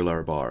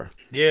regular bar.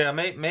 Yeah,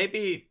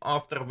 maybe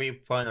after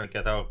we finally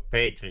get our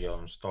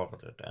Patreon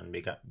started and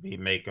we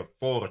make a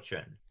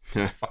fortune,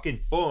 fucking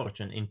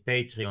fortune in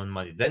Patreon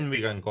money, then we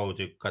can go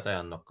to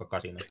Katajannokka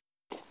Casino.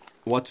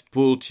 What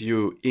pulled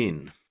you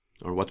in?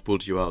 Or what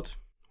pulled you out?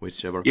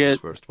 Whichever comes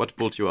first. What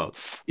pulled you out?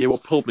 Yeah,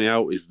 what pulled me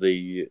out is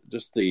the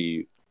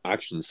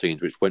action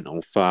scenes, which went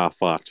on far,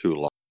 far too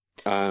long.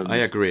 I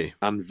agree.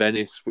 And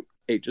Venice,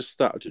 it just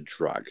started to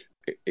drag.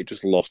 It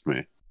just lost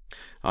me.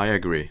 I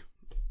agree.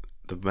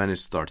 The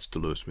Venice starts to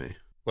lose me.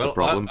 Well, the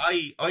problem...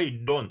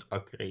 I don't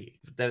agree.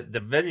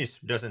 The Venice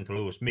doesn't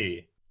lose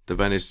me. The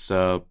Venice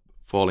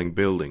falling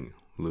building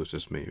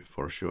loses me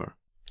for sure.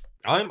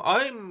 I'm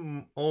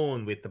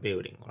on with the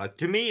building. Like,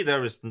 to me,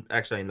 there is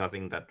actually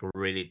nothing that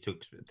really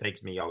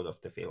takes me out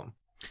of the film.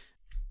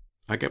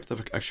 I kept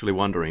actually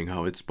wondering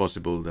how it's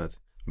possible that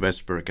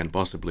Vesper can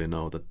possibly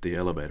know that the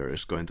elevator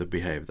is going to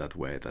behave that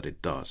way that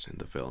it does in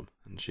the film,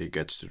 and she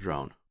gets to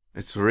drown.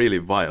 It's a really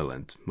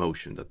violent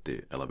motion that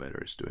the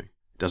elevator is doing.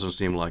 It doesn't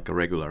seem like a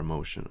regular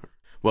motion.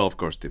 Well, of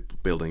course, the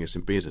building is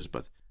in pieces,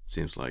 but it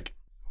seems like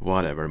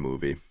whatever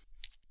movie.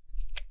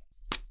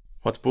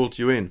 What pulled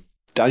you in?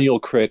 Daniel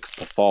Craig's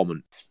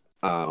performance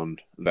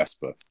and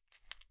Vesper.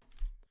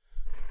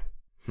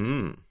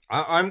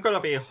 I'm gonna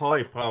be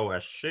highbrow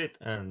as shit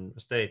and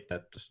state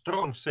that the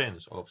strong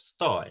sense of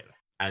style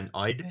and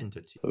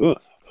identity.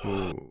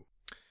 Ooh.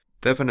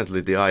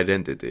 Definitely the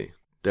identity.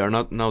 They are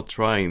not now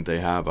trying, they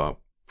have a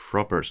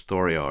proper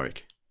story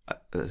arc.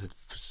 It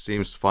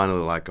seems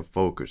finally like a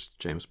focused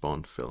James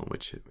Bond film,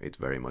 which it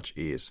very much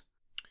is.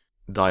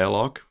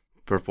 Dialogue,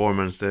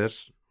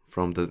 performances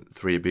from the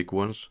 3 big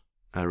ones.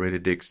 I really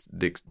dig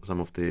some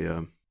of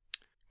the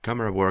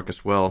camera work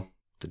as well.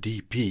 The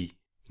DP.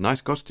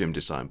 Nice costume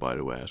design, by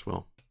the way, as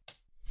well.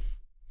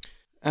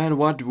 And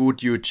what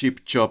would you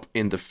chip-chop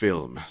in the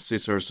film?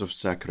 Scissors of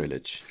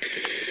Sacrilege.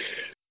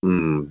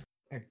 Kind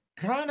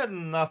of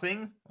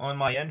nothing on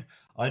my end.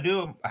 I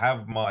do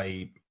have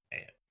my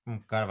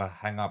kind of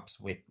hang-ups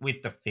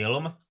with the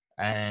film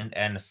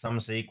and some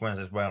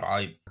sequences where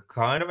I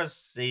kind of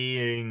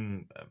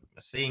seeing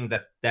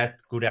that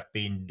could have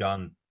been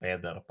done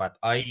better, but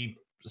I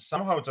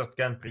somehow just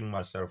can't bring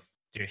myself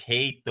to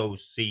hate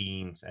those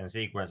scenes and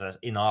sequences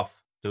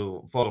enough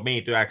for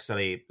me to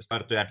actually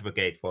start to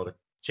advocate for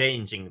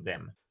changing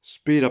them.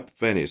 Speed up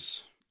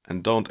Venice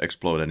and don't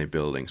explode any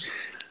buildings.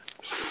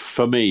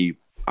 For me,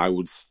 I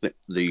would snip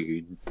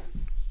the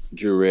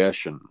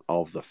duration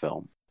of the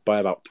film by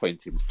about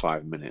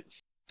 25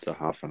 minutes to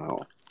half an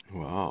hour.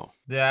 Wow.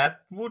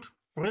 That would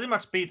pretty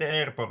much be the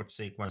airport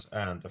sequence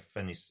and the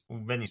Venice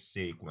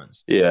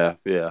sequence. Yeah.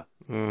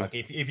 Like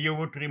if you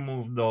would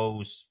remove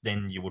those,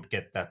 then you would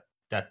get that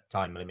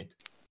time limit.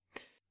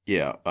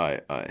 Yeah,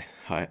 I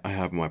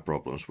have my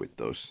problems with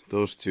those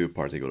 2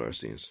 particular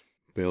scenes,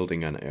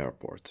 building an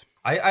airport.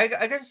 I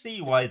can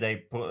see why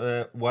they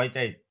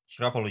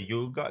trouble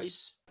you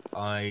guys.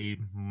 I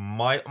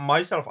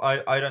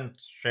don't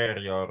share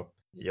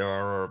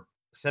your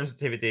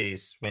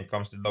sensitivities when it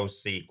comes to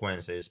those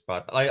sequences,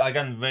 but I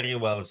can very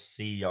well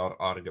see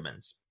your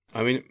arguments.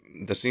 I mean,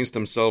 the scenes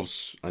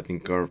themselves, I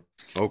think, are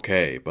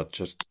okay, but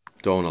just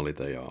tonally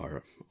they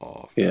are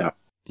off. Yeah.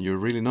 You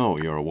really know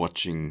you're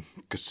watching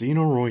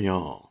Casino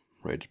Royale,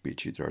 rated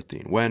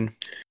PG-13.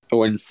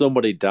 When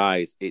somebody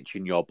dies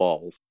itching your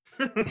balls.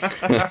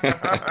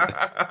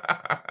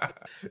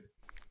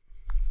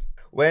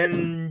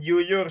 When you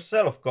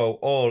yourself go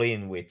all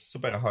in with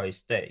super high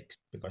stakes,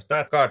 because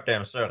that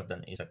goddamn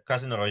certain is a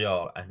Casino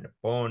Royale and a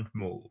Bond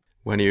move.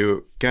 When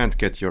you can't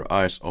get your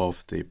eyes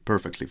off the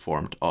perfectly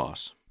formed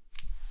ass.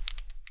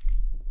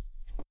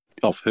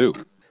 Of who?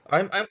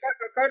 I'm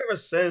kind of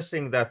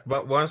sensing that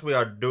once we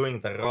are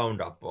doing the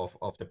roundup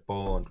of the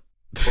Bond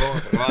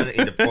run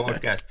in the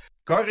podcast,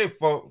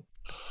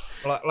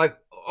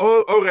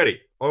 Already,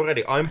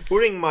 I'm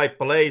putting my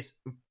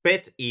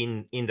bet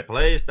in the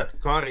place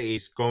that Kari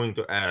is going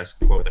to ask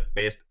for the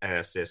best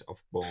asses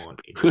of Bond.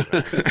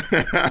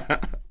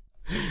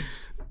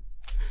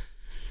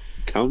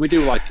 Can we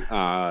do like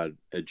a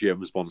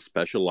James Bond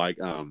special, like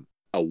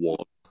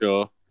award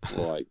show,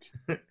 like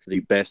the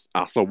best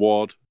ass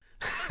award?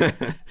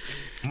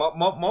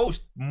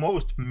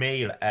 Most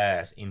male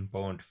ass in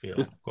Bond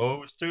film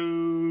goes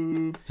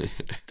to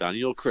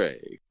Daniel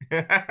Craig.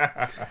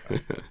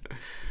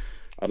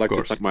 I'd like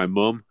to thank my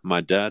mum,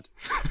 my dad.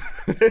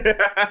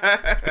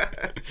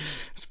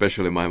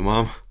 Especially my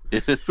mom.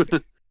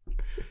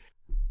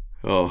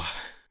 Oh,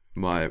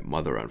 my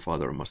mother and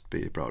father must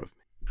be proud of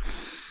me.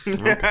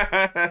 Okay.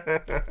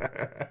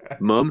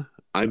 Mum,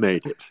 I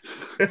made it.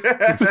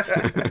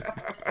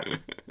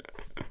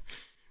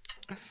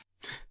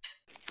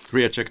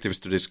 3 adjectives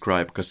to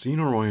describe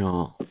Casino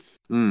Royale.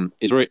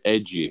 It's very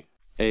edgy.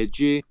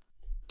 Edgy.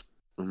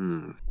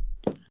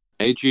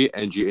 Edgy,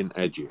 and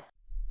edgy.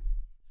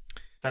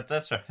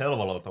 That's a hell of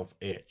a lot of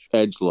edge.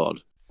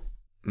 Edgelord.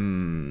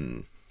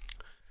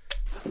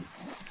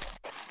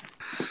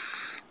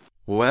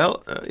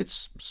 Well,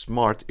 it's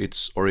smart,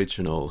 it's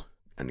original,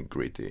 and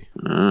gritty.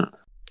 To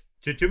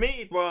me,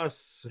 it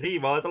was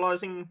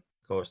revitalizing,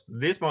 because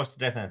this most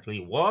definitely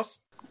was.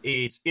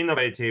 It's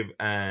innovative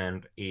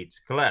and it's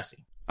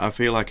classy. I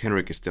feel like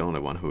Henrik is the only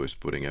one who is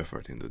putting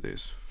effort into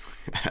these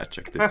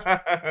adjectives.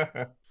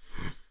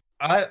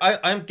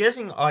 I'm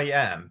guessing I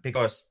am,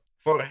 because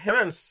for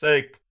heaven's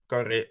sake,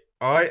 Kari,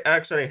 I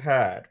actually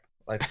had,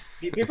 like,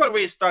 before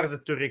we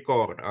started to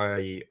record,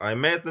 I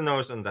made the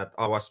notion that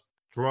I was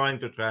trying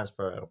to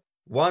transfer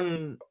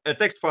a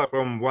text file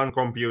from one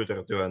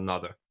computer to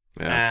another.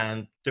 Yeah.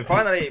 And to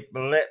finally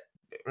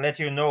let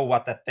you know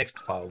what that text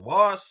file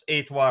was,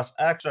 it was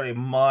actually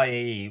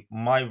my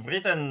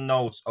written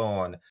notes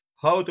on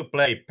how to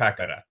play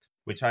Baccarat,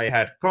 which I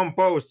had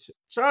composed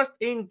just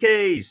in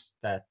case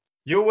that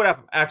you would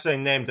have actually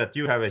named that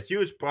you have a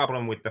huge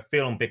problem with the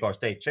film because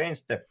they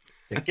changed the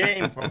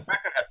game from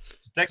Baccarat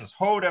to Texas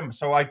Hold'em.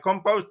 So I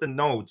composed the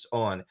notes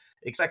on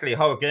exactly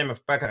how a game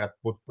of Baccarat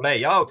would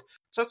play out,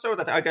 just so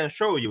that I can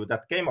show you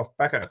that game of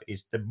Baccarat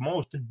is the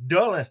most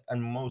dullest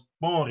and most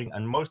boring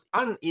and most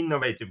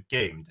uninnovative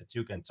game that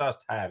you can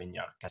just have in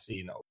your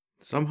casino.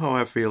 Somehow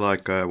I feel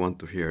like I want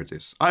to hear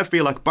this. I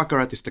feel like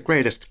Baccarat is the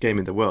greatest game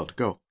in the world.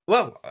 Go.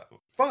 Well,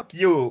 fuck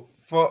you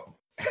for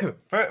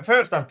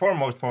first and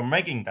foremost for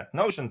making that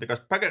notion, because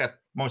Baccarat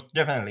most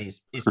definitely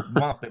is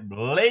one of the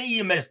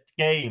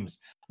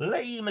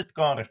lamest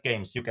card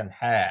games you can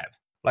have.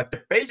 Like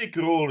the basic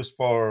rules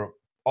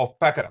of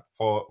Baccarat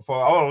for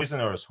our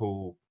listeners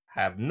who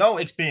have no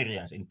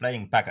experience in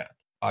playing Baccarat,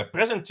 I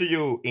present to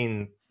you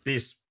in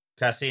this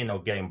casino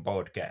game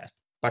podcast.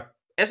 But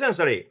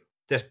essentially,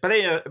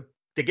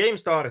 the game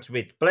starts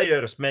with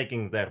players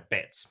making their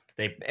bets.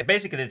 They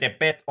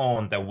bet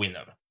on the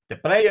winner, the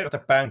player, the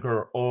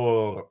banker,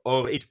 or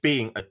it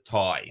being a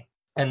tie.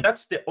 And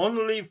that's the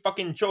only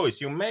fucking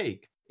choice you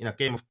make in a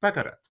game of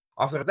Baccarat.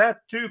 After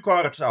that, 2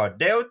 cards are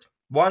dealt,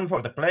 1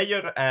 for the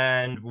player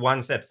and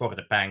 1 set for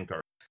the banker.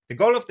 The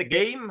goal of the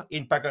game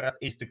in Baccarat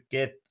is to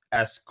get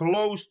as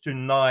close to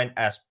 9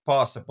 as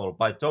possible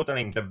by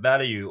totaling the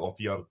value of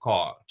your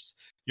cards.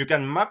 You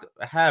can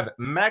have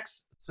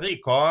max 3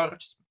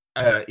 cards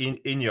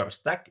in your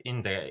stack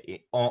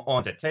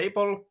on the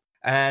table,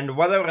 and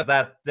whether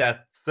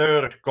that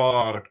third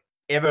card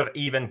ever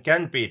even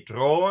can be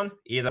drawn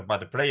either by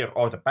the player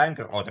or the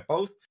banker or the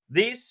both.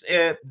 That's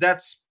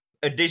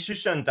a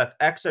decision that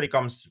actually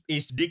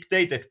is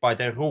dictated by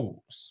the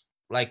rules.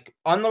 Like,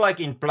 unlike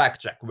in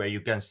blackjack, where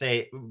you can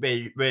say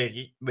where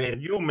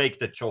you make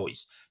the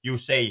choice, you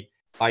say,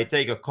 I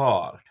take a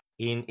card.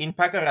 In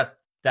Baccarat,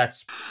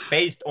 that's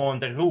based on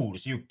the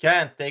rules. You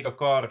can't take a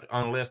card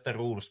unless the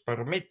rules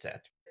permit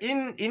it.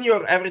 In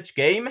your average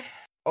game,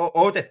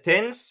 all the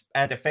tens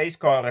and the face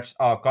cards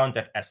are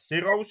counted as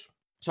zeros.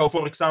 So,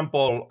 for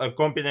example, a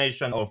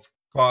combination of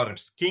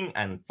cards king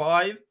and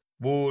 5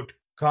 would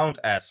count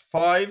as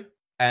 5,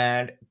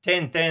 and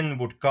 10-10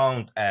 would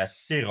count as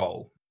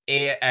 0.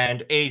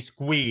 And ace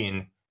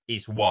queen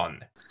is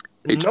 1.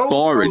 It's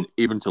boring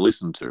even to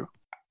listen to.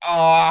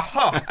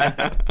 And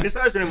that's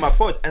precisely my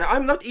point. And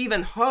I'm not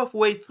even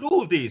halfway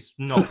through these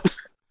notes.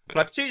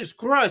 Like, Jesus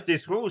Christ,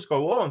 these rules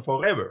go on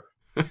forever.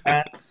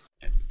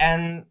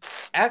 And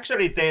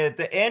actually,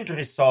 the end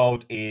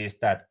result is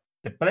that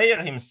the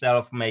player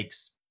himself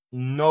makes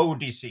no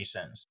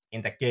decisions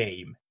in the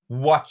game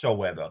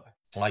whatsoever.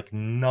 Like,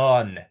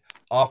 none,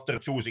 after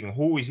choosing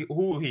who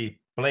he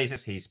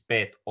places his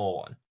bet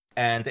on.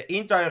 And the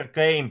entire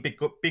game,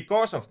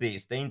 because of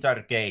this, the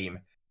entire game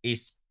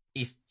is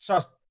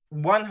just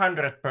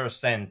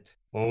 100%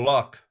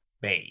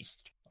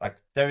 luck-based. Like,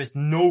 there is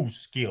no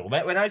skill.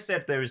 When I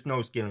said there is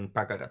no skill in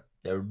Baccarat,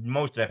 there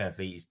most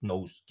definitely is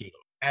no skill.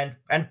 And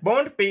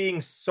Bond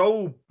being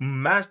so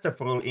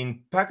masterful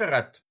in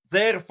Baccarat,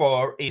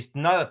 therefore, is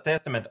not a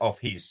testament of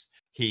his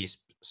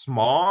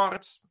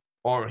smarts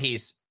or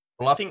his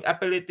bluffing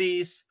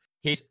abilities,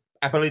 his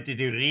ability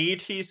to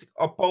read his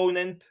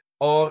opponent,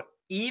 or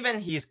even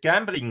his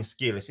gambling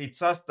skills. It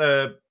just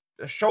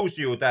shows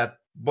you that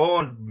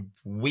Bond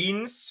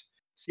wins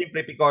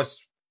simply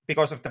because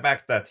of the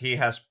fact that he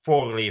has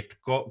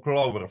four-leafed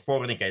clover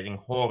fornicating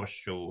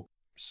horseshoe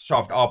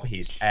shoved up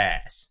his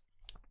ass.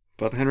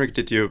 But Henrik,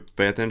 did you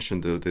pay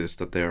attention to this,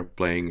 that they're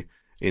playing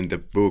in the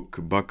book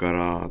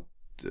Baccarat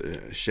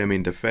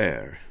Chemin de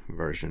Fer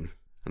version?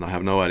 And I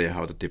have no idea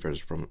how that differs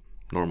from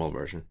normal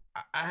version.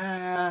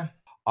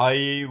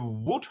 I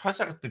would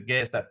hazard to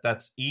guess that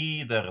that's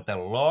either the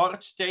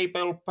large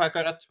table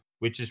baccarat,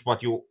 which is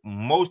what you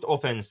most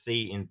often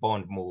see in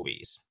Bond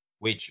movies,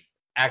 which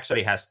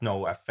actually has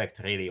no effect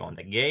really on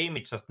the game.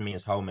 It just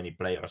means how many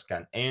players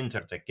can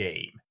enter the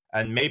game.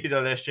 And maybe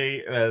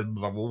the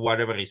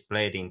whatever is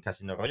played in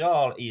Casino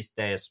Royale is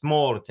the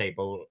small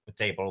table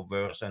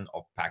version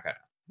of baccarat,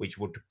 which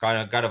would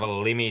kind of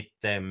limit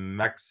the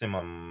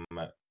maximum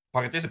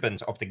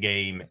participants of the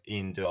game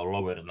into a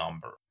lower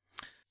number.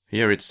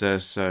 Here it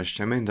says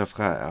Chemin de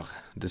Fer.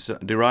 This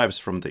derives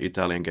from the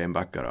Italian game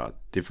Baccarat,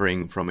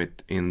 differing from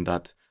it in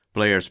that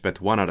players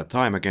bet one at a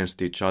time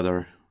against each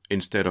other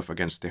instead of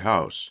against the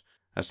house.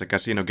 As a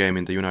casino game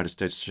in the United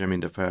States,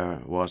 Chemin de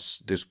Fer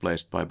was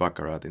displaced by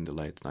Baccarat in the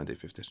late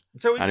 1950s.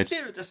 So it's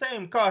still the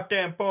same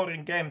goddamn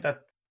boring game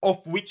that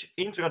of which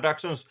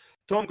introductions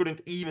Tom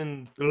couldn't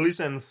even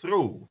listen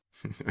through.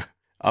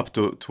 Up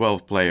to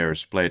 12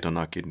 players played on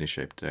a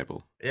kidney-shaped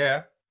table.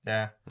 Yeah.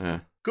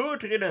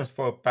 Good riddance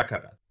for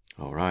Baccarat.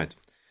 All right.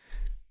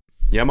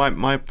 Yeah,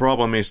 my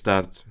problem is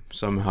that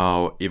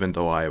somehow, even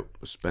though I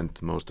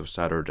spent most of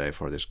Saturday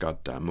for this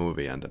goddamn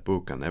movie and the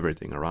book and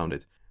everything around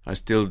it, I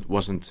still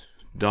wasn't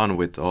done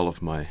with all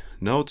of my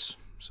notes.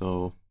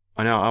 So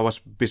I was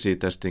busy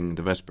testing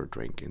the Vesper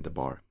drink in the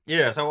bar.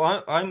 Yeah,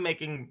 so I'm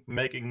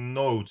making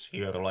notes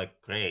here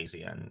like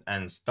crazy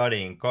and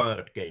studying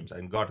card games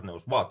and God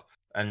knows what.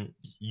 And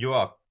you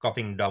are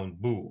coughing down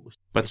booze.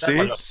 But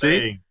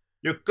see,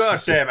 you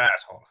goddamn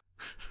asshole.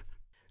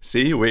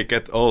 See, we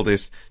get all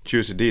these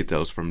juicy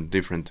details from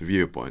different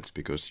viewpoints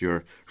because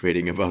you're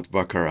reading about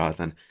Baccarat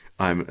and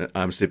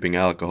I'm sipping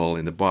alcohol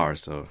in the bar,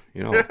 so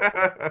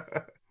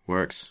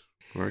works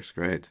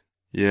great.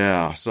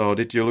 Yeah. So,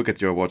 did you look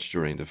at your watch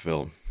during the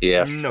film?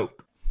 Yes.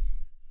 Nope.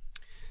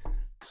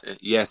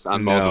 Yes,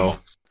 and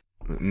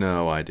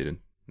No, I didn't.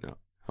 No,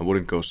 I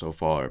wouldn't go so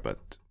far,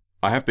 but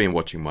I have been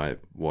watching my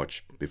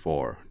watch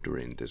before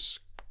during this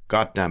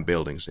goddamn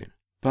building scene.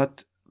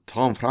 But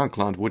Tom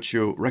Frankland, would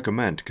you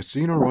recommend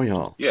Casino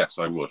Royale? Yes,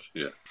 I would,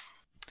 yeah.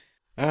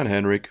 And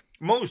Henrik?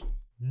 Most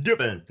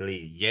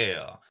definitely,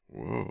 yeah.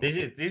 Whoa. This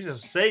is a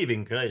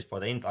saving grace for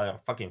the entire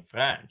fucking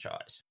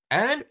franchise.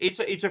 And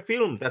it's a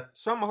film that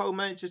somehow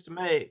manages to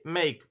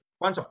make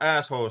bunch of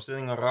assholes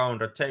sitting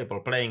around a table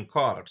playing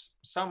cards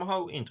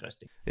somehow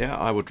interesting. Yeah,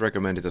 I would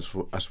recommend it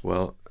as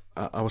well.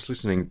 I was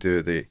listening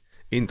to the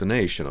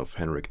intonation of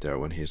Henrik there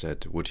when he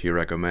said, would he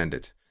recommend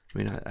it? I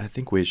mean, I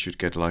think we should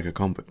get like a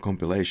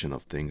compilation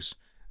of things.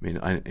 I mean,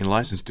 in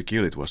License to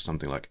Kill it was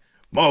something like,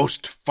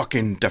 most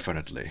fucking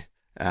definitely.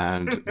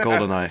 And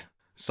GoldenEye,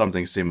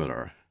 something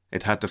similar.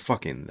 It had the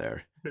fuck in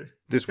there.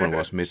 This one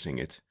was missing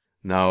it.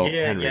 Now,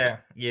 Henrik.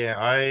 Yeah.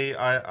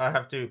 I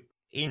have to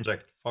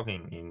inject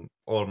fucking in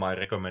all my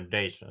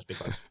recommendations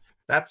because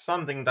that's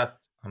something that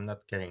I'm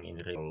not getting in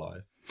real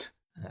life.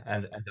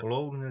 And the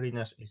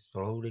loneliness is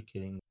slowly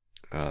killing.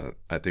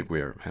 I think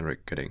we're,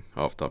 Henrik, getting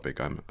off topic.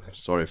 I'm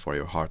sorry for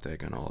your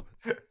heartache and all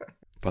of it.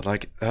 But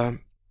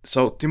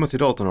so Timothy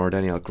Dalton or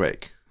Daniel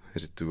Craig?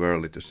 Is it too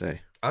early to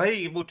say?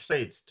 I would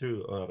say it's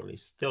too early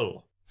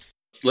still.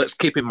 Let's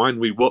keep in mind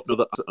we won't know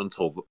that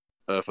until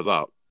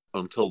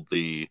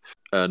the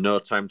No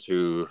Time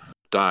to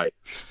Die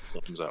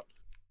comes out.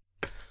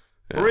 Yeah.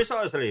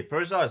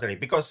 Precisely,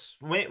 because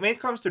when it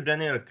comes to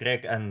Daniel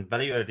Craig and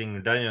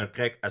evaluating Daniel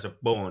Craig as a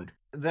Bond,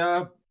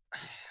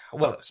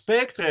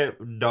 Spectre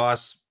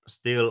does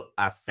still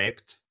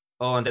affect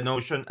on the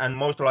notion, and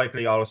most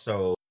likely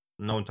also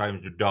No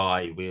Time to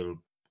Die will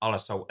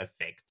also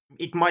affect.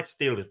 It might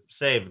still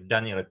save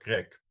Daniel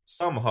Craig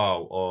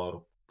somehow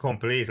or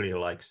completely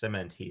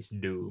cement his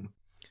doom.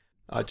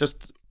 I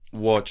just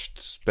watched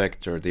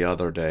Spectre the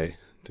other day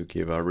to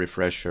give a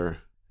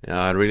refresher. Yeah,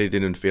 I really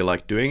didn't feel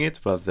like doing it,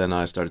 but then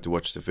I started to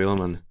watch the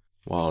film and,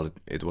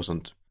 it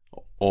wasn't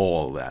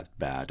all that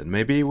bad. And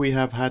maybe we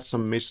have had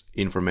some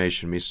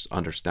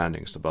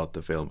misunderstandings about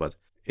the film, but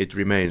it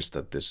remains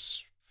that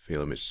this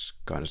film is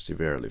kind of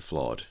severely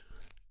flawed.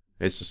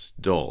 It's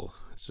just dull.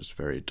 It's just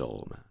very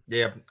dull, man.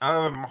 Yeah,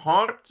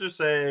 hard to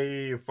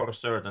say for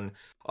certain.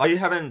 I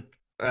haven't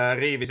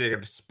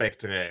revisited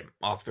Spectre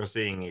after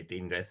seeing it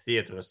in the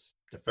theaters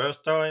the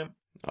first time.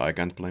 I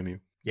can't blame you.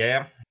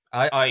 Yeah,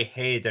 I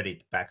hated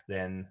it back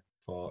then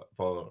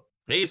for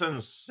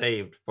reasons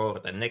saved for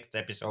the next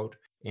episode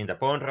in the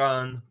Bond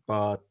run,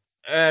 but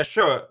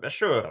sure,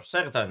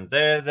 certain.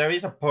 There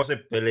is a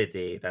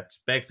possibility that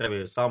Spectre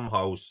will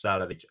somehow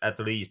salvage at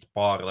least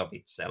part of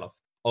itself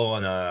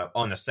on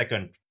a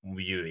second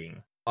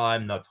viewing.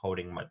 I'm not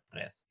holding my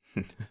breath.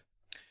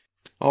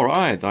 All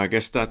right, I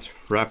guess that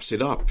wraps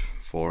it up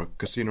for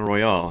Casino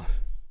Royale.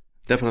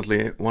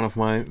 Definitely one of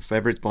my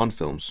favorite Bond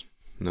films,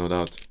 no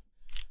doubt.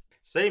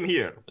 Same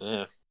here.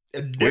 Yeah.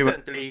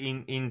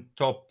 Definitely in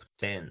top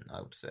 10,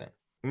 I would say.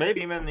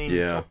 Maybe even in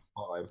top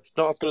 5. It's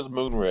not as good as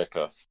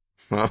Moonraker.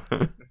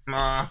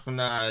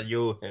 Nah,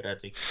 you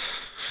heretic.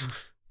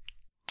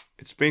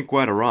 It's been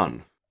quite a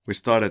run. We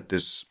started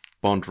this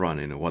Bond run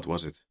in, what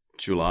was it,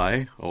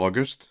 July,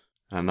 August?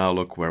 And now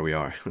look where we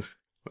are.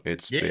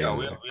 It's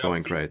been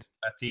going great.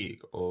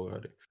 Fatigue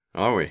already.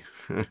 Are we?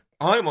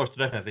 I most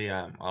definitely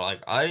am.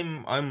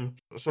 I'm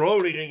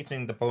slowly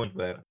reaching the point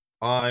where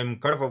I'm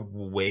kind of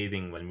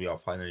waiting when we are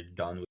finally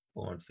done with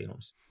Bond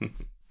films.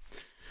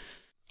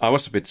 I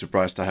was a bit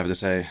surprised, I have to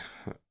say,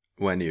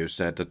 when you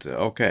said that,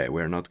 okay,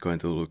 we're not going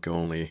to look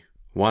only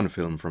one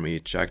film from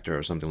each actor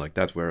or something like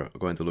that. We're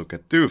going to look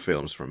at 2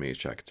 films from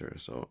each actor.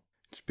 So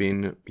it's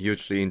been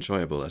hugely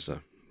enjoyable as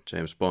a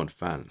James Bond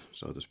fan,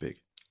 so to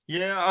speak.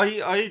 Yeah,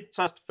 I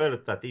just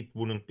felt that it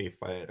wouldn't be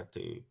fair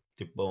to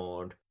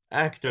Bond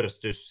actors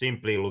to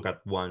simply look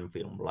at one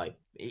film, like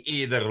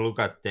either look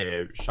at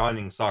their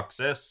shining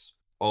success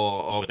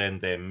or then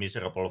the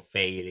miserable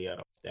failure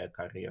of their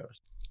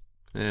careers.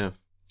 Yeah.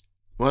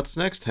 What's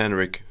next,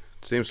 Henrik?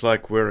 It seems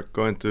like we're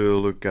going to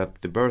look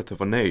at The Birth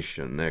of a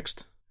Nation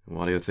next.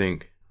 What do you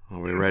think?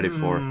 Are we ready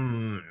for?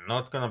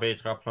 Not gonna be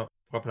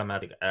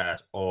problematic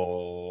at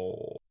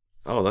all.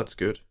 Oh, that's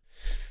good.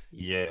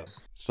 Yeah.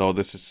 So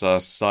this is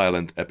a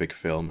silent epic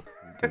film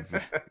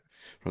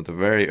from the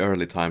very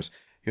early times.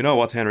 You know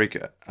what, Henrik?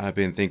 I've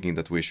been thinking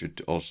that we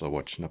should also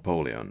watch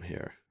Napoleon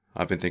here.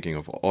 I've been thinking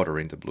of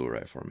ordering the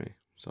Blu-ray for me.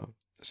 So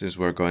since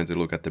we're going to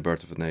look at The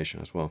Birth of a Nation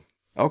as well.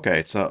 Okay,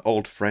 it's an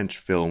old French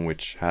film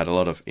which had a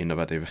lot of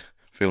innovative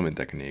filming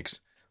techniques,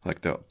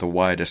 like the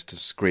widest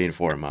screen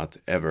format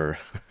ever,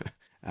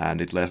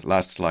 and it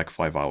lasts like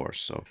 5 hours.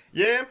 So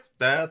yeah,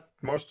 that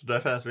most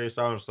definitely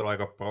sounds like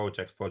a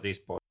project for this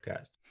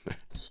podcast.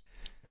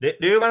 Do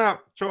you wanna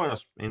join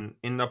us in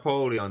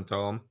Napoleon,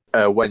 Tom?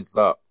 When's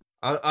that?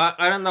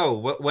 I don't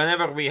know.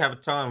 Whenever we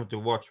have time to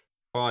watch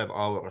 5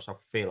 hours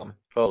of film,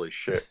 Holy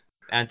shit!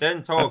 and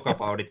then talk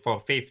about it for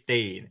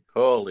 15.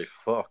 Holy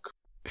fuck!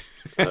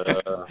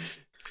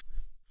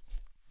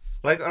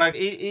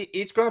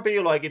 It's gonna be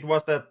like it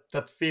was that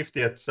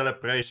 50th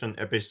celebration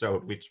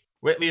episode, which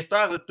we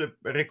started the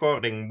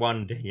recording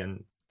one day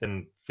and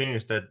then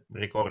finished the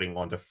recording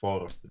on the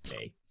 4th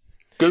day.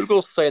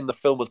 Google's saying the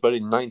film was made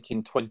in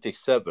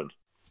 1927.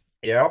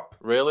 Yep.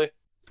 Really?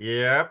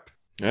 Yep.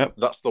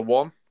 That's the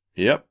one.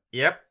 Yep.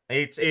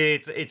 It's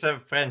a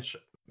French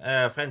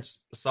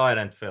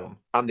silent film.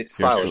 And it's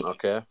Here's silent. the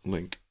Okay.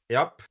 link.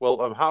 Yep.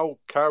 Well, how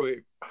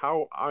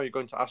are you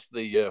going to ask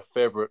the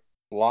favorite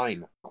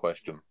line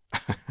question?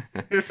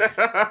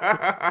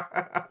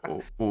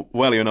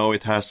 Well, you know,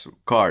 it has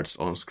cards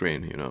on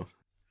screen, you know.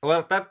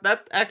 Well,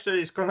 that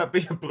actually is gonna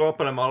be a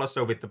problem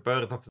also with The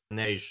Birth of the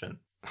Nation.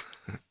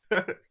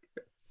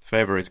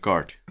 Favorite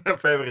card.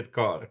 Favorite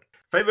card.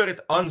 Favorite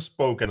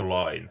unspoken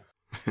line.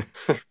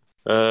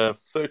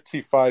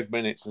 35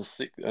 minutes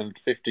and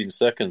 15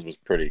 seconds was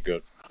pretty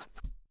good.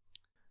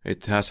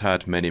 It has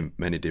had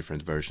many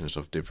different versions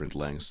of different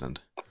lengths, and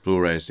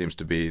Blu-ray seems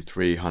to be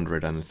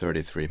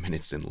 333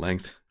 minutes in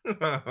length.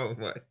 Oh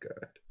my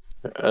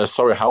god.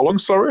 Sorry, how long,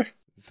 sorry?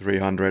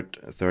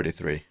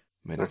 333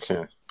 minutes.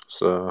 Okay,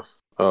 so...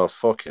 Oh,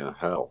 fucking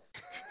hell.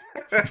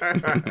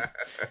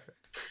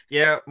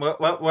 Yeah,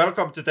 well,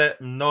 welcome to the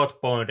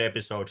not Bond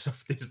episodes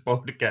of this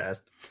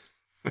podcast.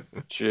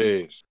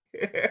 Jeez.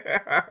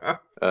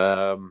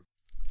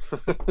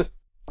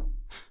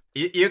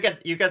 You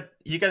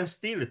can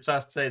still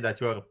just say that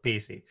you are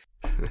busy.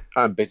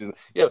 I'm busy.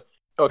 Yeah,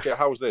 okay,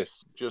 how's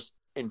this? Just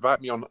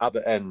invite me on the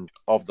other end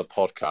of the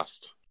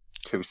podcast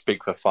to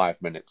speak for 5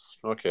 minutes.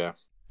 Okay.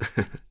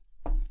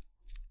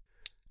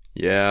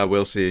 Yeah,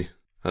 we'll see.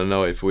 I don't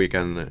know if we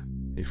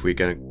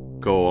can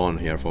go on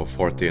here for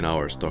 14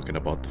 hours talking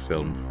about the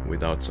film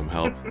without some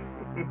help.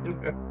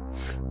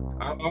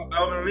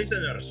 Our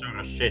listeners sort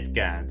of shit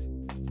can't.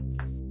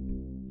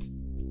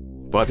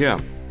 But yeah,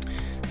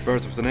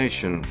 Birth of the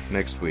Nation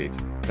next week.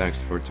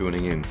 Thanks for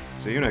tuning in.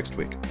 See you next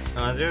week.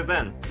 Until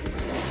then.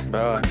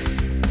 Bye.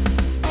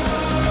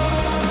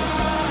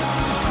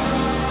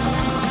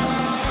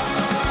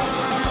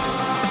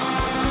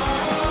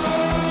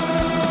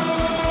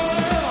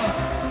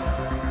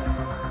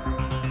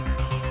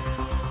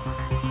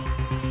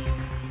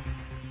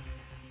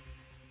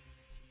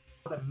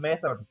 The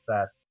methods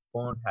that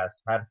Bond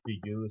has had to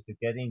use to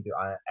get into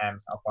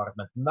M's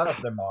apartment, none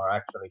of them are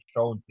actually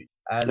shown to.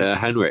 And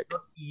Henrik.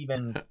 not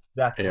even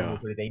that Yeah.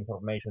 close with the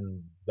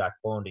information that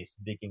Bond is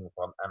digging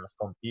from M's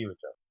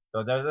computer.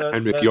 So there's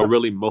Henrik, you're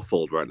really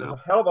muffled right there's now. a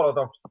hell of a lot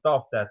of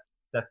stuff that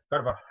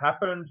kind of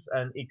happens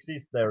and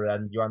exists there,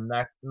 and you are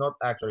not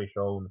actually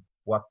shown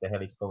what the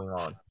hell is going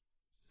on.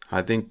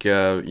 I think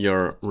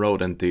your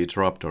rodent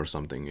dropped or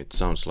something. It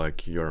sounds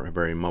like you're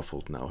very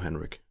muffled now,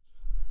 Henrik.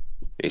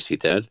 Is he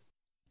dead?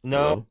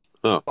 No.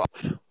 Oh,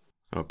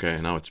 Okay,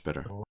 now it's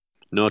better.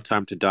 no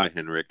time to die,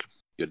 Henrik.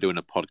 You're doing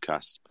a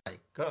podcast. My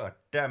God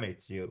damn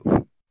it,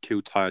 you.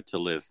 Too tired to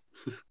live.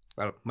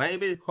 Well,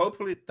 maybe,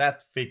 hopefully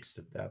that fixed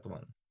that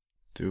one.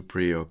 Too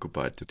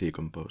preoccupied to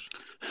decompose.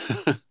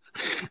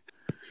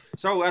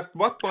 So at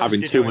what point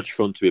Having too much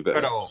fun to be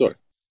better.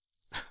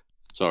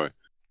 Sorry.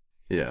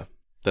 Yeah,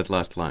 that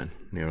last line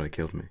nearly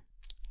killed me.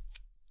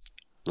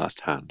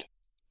 Last hand.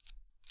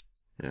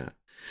 Yeah.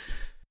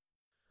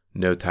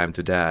 No Time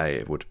to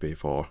Die would be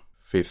for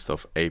 5th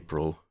of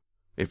April,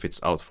 if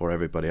it's out for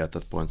everybody at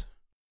that point.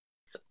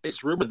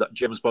 It's rumoured that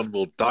James Bond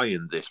will die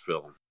in this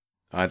film.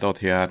 I thought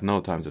he had no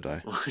time to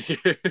die.